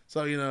 Yeah.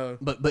 So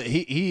But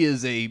he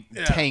is a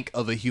tank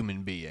of a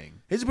human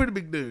being. he's a pretty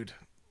big dude.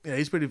 Yeah,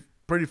 he's pretty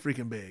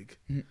freaking big,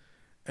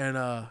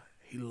 and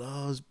he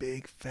loves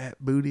big fat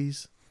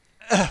booties.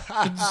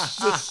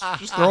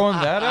 Just throwing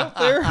that out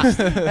there?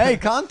 Hey,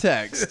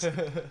 context.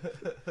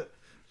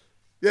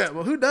 Yeah,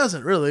 well, who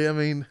doesn't really? I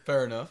mean,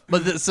 Fair enough.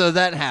 But so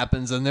that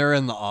happens, and they're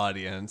in the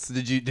audience.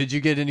 Did you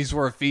get any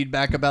sort of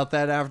feedback about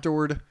that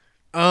afterward?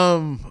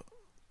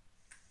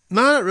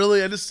 not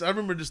really. I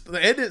remember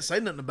Ed didn't say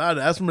nothing about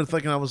it. I just remember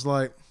thinking, I was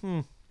like,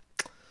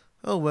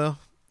 oh well,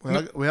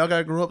 we all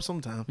gotta grow up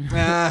sometime.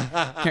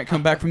 Can't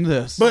come back from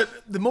this. But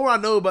the more I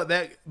know about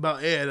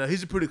Ed,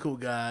 he's a pretty cool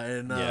guy,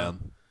 and Yeah.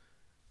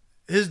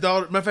 his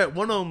daughter. Matter of fact,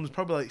 one of them is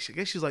probably like, I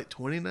guess she's like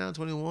 20 now,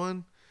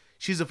 21.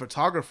 She's a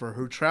photographer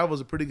who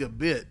travels a pretty good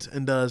bit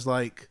and does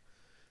like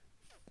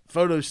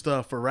photo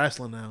stuff for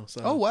wrestling now.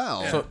 So Oh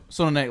wow.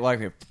 So it ain't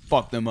like it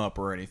fucked them up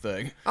or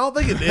anything. I don't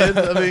think it did.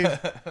 I mean,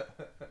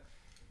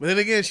 but then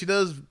again, she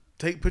does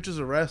take pictures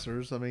of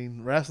wrestlers. I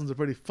mean, wrestling's a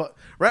pretty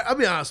I'll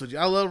be honest with you.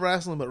 I love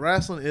wrestling, but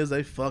wrestling is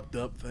a fucked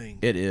up thing.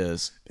 It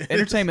is.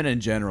 Entertainment in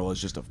general is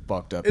just a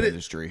fucked up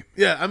industry.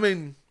 Yeah, I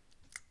mean,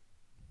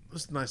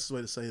 what's the nicest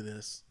way to say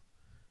this?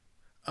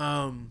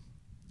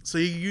 So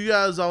you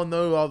guys all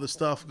know all the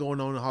stuff going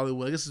on in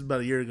Hollywood. I guess it's about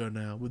a year ago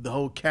now with the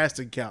whole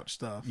casting couch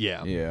stuff.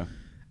 Yeah. Yeah.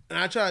 And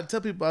I try to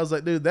tell people, I was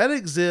like, dude, that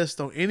exists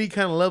on any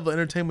kind of level of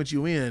entertainment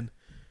you in.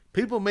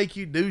 People make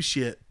you do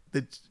shit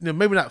that,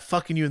 maybe not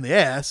fucking you in the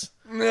ass,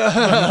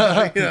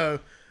 You know,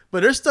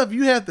 but there's stuff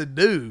you have to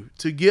do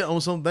to get on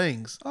some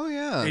things. Oh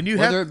yeah, And you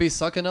whether have- it be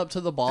sucking up to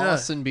the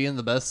boss Yeah. and being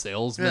the best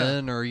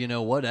salesman, or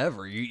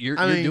whatever, you're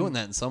I mean- doing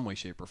that in some way,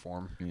 shape, or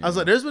form. I was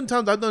like, there's been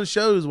times I've done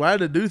shows where I had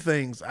to do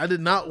things I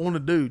did not want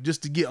to do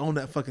just to get on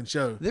that fucking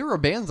show. There were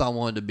bands I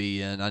wanted to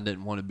be in, I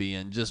didn't want to be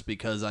in, just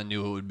because I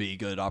knew it would be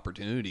good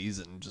opportunities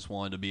and just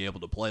wanted to be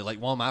able to play.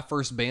 Like one of my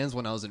first bands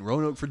when I was in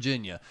Roanoke,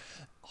 Virginia.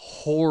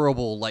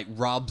 Horrible, like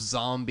Rob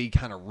Zombie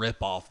kind of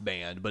rip-off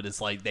band, but it's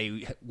like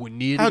they would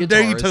need a How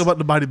dare you guitarist. talk about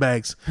the body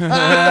bags?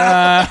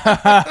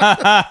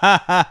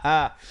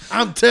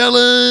 I'm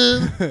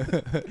telling.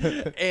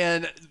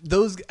 and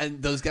those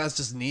guys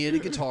just needed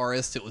a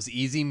guitarist. It was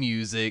easy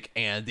music,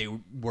 and they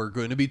were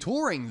going to be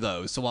touring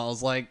though. So I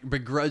was like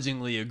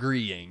begrudgingly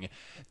agreeing.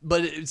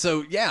 But it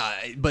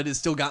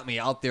still got me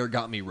out there,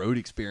 got me road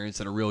experience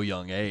at a real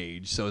young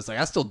age. So it's like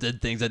I still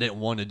did things I didn't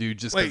want to do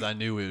just because Wait, I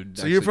knew it would.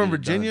 So you're actually from get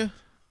it done. Virginia?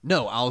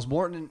 No, I was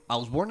born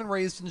and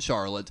raised in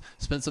Charlotte.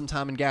 Spent some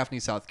time in Gaffney,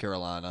 South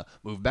Carolina.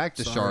 Moved back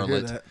to Sorry to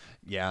hear Charlotte. that.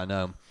 Yeah, I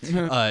know.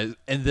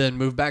 And then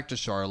moved back to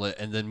Charlotte,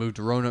 and then moved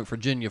to Roanoke,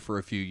 Virginia for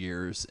a few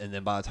years. And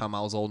then by the time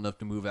I was old enough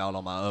to move out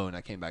on my own, I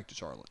came back to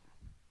Charlotte.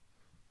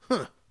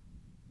 Huh.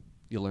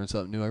 You learn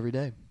something new every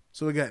day.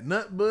 So we got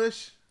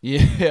Nutbush Yeah.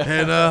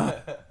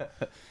 and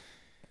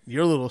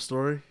your little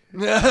story. So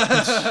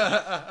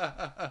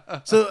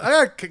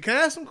can I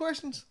ask some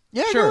questions?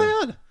 Yeah, Sure.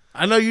 go ahead.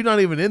 I know you're not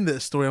even in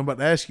this story I'm about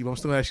to ask you, but I'm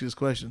still going to ask you this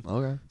question.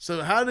 Okay.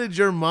 So how did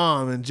your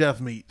mom and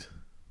Jeff meet?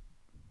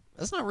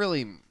 That's not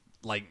really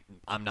like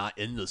I'm not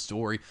in the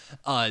story.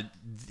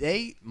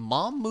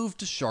 Mom moved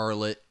to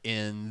Charlotte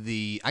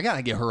I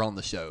gotta get her on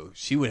the show.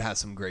 She would have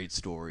some great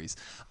stories.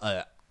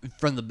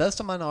 From the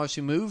best of my knowledge,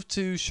 she moved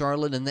to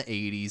Charlotte in the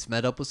 80s,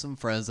 met up with some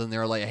friends, and they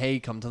were like, hey,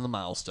 come to the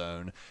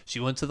Milestone. She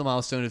went to the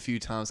Milestone a few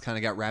times, kind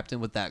of got wrapped in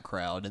with that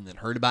crowd, and then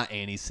heard about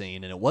Annie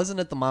Scene, and it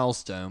wasn't at the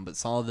Milestone, but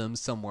saw them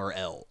somewhere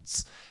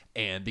else,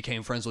 and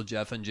became friends with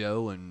Jeff and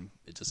Joe, and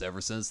it just ever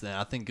since then,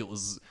 I think it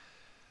was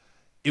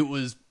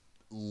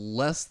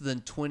less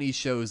than 20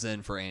 shows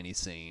in for Annie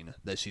Scene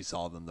that she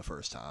saw them the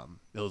first time.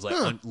 It was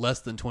like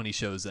less than 20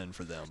 shows in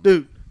for them.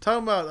 Dude,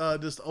 talking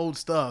about just old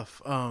stuff.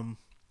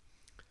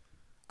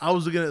 I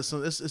was looking at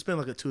some. It's been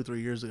like 2 or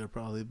 3 years ago,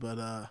 probably, but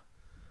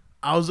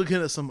I was looking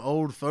at some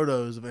old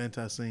photos of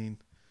Anti-Scene,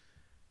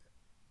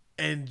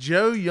 and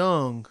Joe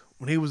Young,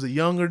 when he was a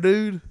younger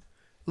dude,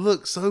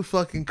 looked so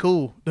fucking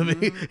cool to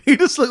me. He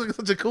just looked like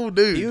such a cool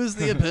dude. He was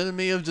the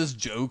epitome of just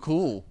Joe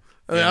Cool.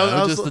 I mean, You know, I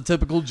was just like- the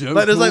typical Joe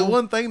Like, there's Cool. like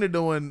one thing they're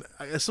doing.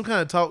 It's some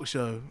kind of talk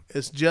show.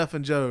 It's Jeff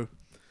and Joe.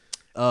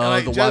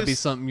 like, The Why Be Joe's-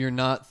 Something You're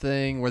Not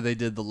thing where they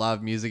did the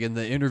live music, and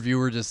the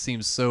interviewer just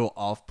seems so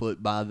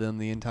off-put by them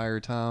the entire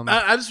time.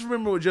 I just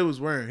remember what Joe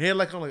was wearing. He had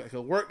like on like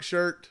a work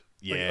shirt.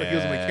 Like he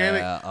was a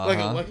mechanic. Yeah,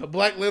 Like a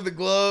black leather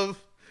glove.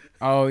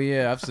 Oh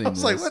yeah, I've seen. I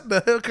was this. like, what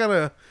the hell kind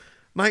of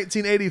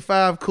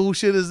 1985 cool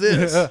shit is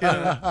this? You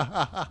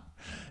know?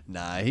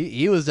 Nah,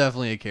 he was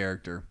definitely a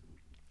character.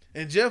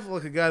 And Jeff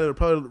looked like a guy that would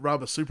probably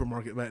rob a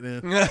supermarket back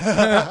then.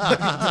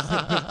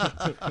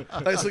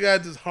 Like some guy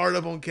just hard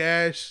up on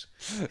cash.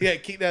 He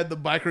had kicked out the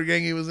biker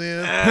gang he was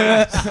in.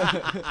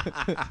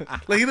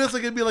 Like he looks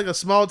like he'd be like a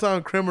small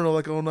town criminal,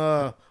 like on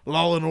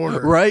Law and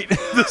Order. Right?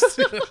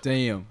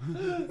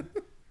 Damn.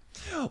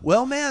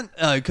 Well, man,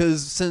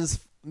 because since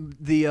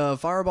the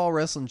Fireball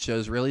wrestling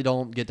shows really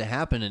don't get to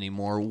happen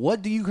anymore,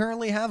 what do you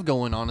currently have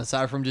going on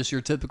aside from just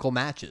your typical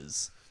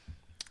matches?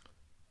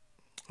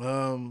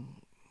 Well,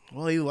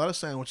 I eat a lot of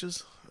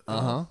sandwiches.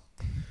 Uh-huh.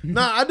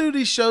 Nah, I do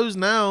these shows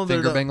now. that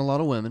Finger bang a lot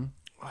of women.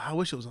 I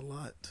wish it was a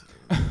lot.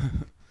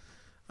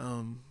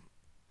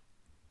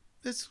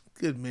 It's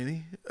good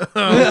many, but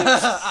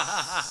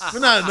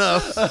not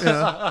enough.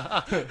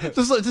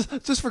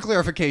 Just for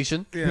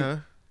clarification, Yeah.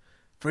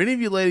 For any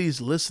of you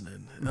ladies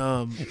listening,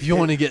 if you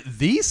want to get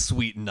these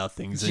sweet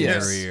nothings in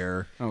Yes. your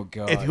ear, Oh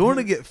god. if you want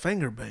to get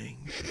finger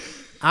banged,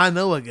 I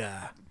know a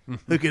guy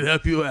who can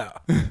help you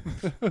out. But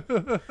I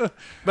her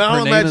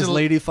don't name is imagine.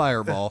 Lady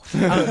Fireball, I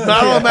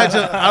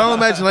don't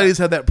imagine ladies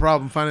have that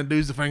problem finding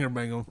dudes to finger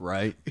bang them.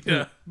 right?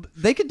 Yeah.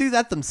 They could do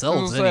that I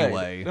themselves was gonna say,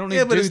 anyway. They don't need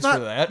Yeah, but dudes it's not.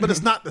 for that. But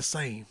it's not the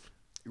same.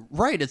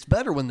 Right, it's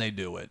better when they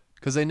do it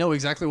because they know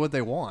exactly what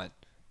they want.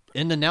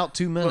 In and out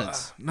 2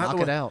 minutes. Knock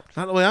the it way, out.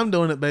 Not the way I'm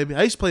doing it, baby.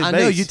 I used to play I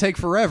bass. know you take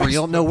forever. You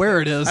don't know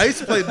where it is. I used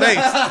to play bass.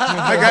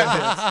 I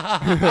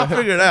got this. I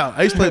figured it out.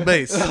 I used to play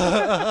bass.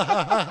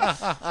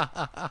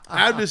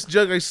 I'm just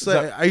joking.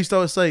 I used to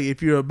always say,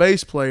 if you're a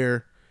bass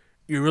player,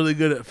 you're really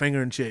good at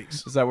fingering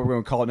chicks. Is that what we're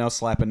gonna call it now?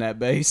 Slapping that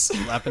bass.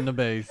 Slapping the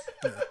bass.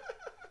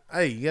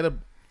 Hey, you gotta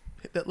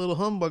hit that little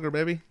humbucker,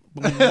 baby.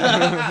 What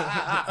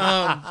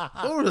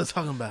were they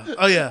talking about?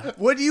 Oh yeah,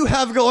 What do you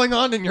have going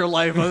on in your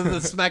life other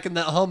than smacking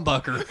that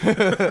humbucker?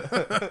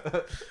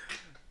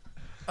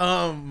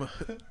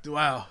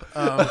 wow.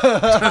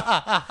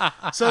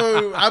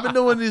 So I've been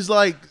doing these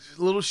like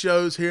little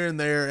shows here and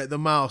there at the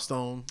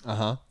Milestone.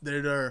 Uh-huh.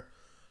 That are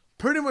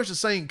pretty much the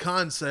same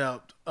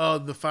concept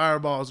of the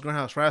Fireball's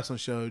Grindhouse Wrestling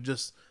Show,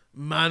 just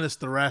minus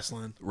the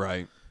wrestling.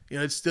 Right. You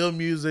know, it's still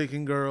music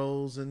and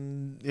girls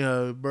and, you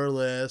know,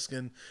 burlesque.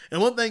 And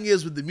one thing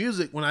is with the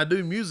music, when I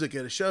do music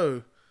at a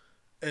show,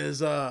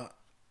 is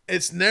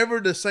it's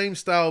never the same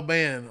style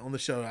band on the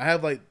show. I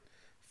have like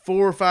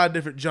 4 or 5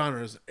 different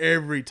genres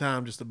every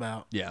time, just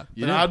about. Yeah.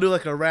 You know, I'll do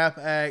like a rap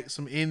act,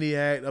 some indie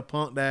act, a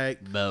punk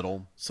act,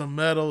 Metal. some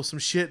metal, some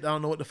shit. I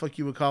don't know what the fuck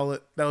you would call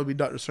it. That would be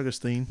Dr.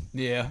 Circusstein.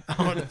 Yeah. I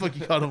don't know what the fuck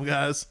you call them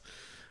guys.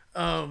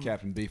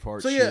 Captain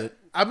Beefheart So shit. yeah,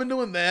 I've been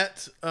doing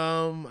that.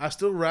 I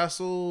still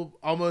wrestle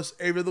almost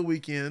every other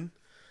weekend.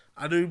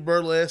 I do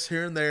burlesque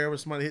here and there when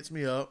somebody hits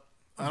me up.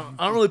 I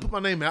don't really put my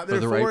name out there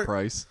For the for right it.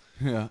 price.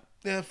 Yeah.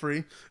 Yeah,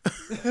 free.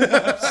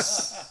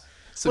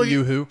 Some Well,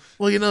 yoo-hoo.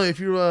 Well, you know, if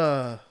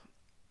you're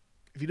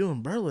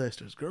doing burlesque,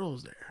 there's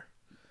girls there.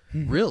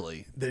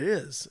 Really? There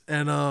is,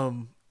 and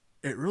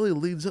it really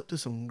leads up to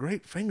some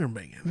great finger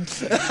banging.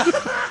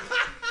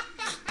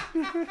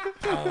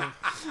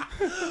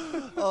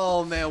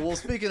 Oh, man. Well,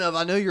 speaking of,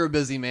 I know you're a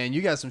busy man.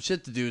 You got some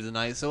shit to do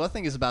tonight, so I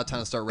think it's about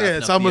time to start wrapping Yeah, up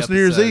it's the almost New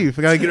Year's episode. Eve.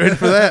 I gotta get ready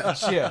for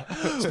that. Yeah.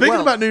 Speaking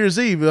about New Year's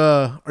Eve,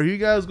 are you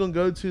guys gonna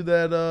go to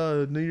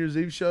that New Year's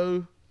Eve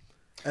show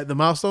at the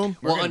Milestone?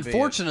 Well, gonna be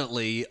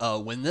unfortunately,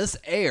 when this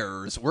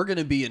airs, we're going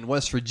to be in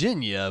West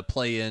Virginia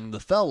playing the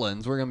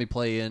Felons. We're going to be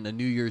playing a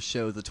New Year's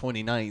show the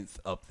 29th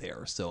up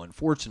there. So,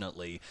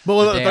 unfortunately, But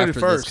what the about day the after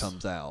this 31st?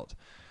 comes out,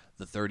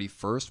 the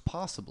 31st,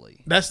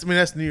 possibly. That's New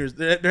Year's.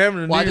 They're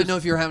having a Well, I New didn't know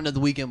Year's. if you were having it the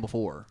weekend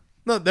before.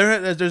 No,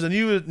 there's a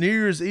New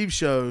Year's Eve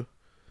show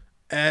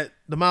at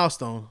the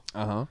Milestone.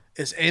 Uh-huh.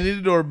 It's Andy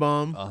the Door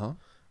Bum. Uh-huh.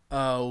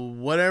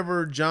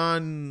 Whatever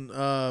John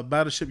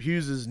Battleship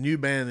Hughes' new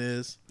band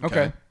is.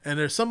 Okay. And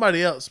there's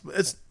somebody else.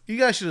 It's you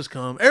guys should just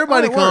come.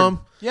 Everybody Oh, come.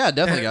 word. Yeah,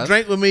 definitely, and guys.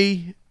 drink with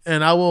me,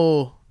 and I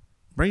will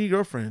bring your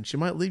girlfriend. She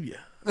might leave you.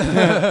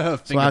 Finger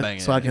banging.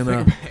 So I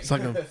can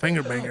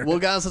finger bang her. Well,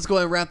 guys, let's go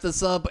ahead and wrap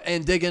this up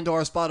and dig into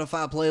our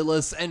Spotify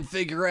playlist and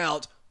figure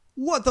out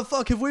what the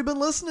fuck have we been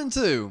listening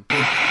to?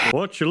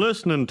 What you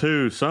listening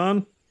to,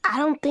 son? I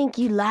don't think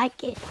you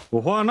like it.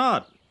 Well, why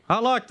not? I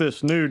like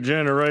this new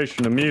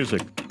generation of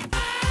music.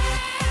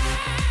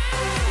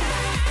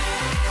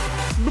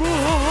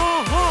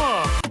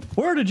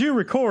 Where did you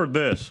record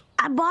this?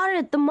 I bought it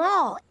at the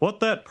mall.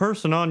 What that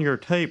person on your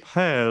tape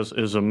has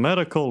is a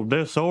medical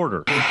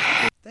disorder.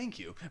 Thank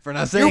you for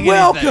not saying You're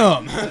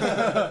anything. welcome.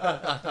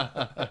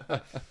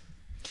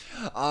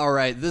 All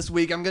right, this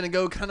week I'm going to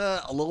go kind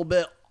of a little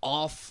bit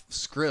off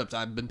script.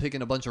 I've been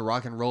picking a bunch of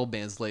rock and roll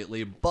bands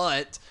lately,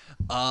 but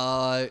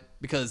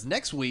because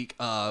next week,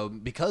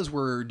 because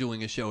we're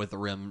doing a show at the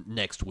Rim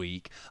next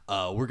week,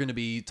 we're going to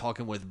be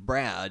talking with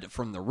Brad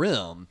from the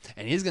Rim,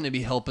 and he's going to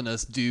be helping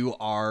us do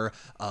our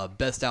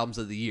best albums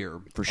of the year.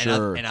 For And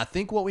sure. and I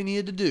think what we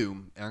needed to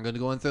do, and I'm going to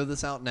go and throw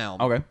this out now,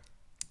 Okay.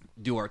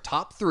 do our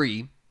top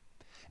 3.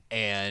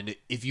 And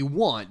if you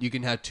want, you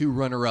can have 2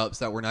 runner-ups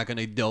that we're not going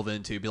to delve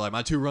into. Be like,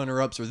 my 2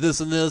 runner-ups are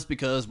this and this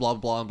because blah,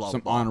 blah, and blah,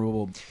 Some blah.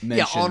 honorable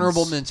mentions. Yeah,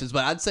 honorable mentions.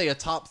 But I'd say a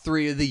top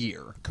 3 of the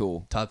year.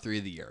 Cool. Top 3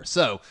 of the year.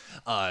 So,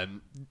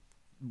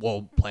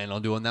 we'll plan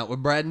on doing that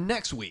with Brad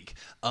next week.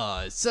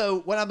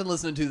 So, what I've been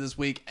listening to this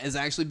week has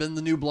actually been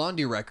the new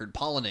Blondie record,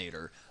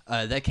 Pollinator.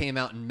 That came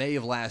out in May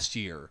of last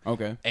year.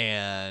 Okay.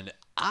 And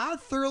I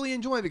thoroughly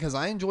enjoy it because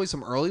I enjoy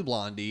some early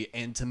Blondie,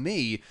 and to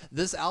me,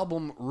 this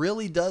album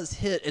really does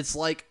hit. It's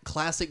like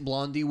classic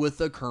Blondie with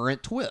a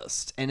current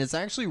twist, and it's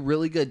actually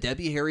really good.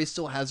 Debbie Harry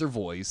still has her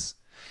voice.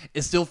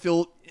 It still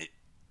feels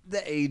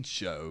the age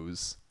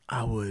shows.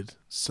 I would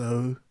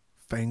so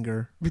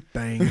finger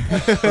bang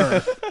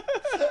her.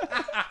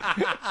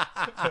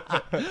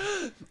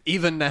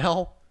 Even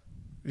now.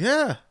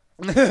 Yeah.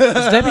 It's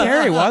Debbie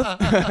Harry, what?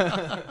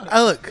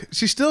 Look,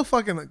 she's still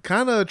fucking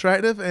kind of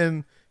attractive,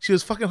 and she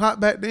was fucking hot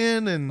back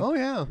then. And Oh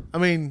yeah. I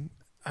mean,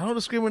 I don't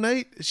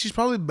discriminate. She's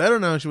probably better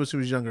now than she was when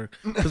she was younger,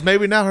 because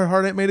maybe now her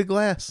heart ain't made of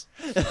glass.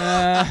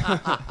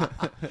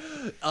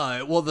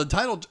 Well,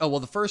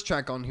 the first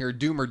track on here,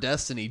 Doom or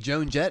Destiny,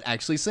 Joan Jett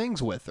actually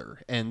sings with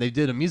her, and they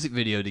did a music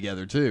video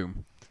together too.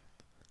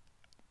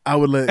 I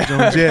would let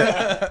Joan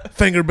Jett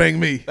finger bang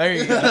me. There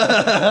you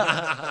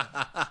go.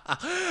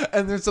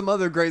 And there's some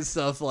other great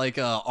stuff like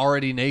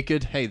Already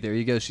Naked. Hey, there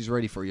you go. She's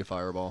ready for you,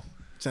 Fireball.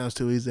 Sounds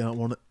too easy. I don't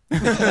want it.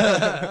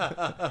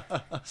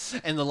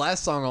 And the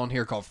last song on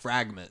here called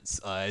Fragments.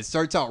 It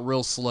starts out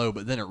real slow,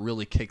 but then it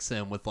really kicks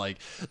in with like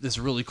this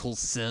really cool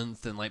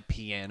synth and like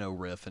piano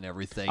riff and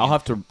everything. I'll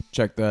have to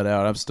check that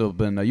out. I've still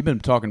been. You've been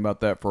talking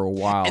about that for a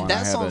while, And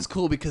that I song's haven't.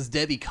 cool because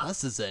Debbie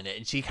cusses in it,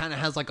 and she kind of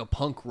has like a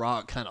punk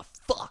rock kind of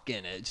fuck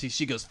in it.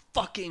 She goes,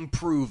 fucking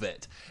prove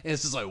it. And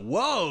it's just like,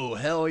 whoa,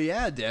 hell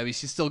yeah, Debbie.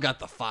 She's still got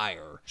the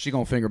fire. She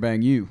gonna finger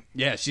bang you.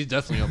 Yeah, she's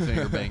definitely gonna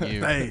finger bang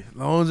you. Hey, as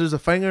long as there's a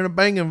finger and a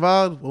bang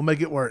involved, we'll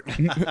make it work.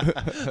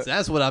 So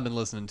that's what I've been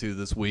listening to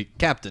this week.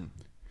 Captain,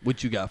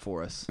 what you got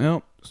for us?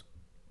 Well,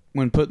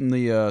 when putting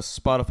the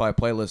Spotify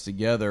playlist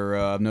together,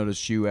 I've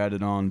noticed you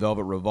added on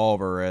Velvet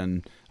Revolver,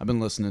 and I've been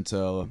listening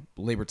to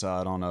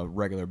Libertad on a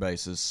regular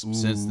basis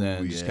since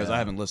then, just because yeah. I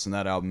haven't listened to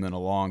that album in a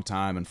long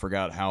time and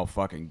forgot how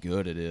fucking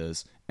good it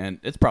is. And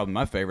it's probably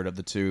my favorite of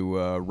the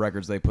 2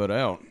 records they put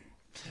out.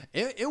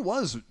 It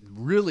was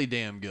really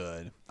damn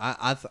good.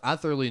 I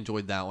thoroughly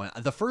enjoyed that one.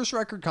 The first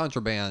record,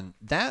 Contraband,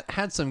 that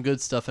had some good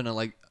stuff in it,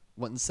 like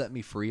wouldn't Set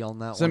Me Free on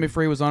that one. Set Me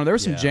Free was on it. There were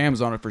some Yeah.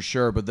 jams on it for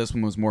sure, but this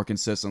one was more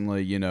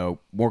consistently,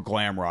 more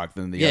glam rock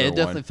than the Yeah, other it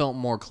definitely one. felt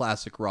more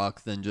classic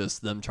rock than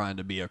just them trying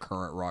to be a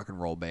current rock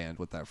and roll band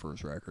with that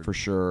first record. For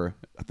sure.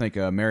 I think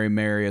Mary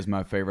Mary is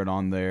my favorite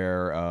on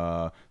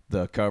there.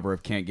 The cover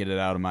of Can't Get It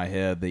Out of My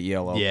Head, the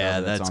ELO Yeah,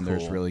 cover that's that's on there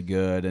is cool. really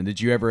good. And did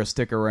you ever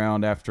stick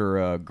around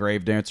after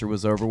Grave Dancer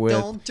was over with?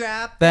 Don't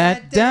drop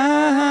that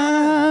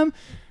dime.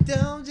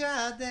 Don't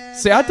drop that.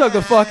 See, I took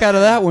the fuck out of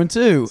that one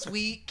too.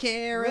 Sweet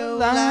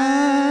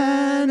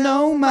Caroline,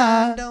 oh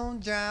my,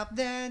 don't drop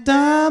that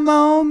dime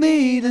on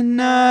me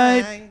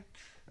tonight.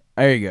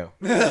 There you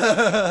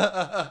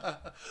go.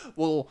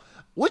 Well,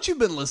 what you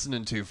been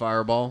listening to,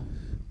 Fireball?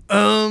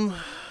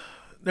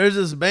 There's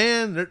this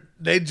band.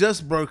 They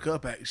just broke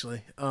up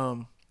actually,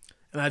 and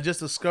I just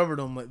discovered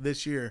them like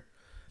this year.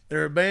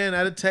 They're a band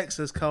out of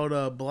Texas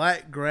called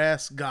Black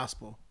Grass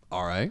Gospel.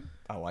 All right,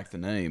 I like the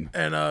name,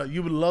 and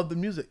you would love the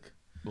music.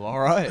 Well, all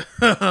right,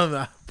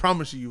 I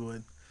promise you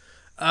would.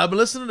 I've been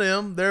listening to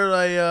them.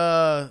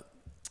 They're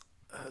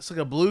it's like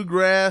a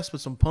bluegrass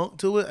with some punk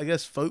to it. I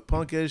guess folk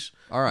punkish.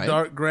 All right,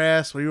 dark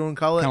grass. What do you want to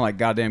call it? kind of like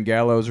Goddamn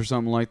Gallows or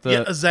something like that.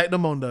 Yeah,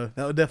 Exactamundo.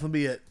 That would definitely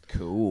be it.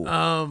 Cool.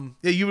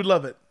 Yeah, you would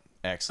love it.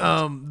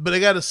 Excellent. But they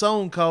got a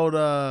song called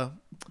well,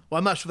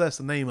 I'm not sure if that's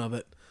the name of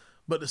it,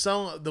 but the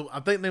song,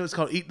 I think the name is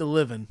called "Eat the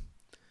Living,"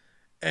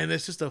 and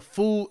it's just a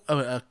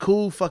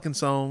cool fucking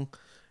song,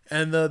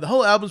 and the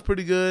whole album's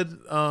pretty good.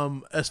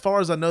 As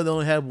far as I know, they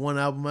only have one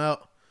album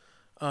out.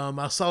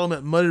 I saw them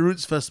at Muddy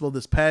Roots Festival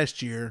this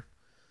past year,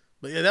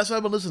 but yeah, that's what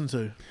I've been listening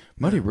to.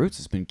 Muddy Roots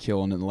has been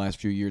killing it in the last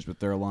few years with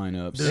their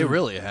lineups. they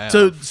really have.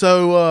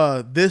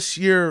 So this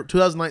year,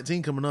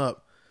 2019 coming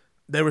up,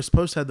 they were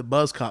supposed to have the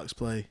Buzzcocks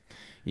play.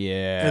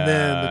 Yeah, And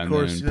then, of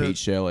course, Pete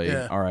Shelley,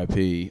 yeah.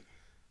 R.I.P.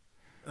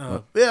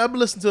 Yeah, I've been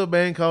listening to a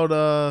band called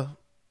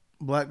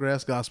Black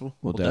Grass Gospel.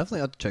 We'll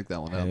definitely have to check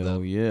that one out. Hell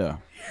Then. yeah.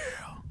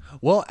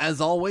 Well, as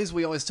always,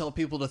 we always tell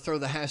people to throw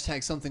the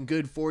hashtag something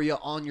good for you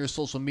on your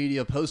social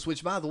media posts.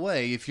 Which, by the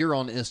way, if you're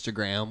on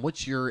Instagram,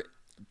 what's your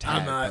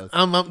tag?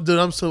 Dude,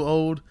 I'm so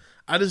old.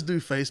 I just do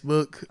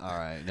Facebook. All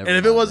right, And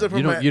if it wasn't for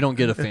you don't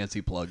get a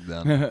fancy plug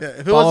then. if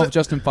it Follow wasn't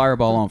Justin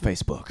Fireball on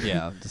Facebook.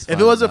 Yeah. just if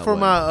find it wasn't that for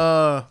way.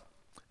 my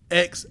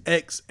ex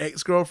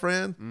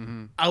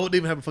girlfriend, I wouldn't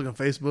even have a fucking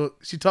Facebook.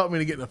 She taught me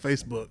to get in a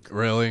Facebook.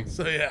 Really?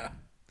 So yeah.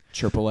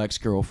 Triple X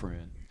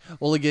girlfriend.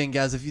 Well, again,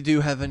 guys, if you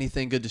do have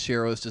anything good to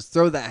share with us, just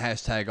throw that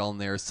hashtag on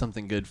there.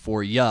 Something good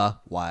for ya.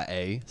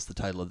 YA. It's the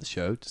title of the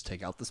show. Just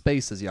take out the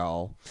spaces,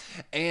 y'all.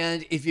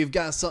 And if you've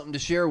got something to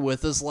share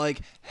with us,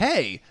 like,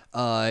 hey,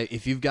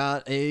 if you've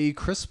got a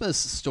Christmas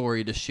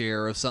story to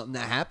share of something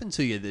that happened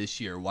to you this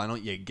year, why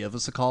don't you give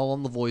us a call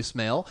on the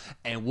voicemail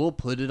and we'll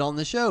put it on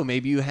the show.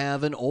 Maybe you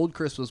have an old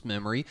Christmas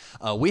memory.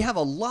 We have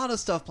a lot of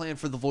stuff planned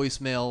for the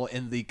voicemail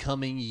in the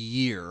coming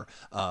year.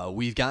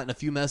 We've gotten a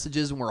few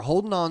messages and we're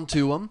holding on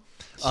to them.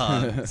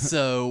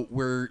 So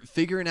we're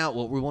figuring out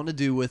what we want to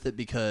do with it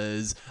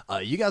because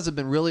you guys have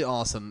been really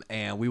awesome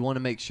and we want to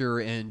make sure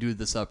and do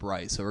this up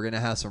right. So we're going to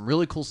have some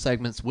really cool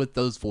segments with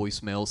those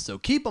voicemails. So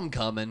keep them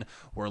coming.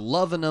 We're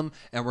loving them.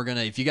 And we're going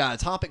to, if you got a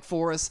topic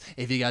for us,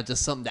 if you got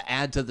just something to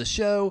add to the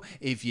show,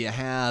 if you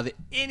have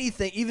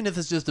anything, even if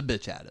it's just a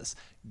bitch at us,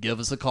 give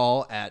us a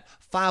call at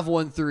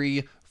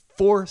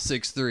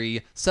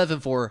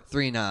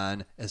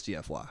 513-463-7439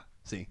 SGFY.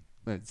 See?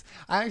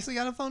 I actually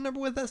got a phone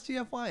number with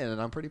SGFY in it,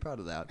 and I'm pretty proud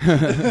of that.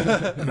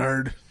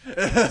 Nerd.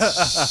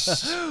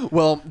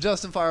 Well,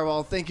 Justin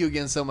Fireball, thank you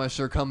again so much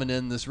for coming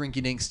in this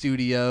rinky-dink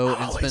studio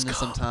and spending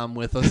some time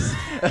with us.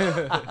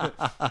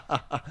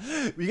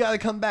 You got to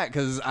come back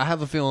because I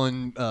have a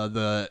feeling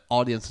the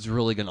audience is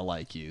really going to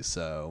like you.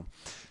 So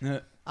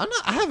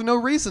I have no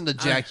reason to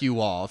jack you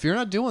off. You're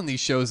not doing these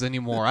shows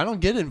anymore. I don't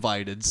get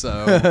invited, so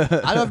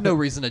I have no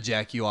reason to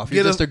jack you off.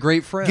 You're just a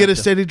great friend. Get a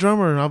steady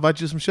drummer, and I'll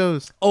invite you to some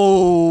shows.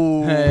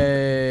 Oh,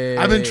 hey!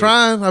 I've been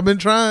trying.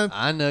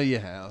 I know you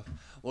have.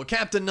 Well,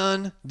 Captain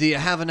Nunn, do you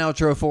have an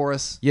outro for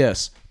us?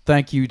 Yes.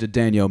 Thank you to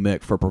Daniel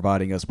Mick for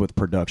providing us with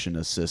production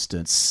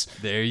assistance.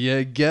 There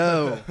you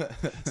go.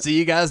 See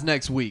you guys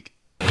next week.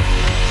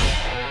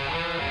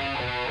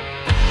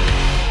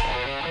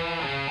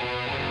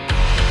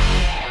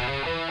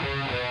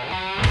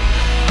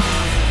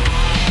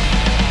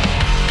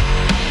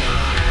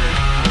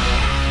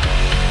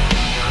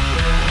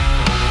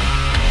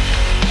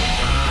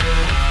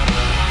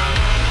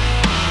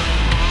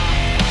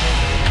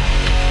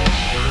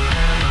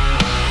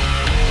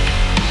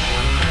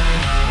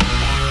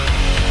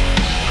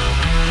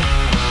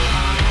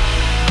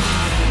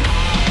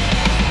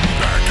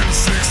 Back in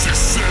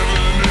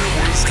 '67, it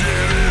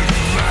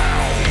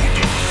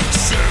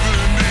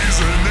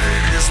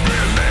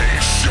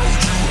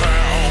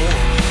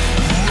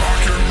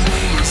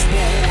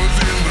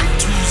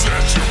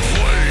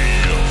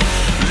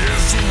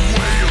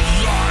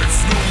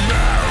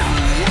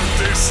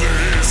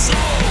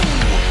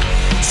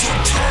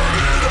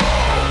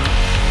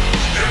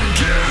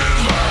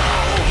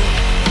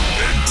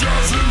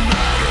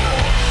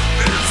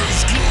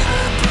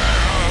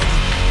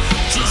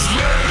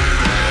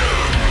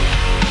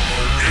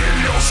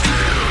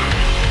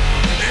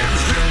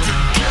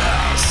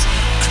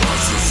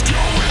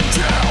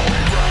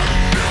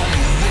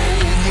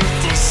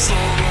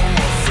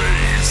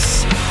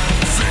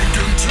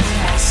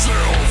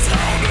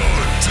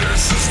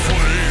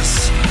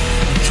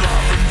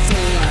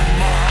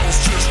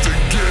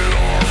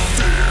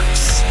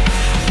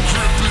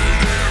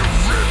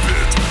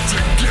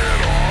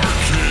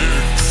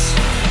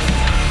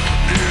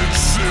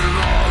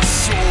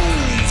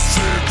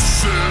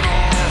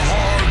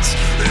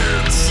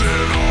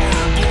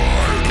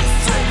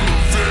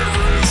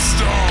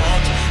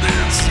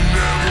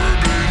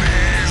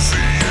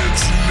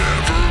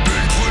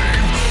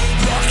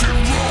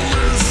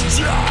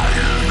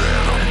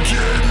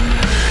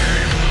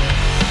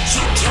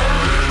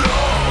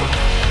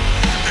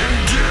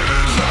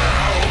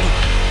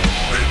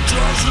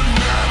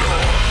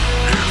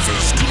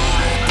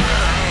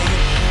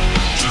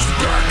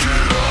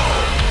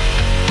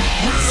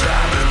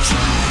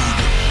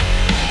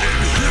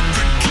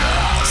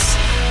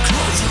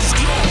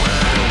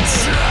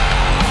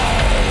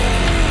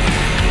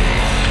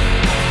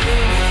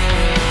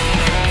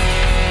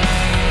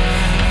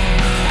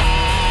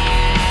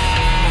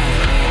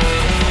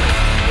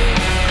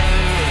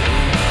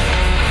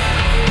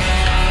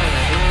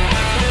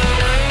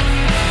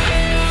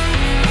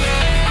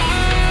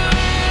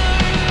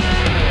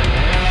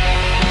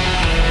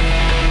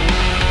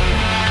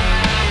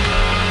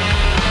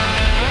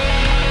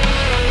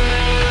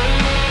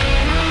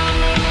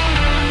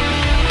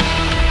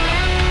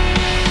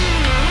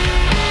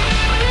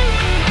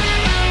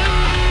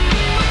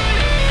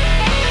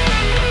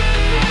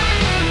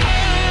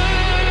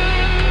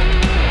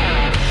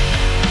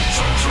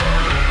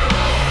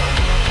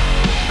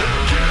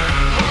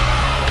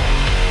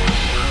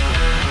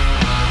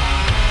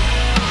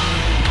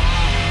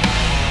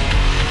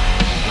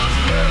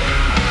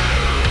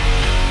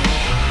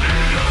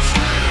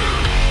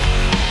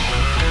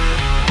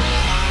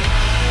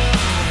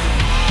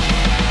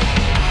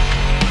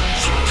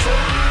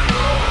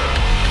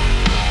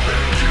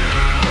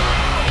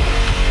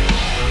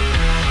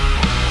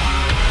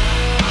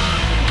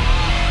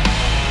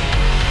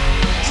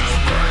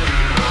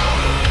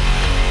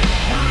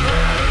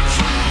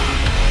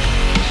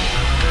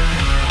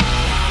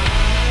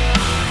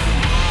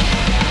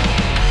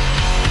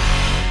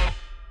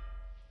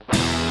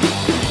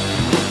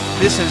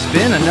This has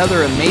been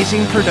another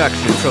amazing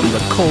production from the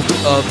Cult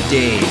of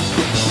Dave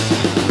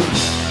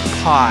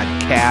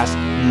Podcast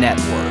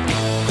Network.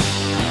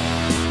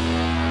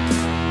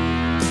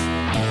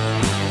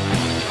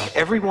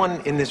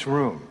 Everyone in this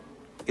room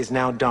is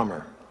now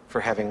dumber for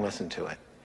having listened to it.